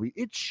Jason in that movie.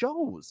 It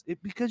shows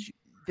it because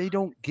they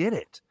don't get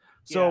it.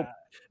 So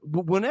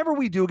whenever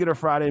we do get a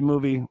Friday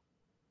movie,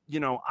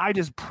 I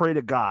just pray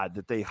to God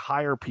that they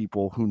hire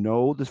people who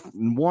know this,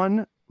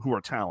 one, who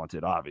are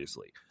talented,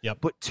 obviously. Yep.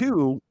 But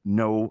 2,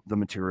 know the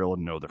material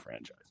and know the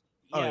franchise.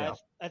 Yeah,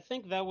 I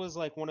think that was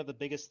like one of the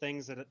biggest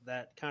things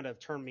that kind of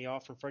turned me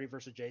off from Freddy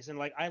vs. Jason.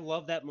 Like, I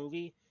love that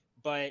movie,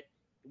 but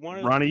one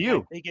of my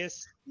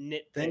biggest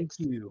nitpicks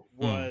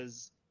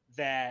was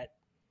that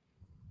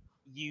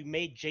you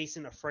made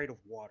Jason afraid of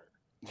water.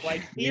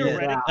 Like,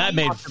 theoretically, that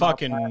made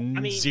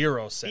fucking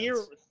zero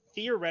sense.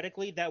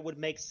 Theoretically, that would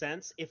make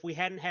sense if we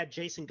hadn't had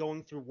Jason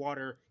going through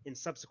water in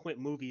subsequent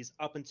movies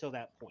up until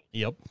that point.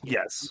 Yep.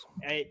 Yes.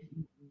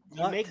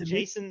 You make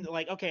Jason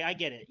like, okay, I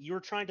get it. You're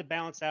trying to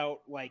balance out,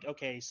 like,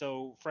 okay,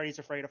 so Freddy's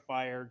afraid of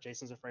fire,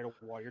 Jason's afraid of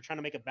water. You're trying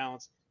to make a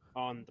balance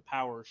on the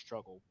power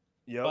struggle.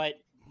 Yep. But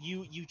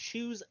you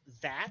choose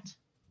that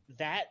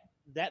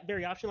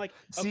very option. Like,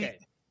 okay.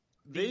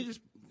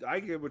 I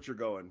get what you're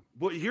going.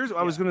 But here's what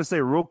I was going to say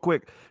real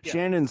quick. Yeah.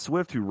 Shannon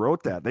Swift, who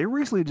wrote that, they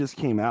recently just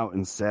came out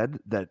and said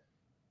that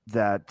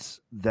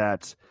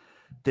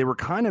they were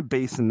kind of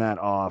basing that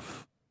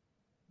off.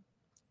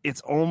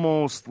 It's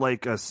almost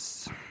like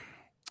let's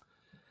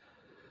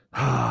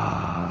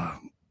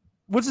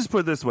just put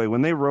it this way.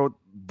 When they wrote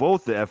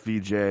both the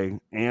FVJ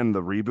and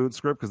the reboot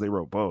script, because they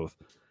wrote both,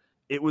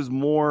 it was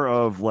more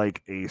of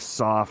like a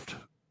soft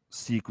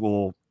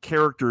sequel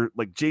character.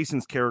 Like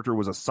Jason's character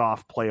was a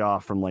soft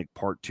playoff from like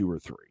part 2 or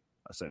 3,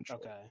 essentially.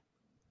 Okay.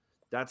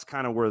 That's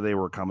kind of where they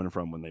were coming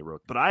from when they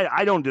wrote. But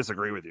I don't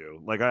disagree with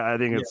you. Like I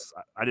think it's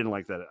I didn't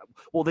like that.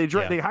 Well, they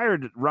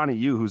hired Ronnie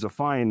Yu, who's a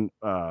fine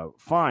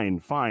foreign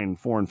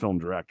film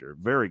director,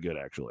 very good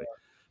actually. Yeah.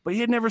 But he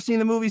had never seen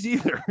the movies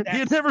either. He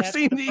had never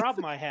seen the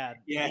problem I had.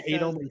 Yeah,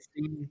 he'd only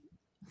seen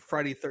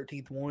Friday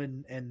 13th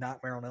 1 and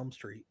Nightmare on Elm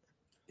Street.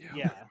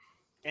 Yeah.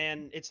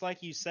 And it's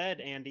like you said,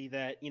 Andy,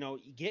 that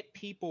get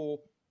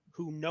people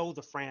who know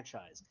the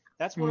franchise.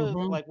 That's one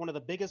of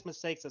the biggest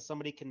mistakes that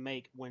somebody can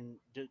make when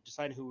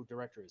deciding who a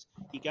director is.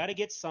 You got to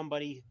get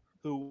somebody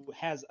who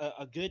has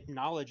a good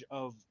knowledge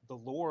of the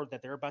lore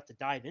that they're about to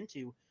dive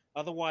into.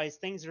 Otherwise,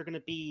 things are going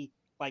to be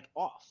like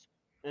off.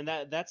 And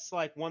that's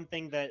like one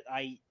thing that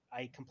I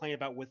complain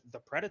about with The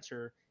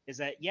Predator is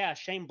that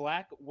Shane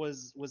Black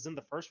was in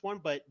the first one,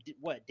 but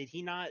did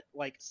he not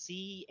like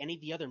see any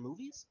of the other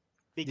movies?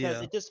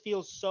 Because it just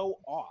feels so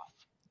off,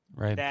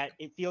 right? That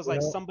it feels like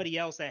somebody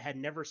else that had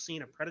never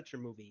seen a Predator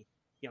movie,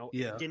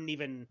 didn't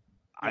even.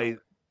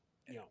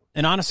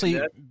 And honestly,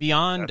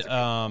 beyond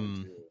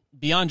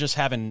just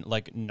having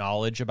like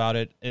knowledge about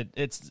it,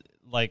 it's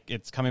like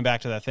it's coming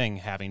back to that thing,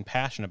 having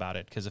passion about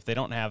it. Because if they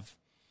don't have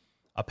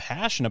a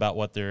passion about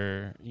what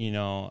they're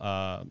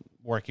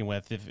working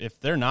with, if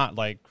they're not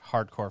like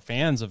hardcore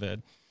fans of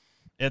it,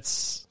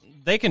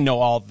 they can know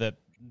all that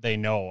they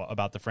know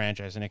about the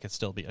franchise and it could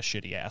still be a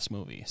shitty ass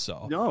movie.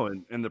 So no,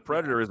 and the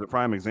Predator is a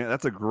prime example.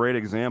 That's a great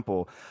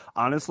example.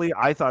 Honestly,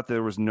 I thought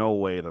there was no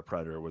way the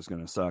Predator was going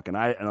to suck, and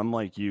I'm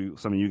like you.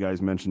 Some of you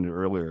guys mentioned it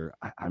earlier.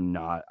 I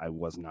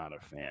was not a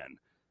fan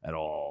at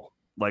all.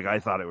 Like I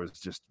thought it was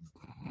just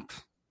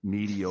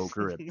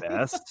mediocre at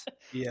best.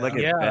 At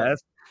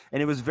best.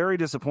 And it was very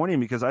disappointing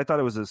because I thought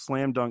it was a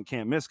slam dunk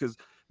can't miss, because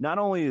not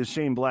only does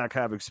Shane Black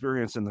have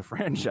experience in the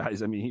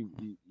franchise, I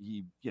mean,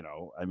 he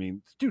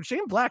dude,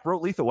 Shane Black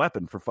wrote Lethal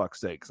Weapon, for fuck's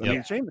sakes.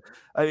 Shane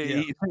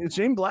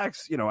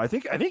Black's, I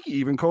think he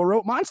even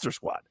co-wrote Monster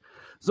Squad.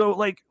 So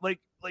like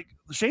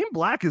Shane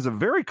Black is a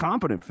very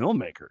competent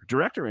filmmaker,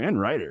 director and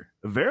writer,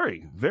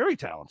 very, very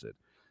talented.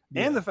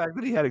 Yeah. And the fact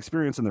that he had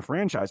experience in the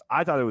franchise,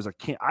 I thought it was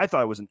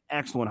an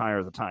excellent hire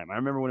at the time. I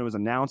remember when it was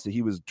announced that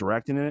he was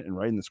directing it and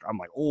writing the script, I'm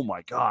like, oh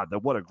my God,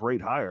 what a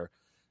great hire.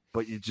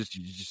 But it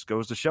just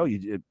goes to show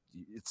you,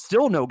 it's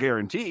still no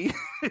guarantee.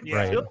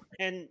 Right.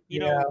 And,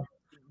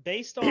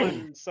 based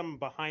on some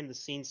behind the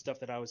scenes stuff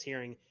that I was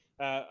hearing,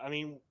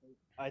 I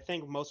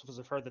think most of us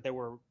have heard that there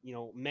were,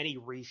 many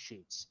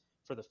reshoots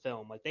for the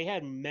film. Like they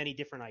had many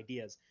different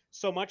ideas,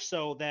 so much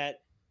so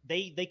that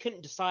they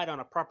couldn't decide on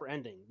a proper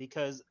ending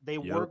because they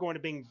were going to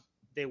bring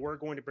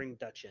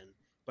Dutch in,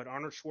 but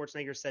Arnold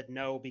Schwarzenegger said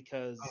no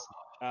because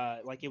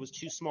like it was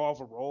too small of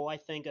a role, I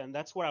think, and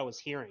that's what I was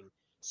hearing.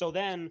 So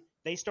then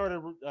they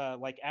started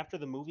like after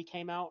the movie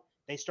came out,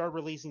 they started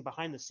releasing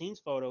behind the scenes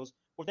photos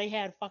where they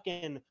had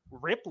fucking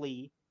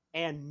Ripley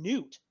and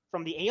Newt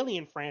from the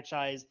Alien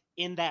franchise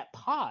in that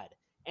pod.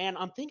 And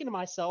I'm thinking to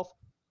myself,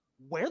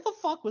 where the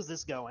fuck was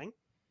this going?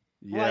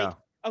 Yeah. Like,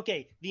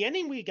 okay, the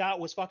ending we got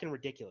was fucking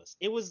ridiculous.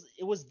 It was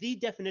the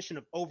definition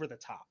of over the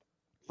top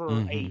for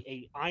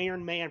a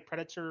Iron Man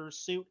Predator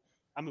suit.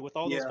 I mean, with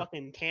all those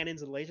fucking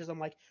cannons and lasers, I'm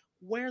like,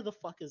 where the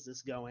fuck is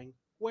this going?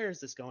 Where is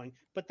this going?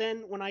 But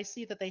then when I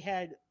see that they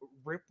had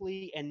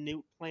Ripley and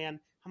Newt plan,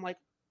 I'm like,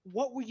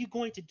 what were you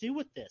going to do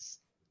with this?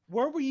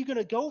 Where were you going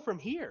to go from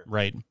here?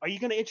 Right. Are you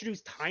going to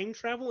introduce time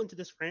travel into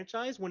this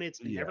franchise when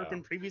it's never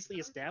been previously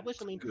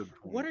established? I mean,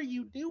 what are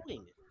you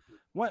doing?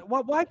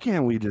 Why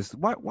can't we just?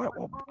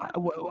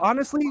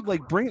 Honestly,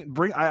 like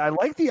bring. I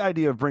like the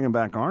idea of bringing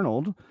back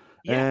Arnold.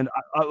 Yeah. And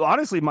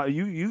honestly,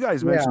 you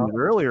guys mentioned it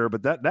earlier,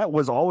 but that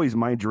was always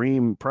my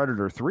dream.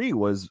 Predator 3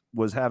 was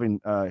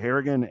having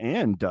Harrigan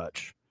and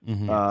Dutch,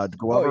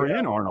 Glover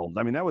and Arnold.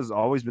 I mean, that was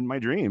always been my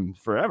dream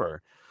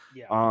forever.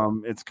 Yeah.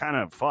 It's kind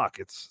of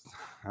it's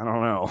I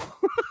don't know.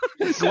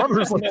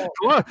 Glover's like,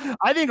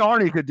 I think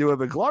Arnie could do it,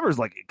 but Glover's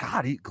like,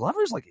 God,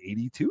 Glover's like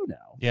 82 now.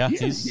 Yeah,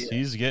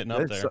 he's getting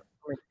up there.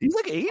 He's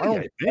like 80,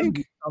 I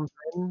think.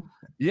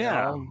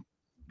 Yeah.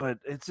 But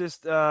it's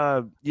just,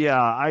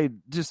 I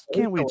just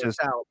can't we just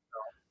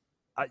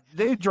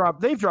they've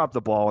dropped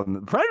the ball,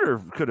 and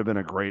Predator could have been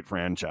a great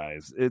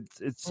franchise.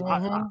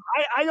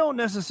 I don't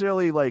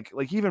necessarily like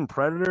even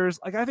Predators.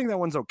 Like I think that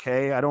one's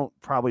okay. I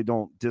probably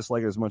don't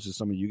dislike it as much as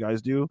some of you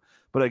guys do.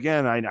 But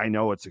again, I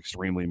know it's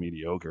extremely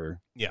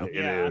mediocre. Yeah,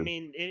 I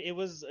mean, it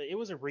was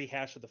a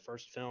rehash of the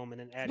first film, and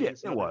then adding in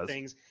some other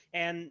things.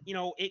 And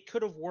it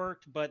could have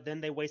worked, but then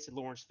they wasted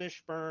Lawrence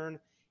Fishburne.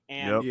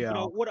 And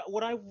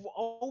what I've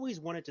always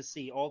wanted to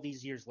see all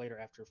these years later,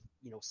 after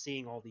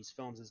seeing all these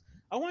films, is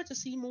I wanted to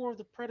see more of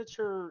the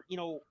Predator,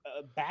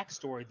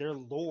 backstory, their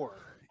lore,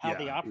 how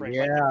they operate.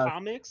 Like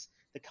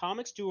the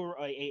comics do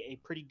a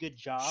pretty good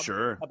job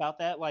about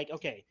that. Like,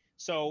 okay,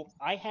 so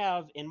I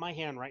have in my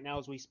hand right now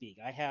as we speak,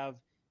 I have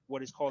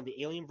what is called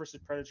the Alien vs.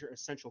 Predator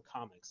Essential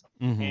Comics,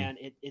 and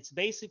it's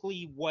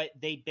basically what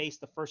they based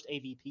the first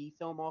AVP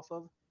film off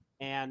of.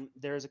 And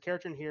there's a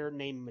character in here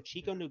named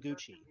Machiko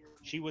Noguchi.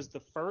 She was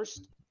the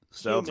first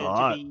human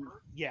to be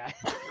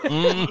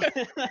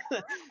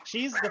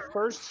she's the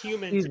first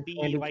human to be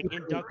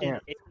inducted in a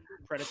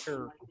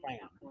Predator clan,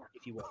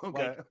 if you will.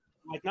 Okay.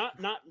 Like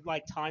not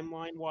like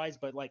timeline wise,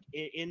 but like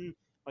in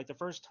like the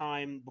first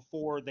time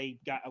before they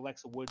got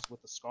Alexa Woods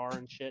with the scar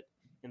and shit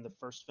in the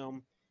first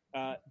film.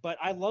 But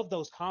I love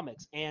those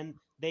comics, and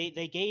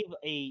they gave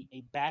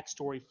a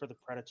backstory for the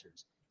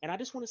Predators, and I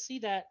just want to see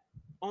that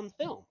on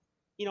film.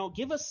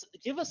 Give us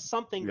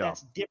something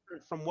that's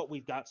different from what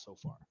we've got so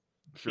far.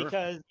 Sure.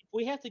 Because if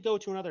we have to go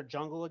to another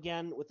jungle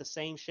again with the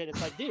same shit,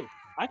 it's like, dude,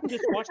 I can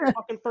just watch the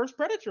fucking first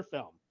Predator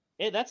film.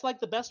 That's like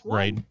the best one.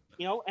 Right.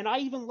 And I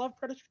even love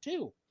Predator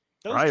 2.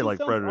 Those I two like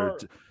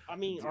films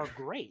Predator. are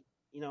great.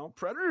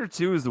 Predator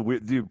 2 is the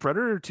weird dude.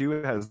 Predator 2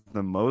 has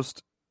the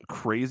most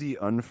crazy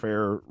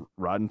unfair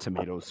Rotten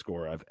Tomatoes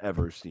score I've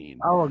ever seen.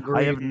 I'll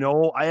agree.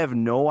 I have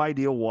no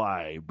idea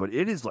why, but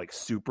it is like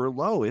super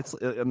low. It's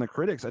in the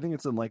critics. I think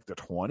it's in like the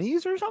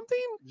 20s or something.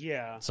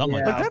 Yeah, something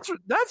like that.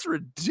 That's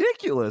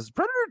ridiculous.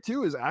 Predator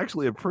 2 is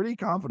actually a pretty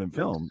confident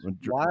film.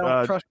 Why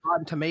don't trust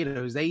Rotten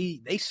Tomatoes?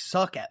 They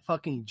suck at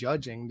fucking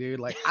judging, dude.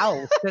 Like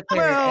I'll sit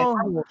there.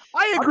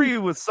 I agree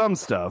with some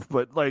stuff,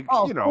 but like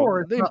a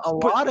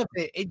lot of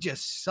it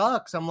just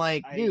sucks. I'm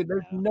like, dude,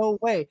 there's no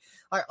way.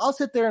 Like I'll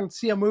sit there and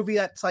see a movie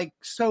that's like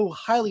so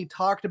highly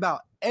talked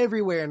about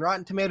everywhere, and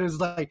Rotten Tomatoes is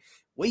like,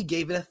 we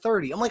gave it a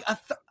 30. I'm like,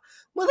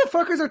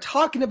 motherfuckers are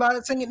talking about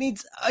it saying it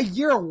needs a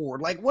year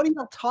award. Like, what are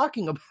y'all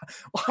talking about?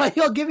 Why are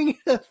y'all giving it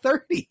a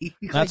 30?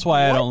 That's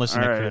why I don't listen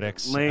to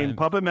critics. Lane,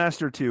 Puppet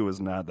Master 2 is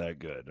not that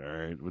good. All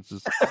right, let's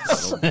just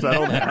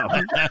settle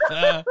down.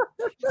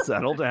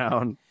 Settle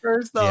down.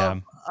 First off,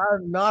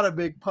 I'm not a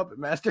big Puppet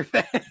Master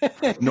fan.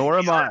 Nor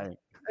am I.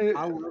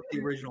 I love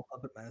the original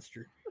Puppet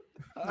Master.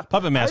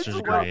 Puppet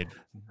Master's great.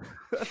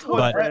 That's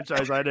one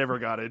franchise I never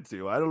got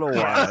into. I don't know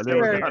why. I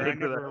never got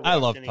into that. I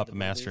love Puppet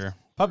Master.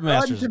 Puppet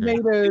Master's great.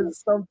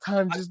 Tomatoes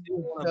sometimes just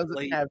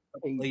doesn't have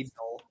blade.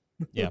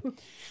 Yeah.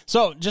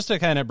 So just to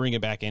kind of bring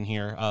it back in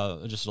here,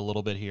 just a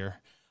little bit here.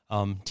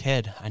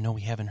 Ted, I know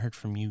we haven't heard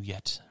from you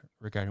yet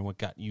regarding what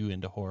got you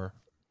into horror.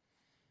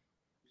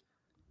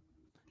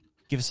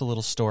 Give us a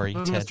little story,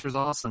 Ted. Master's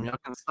awesome. Y'all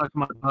can suck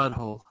my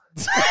butthole.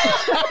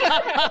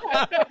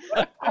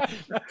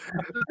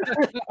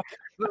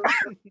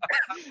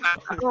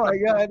 Oh my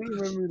god, he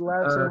made me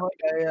laugh so much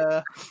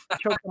I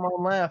choked him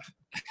on laugh.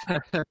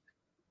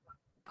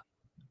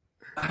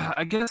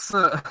 I guess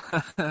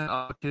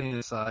all kidding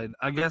aside,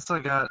 I guess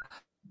I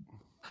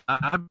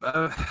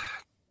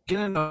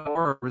getting into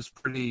horror was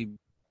pretty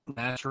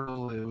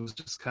natural. It was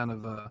just kind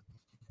of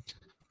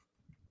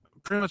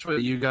pretty much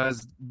what you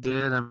guys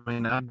did. I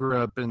mean, I grew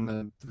up in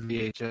the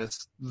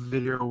VHS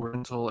video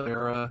rental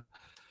era,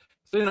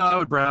 So, I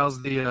would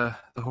browse the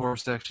horror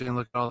section,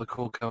 look at all the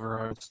cool cover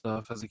art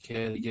stuff as a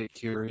kid, get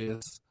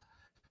curious.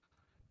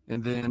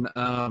 And then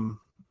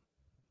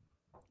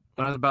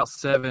when I was about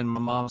 7, my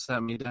mom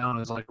sat me down and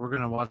was like, we're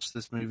going to watch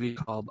this movie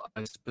called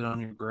I Spit on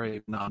Your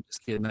Grave. No, I'm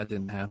just kidding. That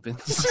didn't happen.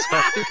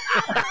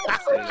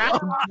 Oh,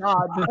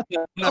 God.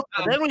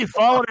 Then we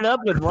followed it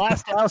up with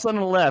Last House on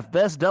the Left,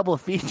 best double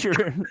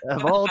feature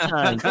of all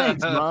time.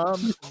 Thanks,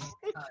 Mom.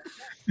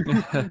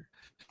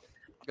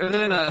 And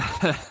then,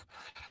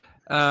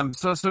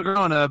 so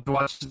growing up,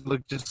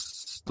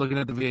 just looking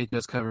at the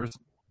VHS covers,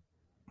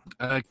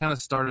 I kind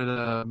of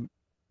started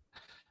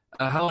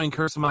Halloween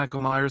Curse of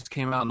Michael Myers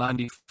came out in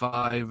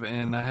 95,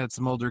 and I had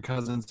some older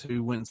cousins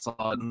who went and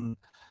saw it, and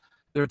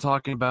they were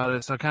talking about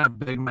it, so I kind of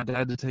begged my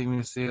dad to take me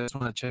to see it. I just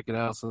want to check it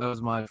out. So that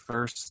was my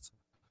first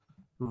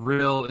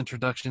real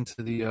introduction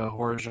to the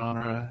horror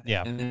genre.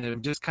 Yeah. And then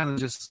it just kind of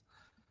just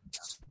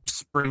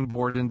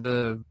springboard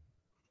into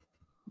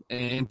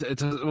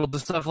the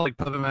stuff like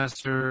Puppet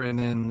Master, and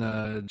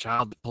then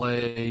Child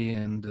Play,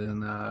 and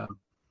then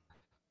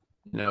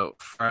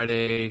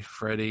Friday,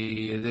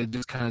 Freddy. It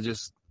just kind of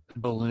just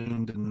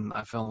ballooned, and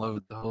I fell in love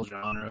with the whole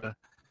genre.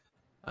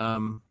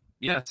 So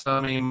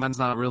I mean, mine's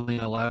not really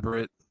an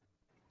elaborate.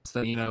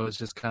 So it's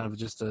just kind of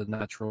just a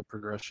natural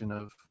progression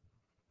of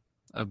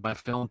my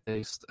film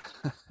taste.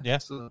 Yeah.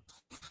 So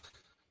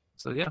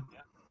yeah.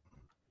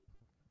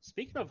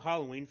 Speaking of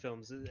Halloween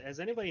films, has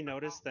anybody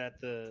noticed that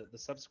the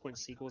subsequent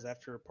sequels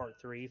after Part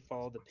 3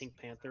 follow the Pink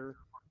Panther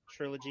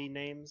trilogy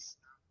names?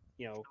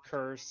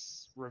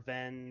 Curse,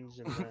 Revenge,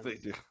 and then... They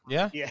do.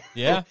 Yeah.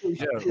 Yeah.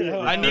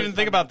 I didn't even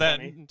think about that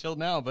funny. until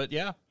now, but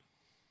yeah.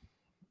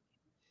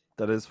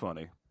 That is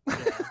funny.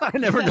 I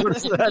never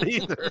noticed that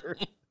either.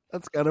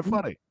 That's kind of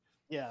funny.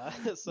 Yeah.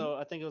 So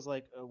I think it was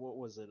like, what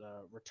was it?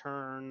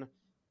 Return,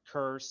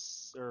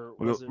 Curse, or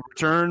was it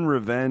Return,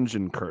 Revenge,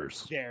 and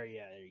Curse. There you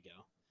go.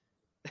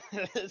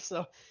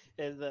 So,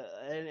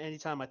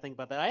 anytime I think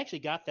about that, I actually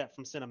got that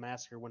from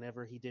Cinemassacre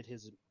whenever he did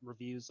his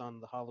reviews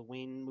on the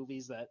Halloween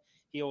movies. That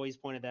he always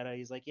pointed that out.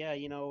 He's like, yeah,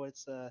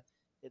 it's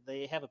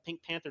they have a Pink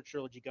Panther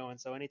trilogy going.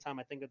 So anytime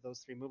I think of those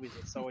 3 movies,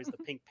 it's always the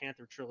Pink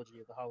Panther trilogy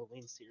of the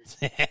Halloween series.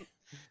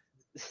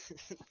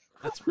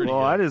 That's pretty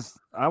well, good.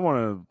 I want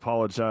to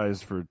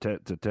apologize to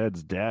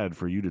Ted's dad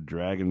for you to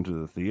drag him to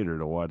the theater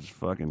to watch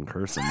fucking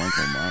Curse of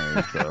Michael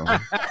Myers, bro.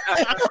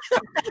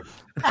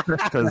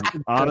 Because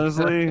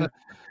honestly,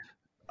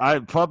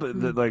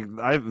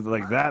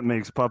 that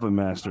makes Puppet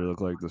Master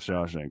look like the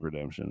Shawshank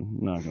Redemption.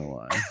 I'm not gonna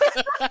lie.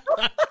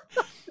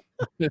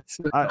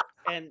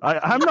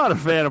 I'm not a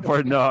fan of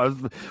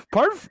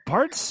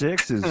part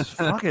 6 is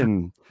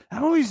fucking.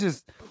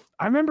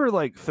 I remember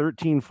like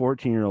 13,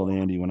 14-year-old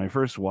Andy, when I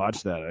first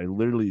watched that, I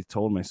literally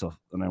told myself,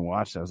 when I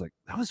watched it, I was like,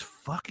 that was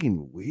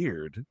fucking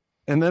weird.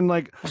 And then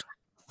like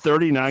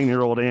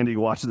 39-year-old Andy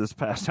watched this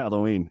past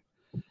Halloween.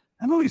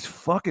 That movie's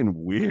fucking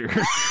weird.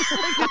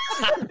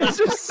 It's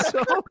just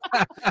so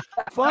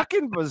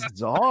fucking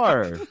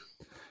bizarre.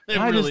 It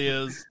really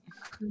is.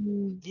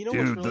 What's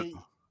really...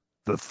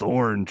 the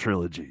Thorn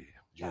trilogy.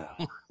 Yeah.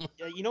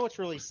 What's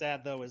really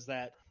sad though is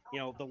that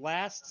the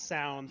last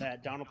sound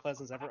that Donald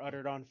Pleasence ever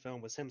uttered on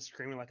film was him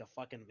screaming like a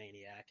fucking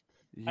maniac.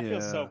 I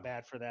feel so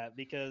bad for that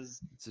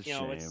because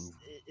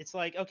it's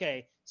like,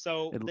 okay,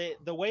 so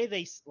the way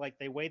they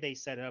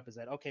set it up is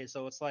that, okay,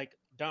 so it's like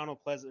Donald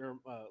Pleasence or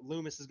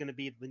Loomis is going to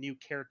be the new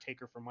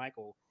caretaker for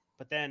Michael,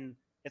 but then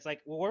it's like,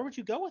 well, where would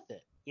you go with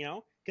it?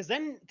 Because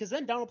then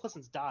Donald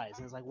Pleasence dies,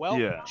 and it's like, well,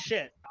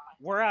 shit,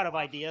 we're out of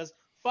ideas.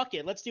 Fuck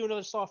it, let's do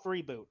another soft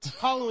reboot.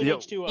 Halloween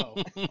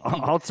H2O.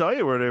 I'll tell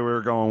you where they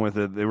were going with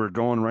it. They were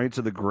going right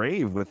to the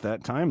grave with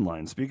that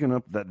timeline. Speaking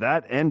of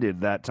that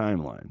ended that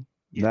timeline.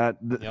 Yeah.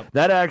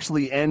 That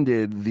actually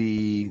ended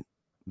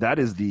that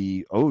is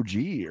the OG,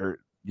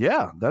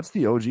 that's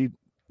the OG.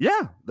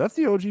 Yeah, that's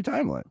the OG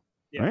timeline.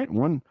 Yeah. Right?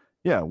 1,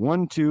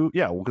 2,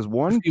 because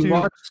 1, 2.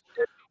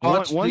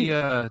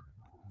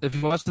 If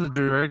you watch the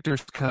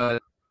director's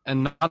cut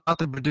and not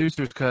the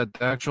producer's cut,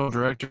 the actual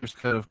director's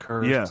cut of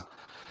Curse. Yeah.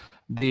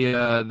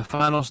 The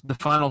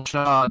final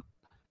shot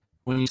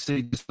when you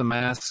see just the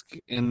mask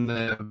in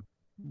the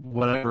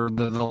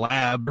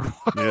lab or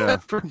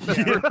whatever.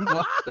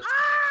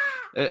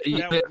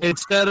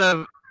 Instead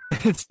of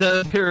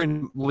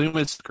hearing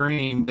Loomis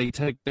scream, they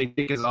take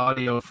his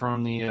audio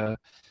from the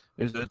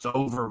it's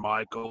over,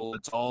 Michael,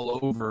 it's all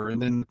over, and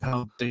then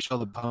they show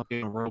the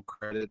pumpkin roll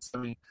credits. I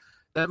mean,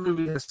 that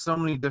movie has so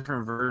many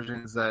different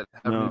versions that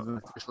haven't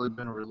even officially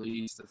been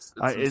released.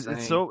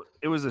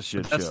 It was a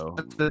shit show.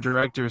 That's the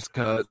director's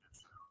cut.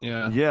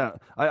 Yeah.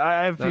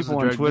 I have people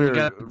on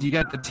Twitter. You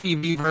got the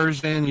TV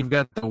version. You've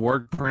got the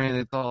work print.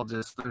 It's all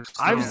just there's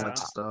so much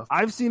stuff.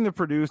 I've seen the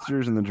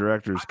producers and the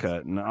director's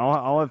cut, and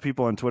I'll have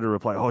people on Twitter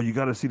reply, "Oh, you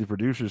got to see the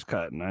producer's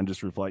cut," and I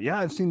just reply, "Yeah,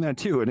 I've seen that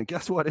too." And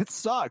guess what? It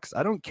sucks.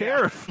 I don't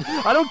care if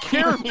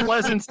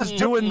Pleasence is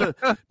doing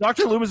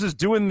Dr. Loomis is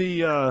doing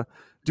the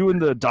doing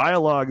the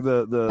dialogue,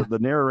 the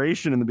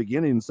narration in the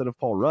beginning instead of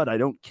Paul Rudd. I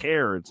don't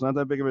care. It's not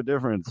that big of a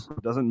difference.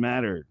 It doesn't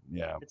matter.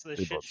 Yeah, It's the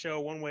shit show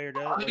one way or the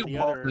I other. You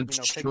know, wasn't pick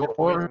your sure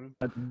poison.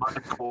 that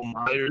Michael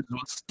Myers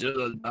was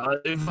still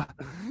alive.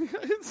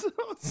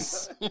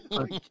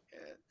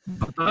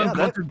 But I'm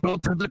going to go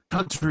to the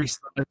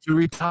countryside to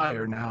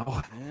retire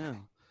now.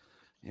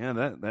 Yeah,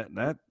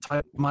 that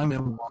type my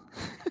memoir.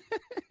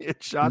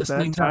 It shot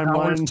Listening that to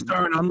Howard timeline.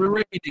 Stern on the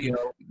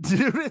radio.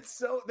 Dude, it's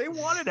so they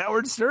wanted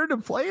Howard Stern to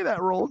play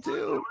that role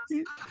too.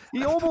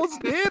 He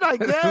almost did, I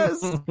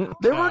guess.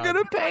 They were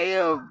gonna pay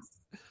him.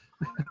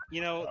 You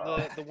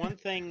know, the one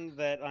thing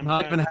that I'm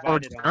Not kind even of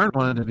Howard divided Stern on.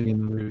 wanted to be in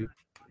the movie.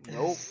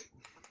 Nope.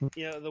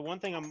 You know, the one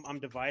thing I'm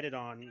divided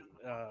on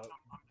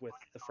with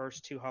the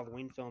first two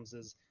Halloween films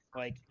is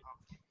like,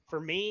 for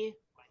me,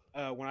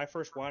 when I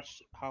first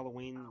watched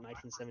Halloween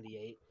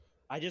 1978,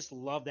 I just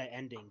love that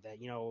ending. That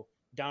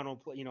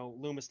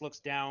Loomis looks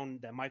down,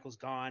 that Michael's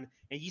gone,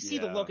 and you see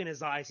the look in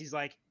his eyes. He's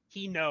like,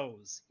 he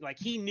knows, like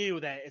he knew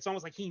that. It's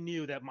almost like he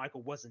knew that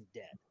Michael wasn't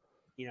dead.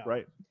 You know,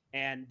 Right.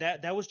 And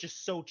that was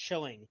just so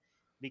chilling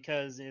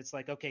because it's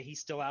like, okay, he's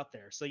still out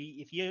there. So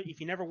if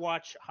you never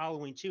watch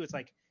Halloween 2, it's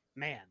like,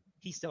 man,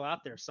 he's still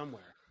out there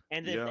somewhere.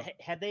 And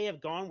had they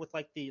have gone with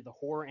like the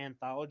horror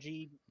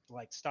anthology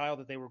like style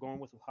that they were going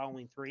with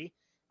Halloween 3,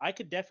 I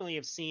could definitely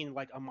have seen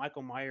like a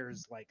Michael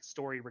Myers like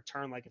story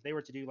return. Like if they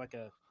were to do like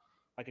a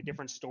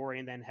different story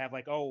and then have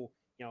like,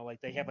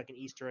 like they have like an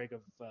Easter egg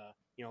of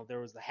there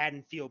was the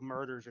Haddonfield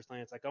murders or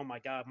something. It's like, oh my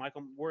God,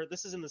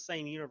 this is in the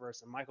same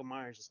universe and Michael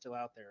Myers is still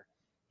out there,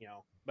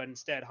 But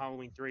instead,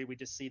 Halloween 3, we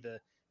just see the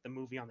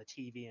movie on the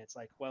TV and it's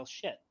like, well,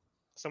 shit.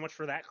 So much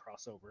for that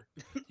crossover.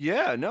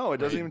 Yeah, no, it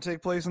doesn't even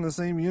take place in the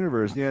same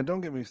universe. Yeah,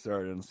 don't get me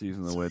started on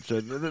Season of the Witch.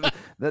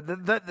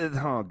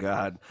 Oh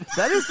God,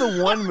 that is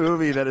the one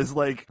movie that is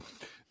like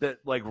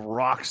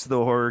rocks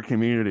the horror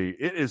community.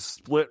 It is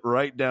split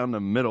right down the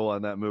middle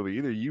on that movie.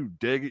 Either you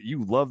dig it,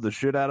 you love the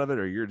shit out of it,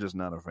 or you're just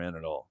not a fan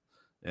at all.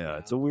 Yeah,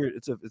 it's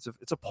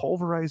a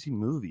pulverizing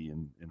movie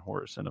in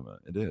horror cinema.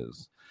 It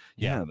is.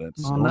 Yeah,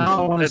 that's. Well,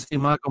 now I want to see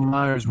Michael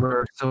Myers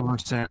wear a silver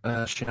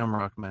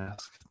shamrock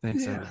mask.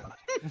 Thanks, everybody.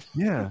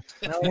 Yeah.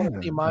 I want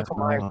to see Michael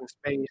Myers in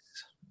space.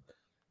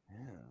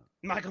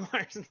 Michael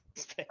Myers in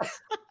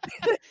space.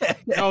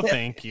 No,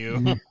 thank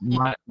you.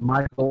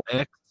 Michael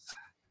X.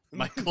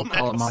 Michael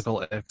Call it X.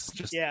 Michael X.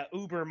 Just Yeah,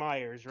 Uber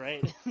Myers,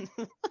 right?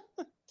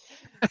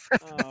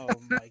 Oh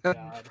my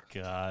God.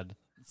 God.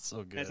 It's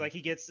so good. It's like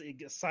he gets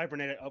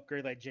cybernetic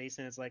upgrade like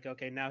Jason. It's like,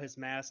 okay, now his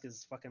mask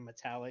is fucking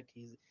metallic.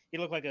 He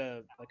looked like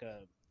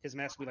his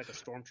mask would be like a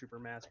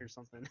stormtrooper mask or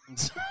something.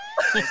 He's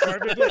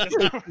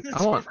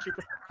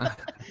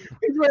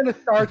wearing a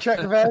Star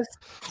Trek vest.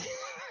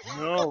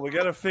 No, we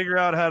got to figure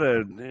out how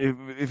to.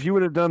 If you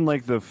would have done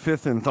like the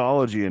 5th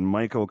anthology and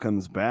Michael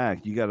comes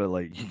back, you got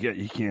to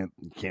you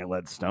can't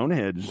let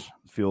Stonehenge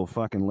feel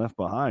fucking left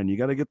behind. You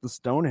got to get the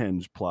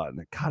Stonehenge plot.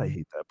 And God, I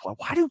hate that plot.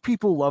 Why do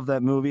people love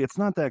that movie? It's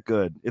not that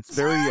good. It's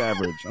very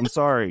average. I'm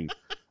sorry.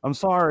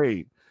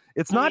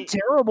 It's not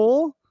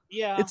terrible.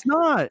 Yeah, it's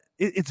not.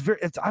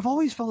 I've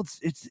always felt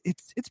it's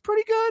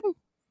pretty good.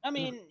 I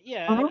mean,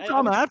 yeah.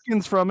 Tom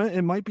Atkins from it.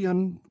 It might be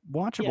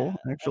unwatchable,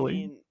 actually. I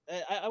mean,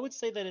 I would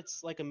say that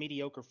it's like a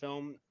mediocre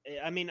film.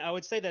 I mean, I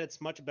would say that it's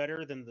much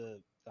better than the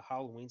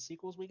Halloween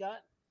sequels we got.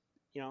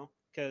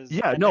 Because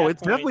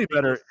it's definitely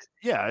better.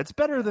 Yeah, it's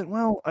better than.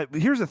 Well,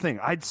 here's the thing.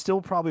 I'd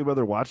still probably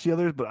rather watch the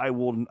others, but I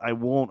won't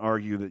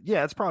argue that.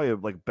 Yeah, it's probably a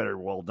better,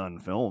 well done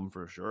film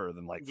for sure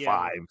than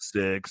 5,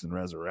 6, and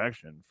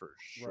Resurrection for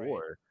sure.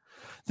 Right.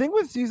 Thing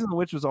with Season of the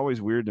Witch was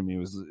always weird to me.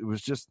 It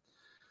was just.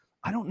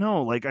 I don't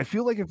know. I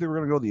feel like if they were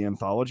going to go the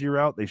anthology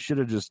route, they should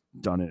have just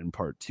done it in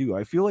part 2.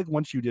 I feel like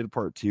once you did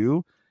part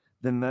 2,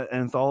 then the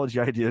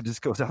anthology idea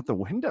just goes out the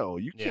window.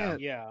 You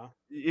can't. Yeah.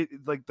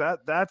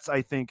 That's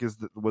I think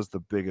was the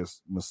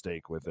biggest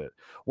mistake with it.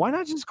 Why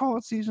not just call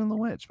it Season of the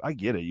Witch? I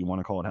get it. You want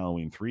to call it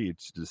Halloween 3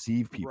 to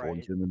deceive people and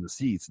get them in the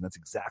seats, and that's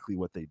exactly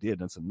what they did.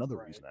 That's another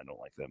reason I don't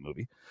like that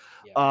movie.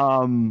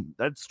 Yeah.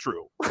 That's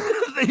true.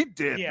 They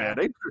did, man.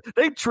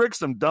 They tricked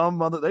some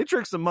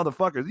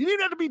motherfuckers. You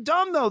didn't have to be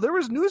dumb though. There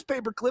was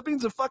newspaper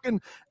clippings of fucking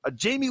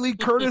Jamie Lee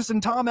Curtis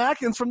and Tom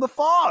Atkins from The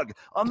Fog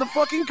on the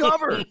fucking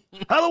cover.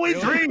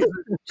 Halloween 3.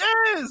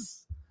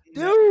 Yes,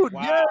 dude.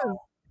 Wow. Yes.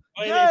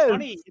 Yes.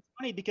 It's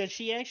funny because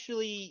she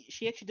actually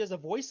does a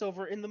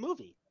voiceover in the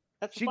movie.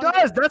 She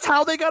does. That's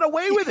how they got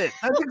away with it.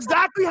 That's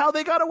exactly how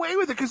they got away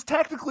with it. Because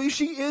technically,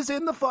 she is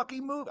in the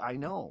fucking movie. I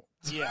know.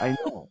 Yeah, I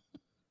know.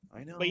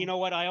 But you know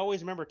what? I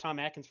always remember Tom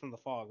Atkins from The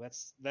Fog.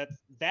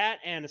 That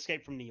and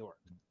Escape from New York.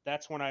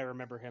 That's when I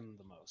remember him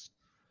the most.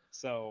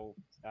 So,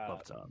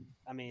 love Tom.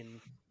 I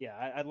mean,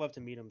 yeah, I'd love to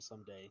meet him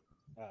someday.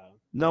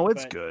 No,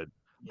 it's good.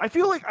 Yeah. I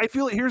feel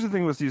like here's the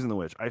thing with Season of the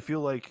Witch. I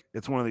feel like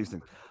it's one of these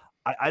things.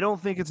 I don't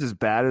think it's as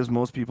bad as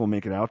most people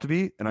make it out to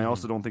be, and I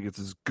also don't think it's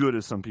as good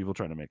as some people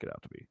try to make it out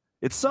to be.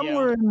 It's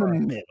somewhere in the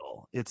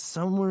middle. It's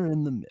somewhere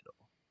in the middle.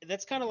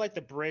 That's kind of like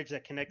the bridge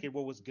that connected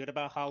what was good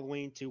about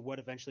Halloween to what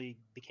eventually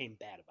became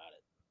bad about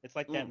it. It's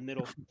like that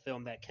middle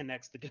film that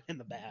connects the good and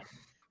the bad.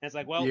 And it's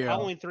like, well, Yeah.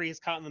 Halloween 3 is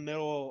caught in the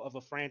middle of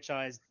a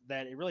franchise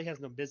that it really has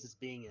no business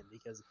being in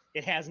because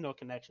it has no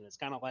connection. It's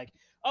kind of like,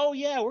 oh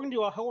yeah, we're gonna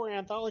do a horror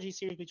anthology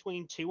series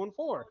between 2 and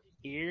 4.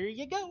 Here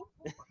you go.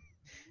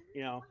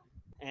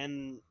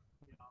 And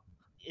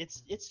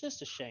it's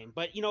just a shame.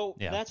 But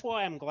that's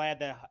why I'm glad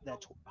that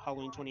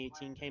Halloween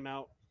 2018 came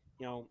out.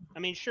 I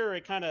mean, sure,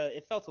 it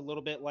felt a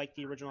little bit like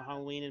the original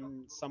Halloween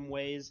in some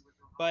ways,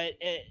 but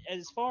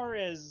as far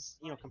as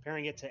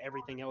comparing it to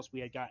everything else we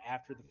had got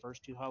after the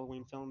first 2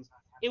 Halloween films,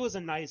 it was a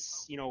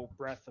nice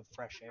breath of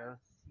fresh air.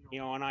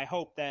 And I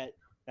hope that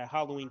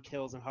Halloween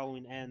Kills and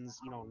Halloween Ends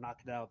knock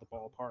it out of the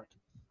ballpark,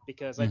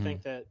 because I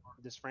think that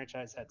this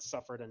franchise had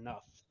suffered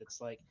enough. It's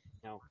like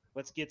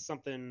let's get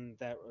something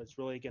that was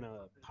really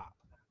gonna pop.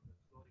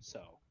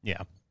 So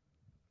yeah.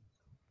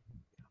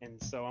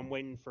 And so I'm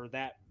waiting for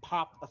that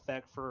pop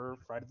effect for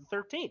Friday the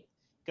 13th.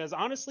 Because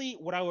honestly,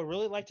 what I would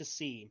really like to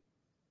see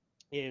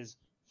is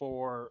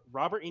for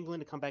Robert Englund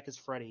to come back as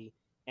Freddy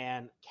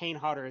and Kane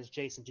Hodder as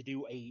Jason to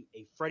do a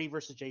Freddy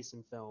versus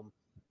Jason film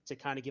to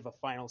kind of give a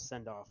final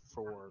send-off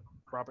for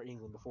Robert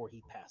Englund before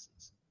he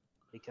passes.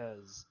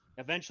 Because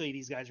eventually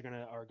these guys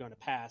are gonna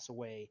pass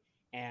away,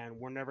 and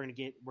we're never gonna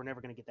get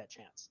that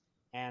chance.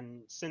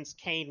 And since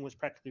Kane was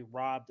practically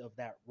robbed of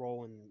that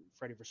role in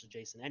Freddy versus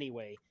Jason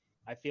anyway,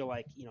 I feel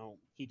like,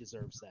 he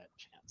deserves that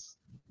chance.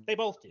 They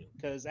both do,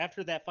 because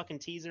after that fucking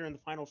teaser in the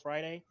final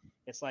Friday,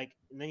 it's like,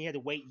 and then you had to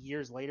wait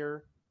years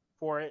later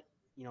for it,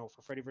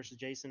 for Freddy vs.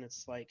 Jason.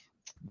 It's like,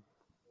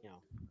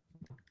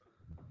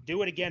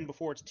 do it again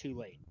before it's too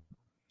late.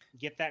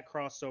 Get that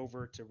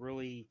crossover to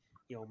really,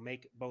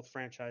 make both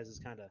franchises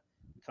kind of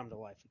come to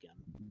life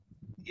again.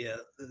 Yeah,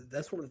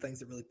 that's one of the things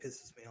that really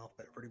pisses me off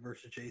about Freddy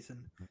vs.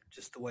 Jason,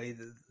 just the way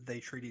that they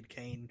treated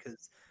Kane,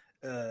 because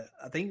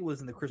I think it was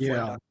in the Chris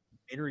White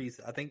documentaries.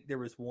 I think there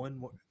was one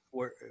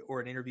or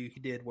an interview he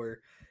did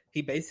where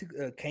he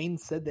basically Kane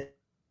said that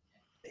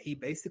he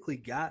basically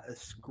got a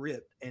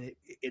script and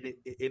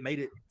it made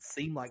it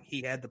seem like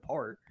he had the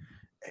part,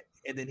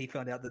 and then he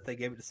found out that they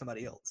gave it to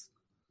somebody else.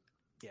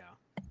 Yeah.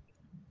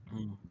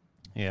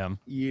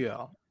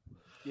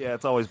 Yeah,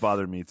 it's always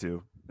bothered me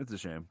too. It's a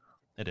shame.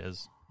 It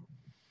is.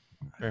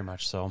 Very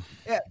much so.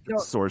 Yeah,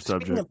 sore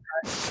subject.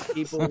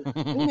 People,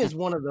 Kane is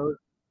one of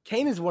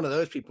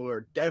those people who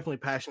are definitely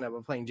passionate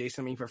about playing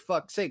Jason. I mean, for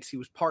fuck's sakes, he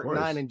was part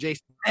 9 in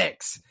Jason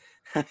X.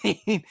 I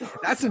mean,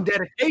 that's some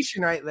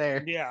dedication right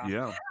there.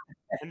 Yeah.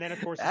 And then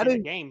of course That in is-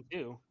 the game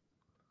too.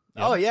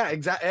 Oh yeah,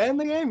 exactly. And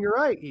the game, you're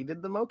right. He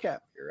did the mocap.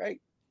 You're right.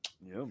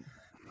 Yep.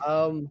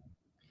 And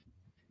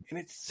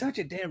it's such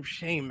a damn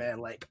shame, man.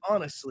 Like,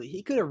 honestly,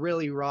 he could have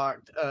really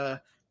rocked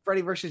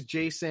Freddy versus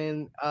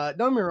Jason. Don't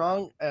get me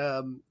wrong.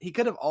 He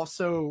could have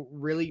also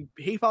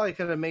he probably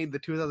could have made the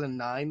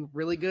 2009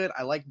 really good.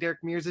 I like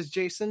Derek Mears as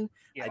Jason.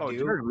 I do.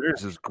 Derek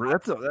Mears is great.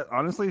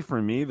 Honestly,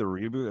 for me, the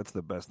reboot, that's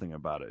the best thing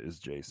about it is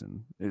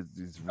Jason.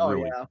 He's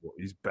really cool.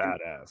 He's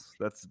badass.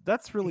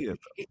 That's really it.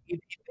 It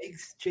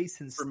makes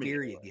Jason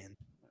scary again.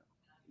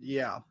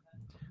 Yeah.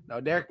 No,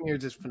 Derek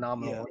Mears is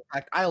phenomenal. Yeah. In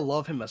fact, I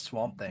love him as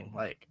Swamp Thing.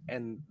 Like,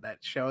 and that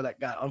show that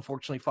got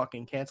unfortunately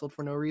fucking canceled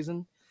for no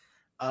reason.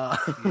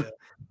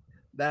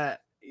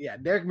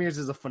 Derek Mears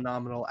is a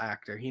phenomenal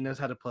actor. He knows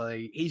how to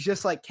play. He's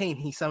just like Kane.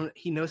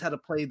 He knows how to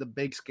play the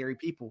big scary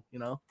people.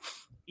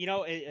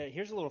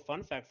 Here's a little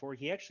fun fact for you.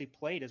 He actually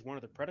played as one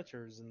of the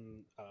Predators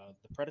in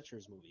the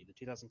Predators movie, the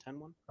 2010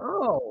 one.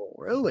 Oh,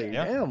 really?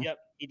 Yeah. Damn. Yep,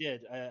 he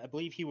did. I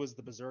believe he was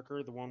the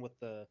Berserker, the one with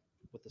the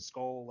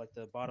skull, like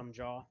the bottom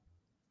jaw.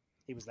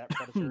 He was that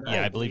Predator.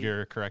 Yeah, I believe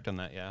you're correct on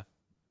that. Yeah.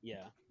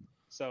 Yeah.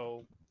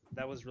 So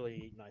that was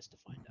really nice to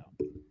find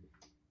out.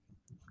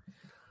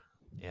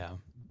 Yeah.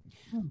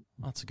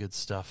 Lots of good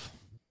stuff.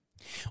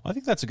 Well, I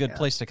think that's a good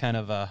place to kind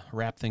of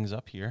wrap things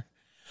up here.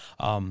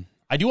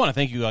 I do want to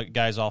thank you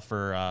guys all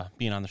for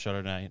being on the show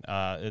tonight.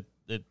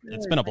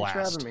 It's been a blast.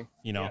 Thanks for having me.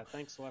 Yeah,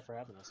 thanks a lot for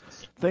having us.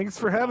 Thanks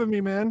for having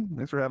me, man.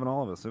 Thanks for having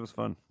all of us. It was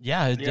fun.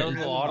 Yeah, It was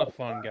a lot of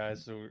fun,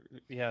 guys. So,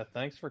 yeah,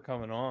 thanks for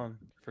coming on,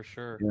 for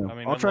sure. Yeah. I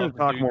mean, I'll I'd try to love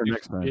talk do- more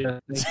next time. Yeah,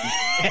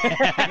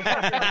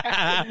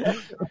 thank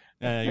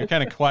you. You're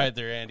kind of quiet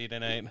there, Andy,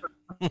 tonight.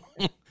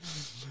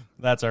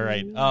 That's all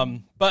right.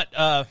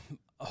 But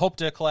hope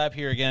to collab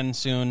here again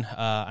soon.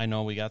 I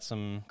know we got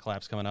some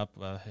collabs coming up,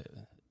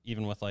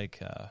 even with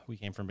We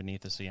Came From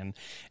Beneath the Sea. And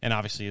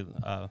obviously,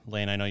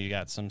 Lane, I know you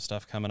got some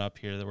stuff coming up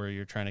here where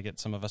you're trying to get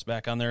some of us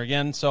back on there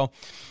again. So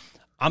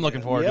I'm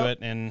looking forward to it.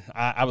 And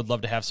I would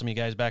love to have some of you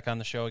guys back on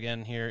the show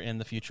again here in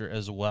the future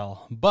as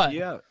well. But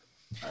yeah,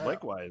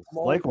 likewise.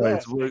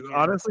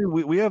 Honestly,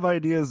 we have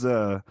ideas.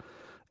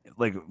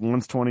 Like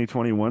once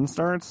 2021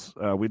 starts,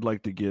 we'd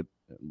like to get.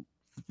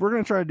 We're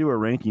going to try to do a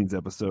rankings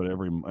episode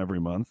every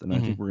month, and I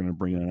think we're going to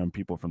bring on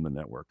people from the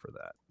network for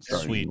that.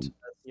 Sweet.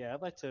 Yeah,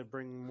 I'd like to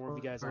bring more of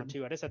you guys on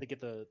too. I just had to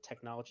get the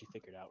technology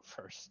figured out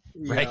first.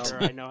 Right. Make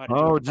sure I know how to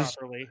do it just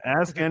properly.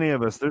 ask any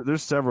of us.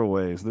 There's several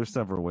ways. There's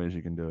several ways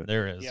you can do it.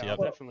 There is. Yeah, Yep.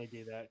 I'll definitely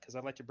do that because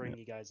I'd like to bring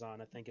you guys on.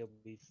 I think it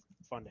would be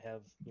fun to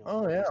have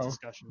these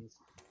discussions.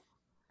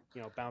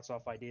 Bounce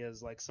off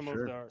ideas. Like some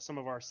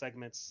of our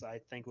segments, I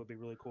think would be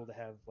really cool to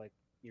have like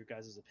your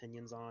guys'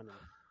 opinions on, and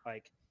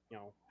like, you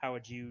know, how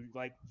would you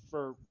like,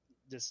 for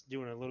just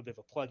doing a little bit of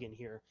a plug in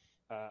here,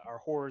 our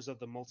Horrors of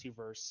the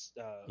Multiverse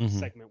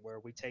segment, where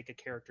we take a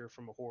character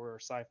from a horror or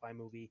sci-fi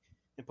movie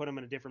and put them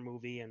in a different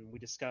movie, and we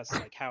discuss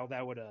like how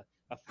that would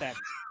affect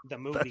the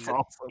movie. That's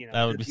awesome. You know,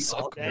 That would be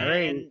so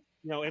great. And,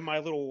 you know, in my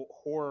little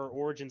horror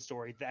origin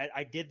story, that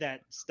I did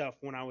that stuff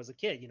when I was a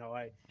kid. You know,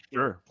 you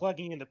know,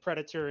 plugging in the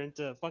Predator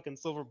into fucking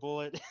Silver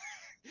Bullet.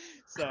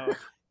 So,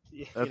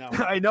 you know,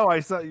 I know. I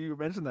saw you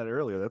mentioned that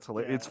earlier. That's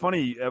hilarious. Yeah. It's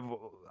funny.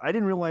 I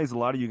didn't realize a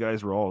lot of you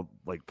guys were all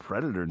like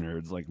Predator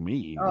nerds, like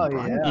me. Oh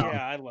yeah,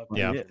 yeah, I love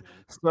Predator. Yeah.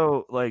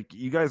 So, like,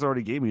 you guys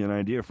already gave me an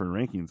idea for a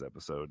rankings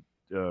episode.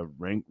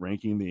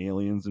 Ranking the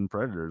aliens and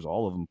predators,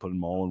 all of them, put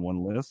them all in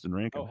one list and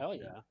rank them. Oh hell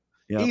yeah!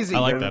 Yeah. Easy. I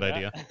like that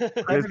idea.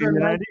 Predator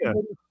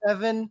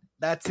 1987.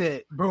 That's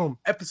it. Boom.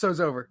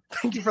 Episode's over.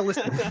 Thank you for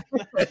listening.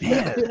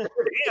 Damn,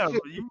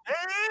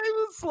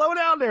 slow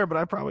down there, but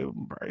I probably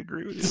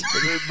agree with you.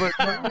 But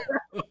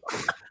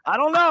I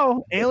don't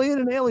know. Alien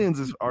and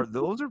Aliens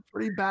those are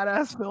pretty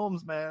badass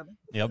films, man.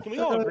 Yep. Can we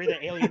all agree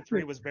that Alien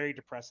 3 was very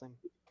depressing?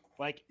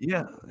 Like,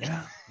 yeah.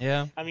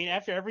 I mean,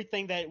 after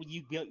everything that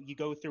you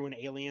go through in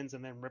Aliens,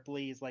 and then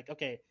Ripley is like,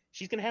 okay,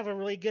 she's gonna have a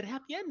really good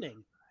happy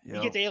ending. Yep.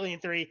 You get to Alien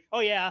 3.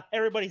 Oh yeah,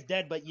 everybody's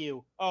dead but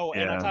you. Oh,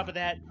 and on top of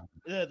that,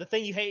 the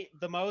thing you hate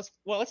the most,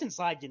 well, it's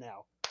inside you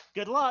now.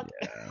 Good luck.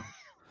 Yeah.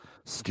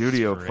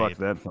 Studio fucked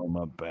that film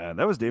up bad.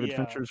 That was David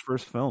Fincher's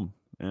first film.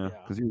 Yeah,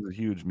 because he was a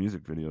huge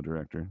music video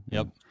director.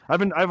 Yep.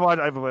 I've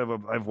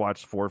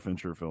watched 4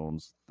 Fincher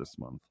films this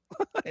month.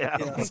 I've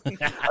been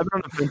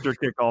on a Fincher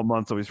kick all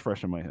month, so he's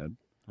fresh in my head.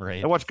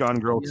 Right. I watched Gone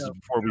Girl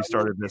before we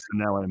started this,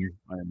 and now I'm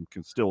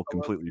still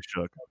completely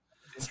shook.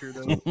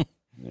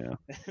 Yeah.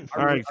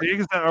 All right.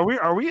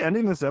 Are we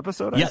ending this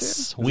episode?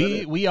 Yes,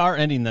 we are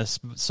ending this.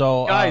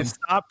 So guys,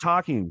 stop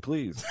talking,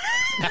 please.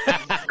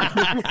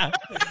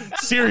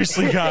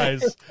 Seriously,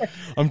 guys,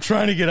 I'm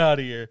trying to get out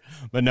of here.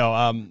 But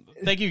no,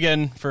 thank you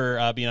again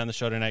for being on the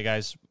show tonight,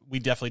 guys. We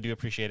definitely do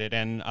appreciate it.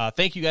 And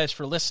thank you guys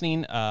for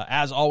listening.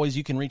 As always,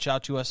 you can reach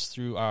out to us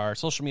through our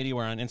social media.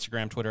 We're on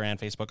Instagram, Twitter, and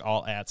Facebook,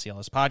 all at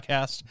CLS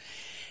Podcast.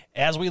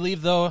 As we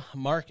leave, though,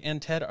 Mark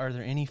and Ted, are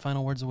there any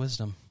final words of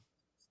wisdom?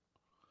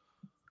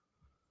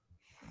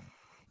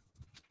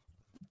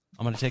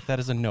 I'm going to take that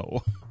as a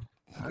no.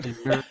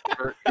 You're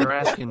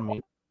asking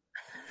me.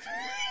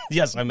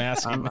 Yes, I'm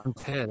asking. I'm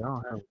Ted.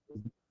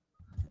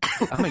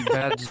 I make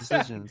bad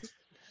decisions.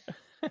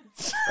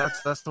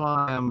 That's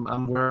why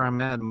I'm where I'm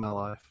at in my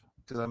life,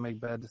 because I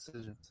make bad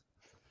decisions.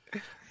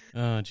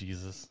 Oh,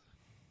 Jesus.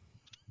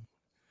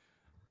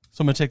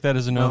 So I'm going to take that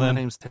as a no, then?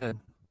 My name's Ted.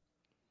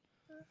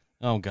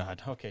 Oh,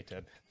 God. Okay,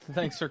 Ted.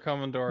 Thanks for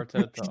coming to our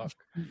TED Talk.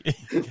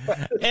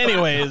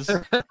 Anyways.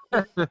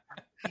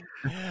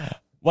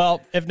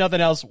 Well, if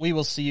nothing else, we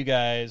will see you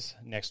guys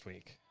next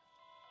week.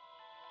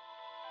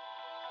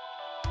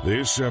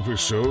 This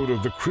episode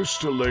of the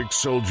Crystal Lake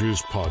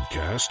Soldiers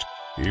podcast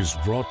is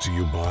brought to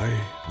you by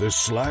the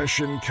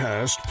Slash and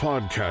Cast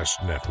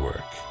Podcast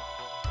Network.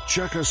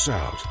 Check us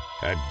out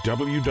at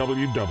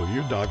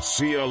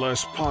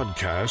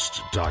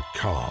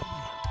www.clspodcast.com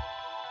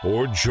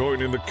or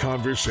join in the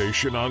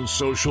conversation on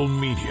social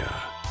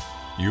media.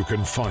 You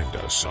can find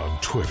us on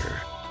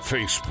Twitter,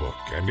 Facebook,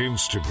 and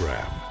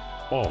Instagram,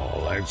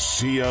 all at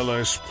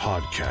CLS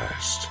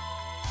Podcast.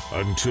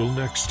 Until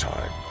next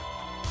time,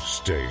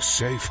 stay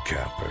safe,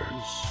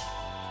 campers.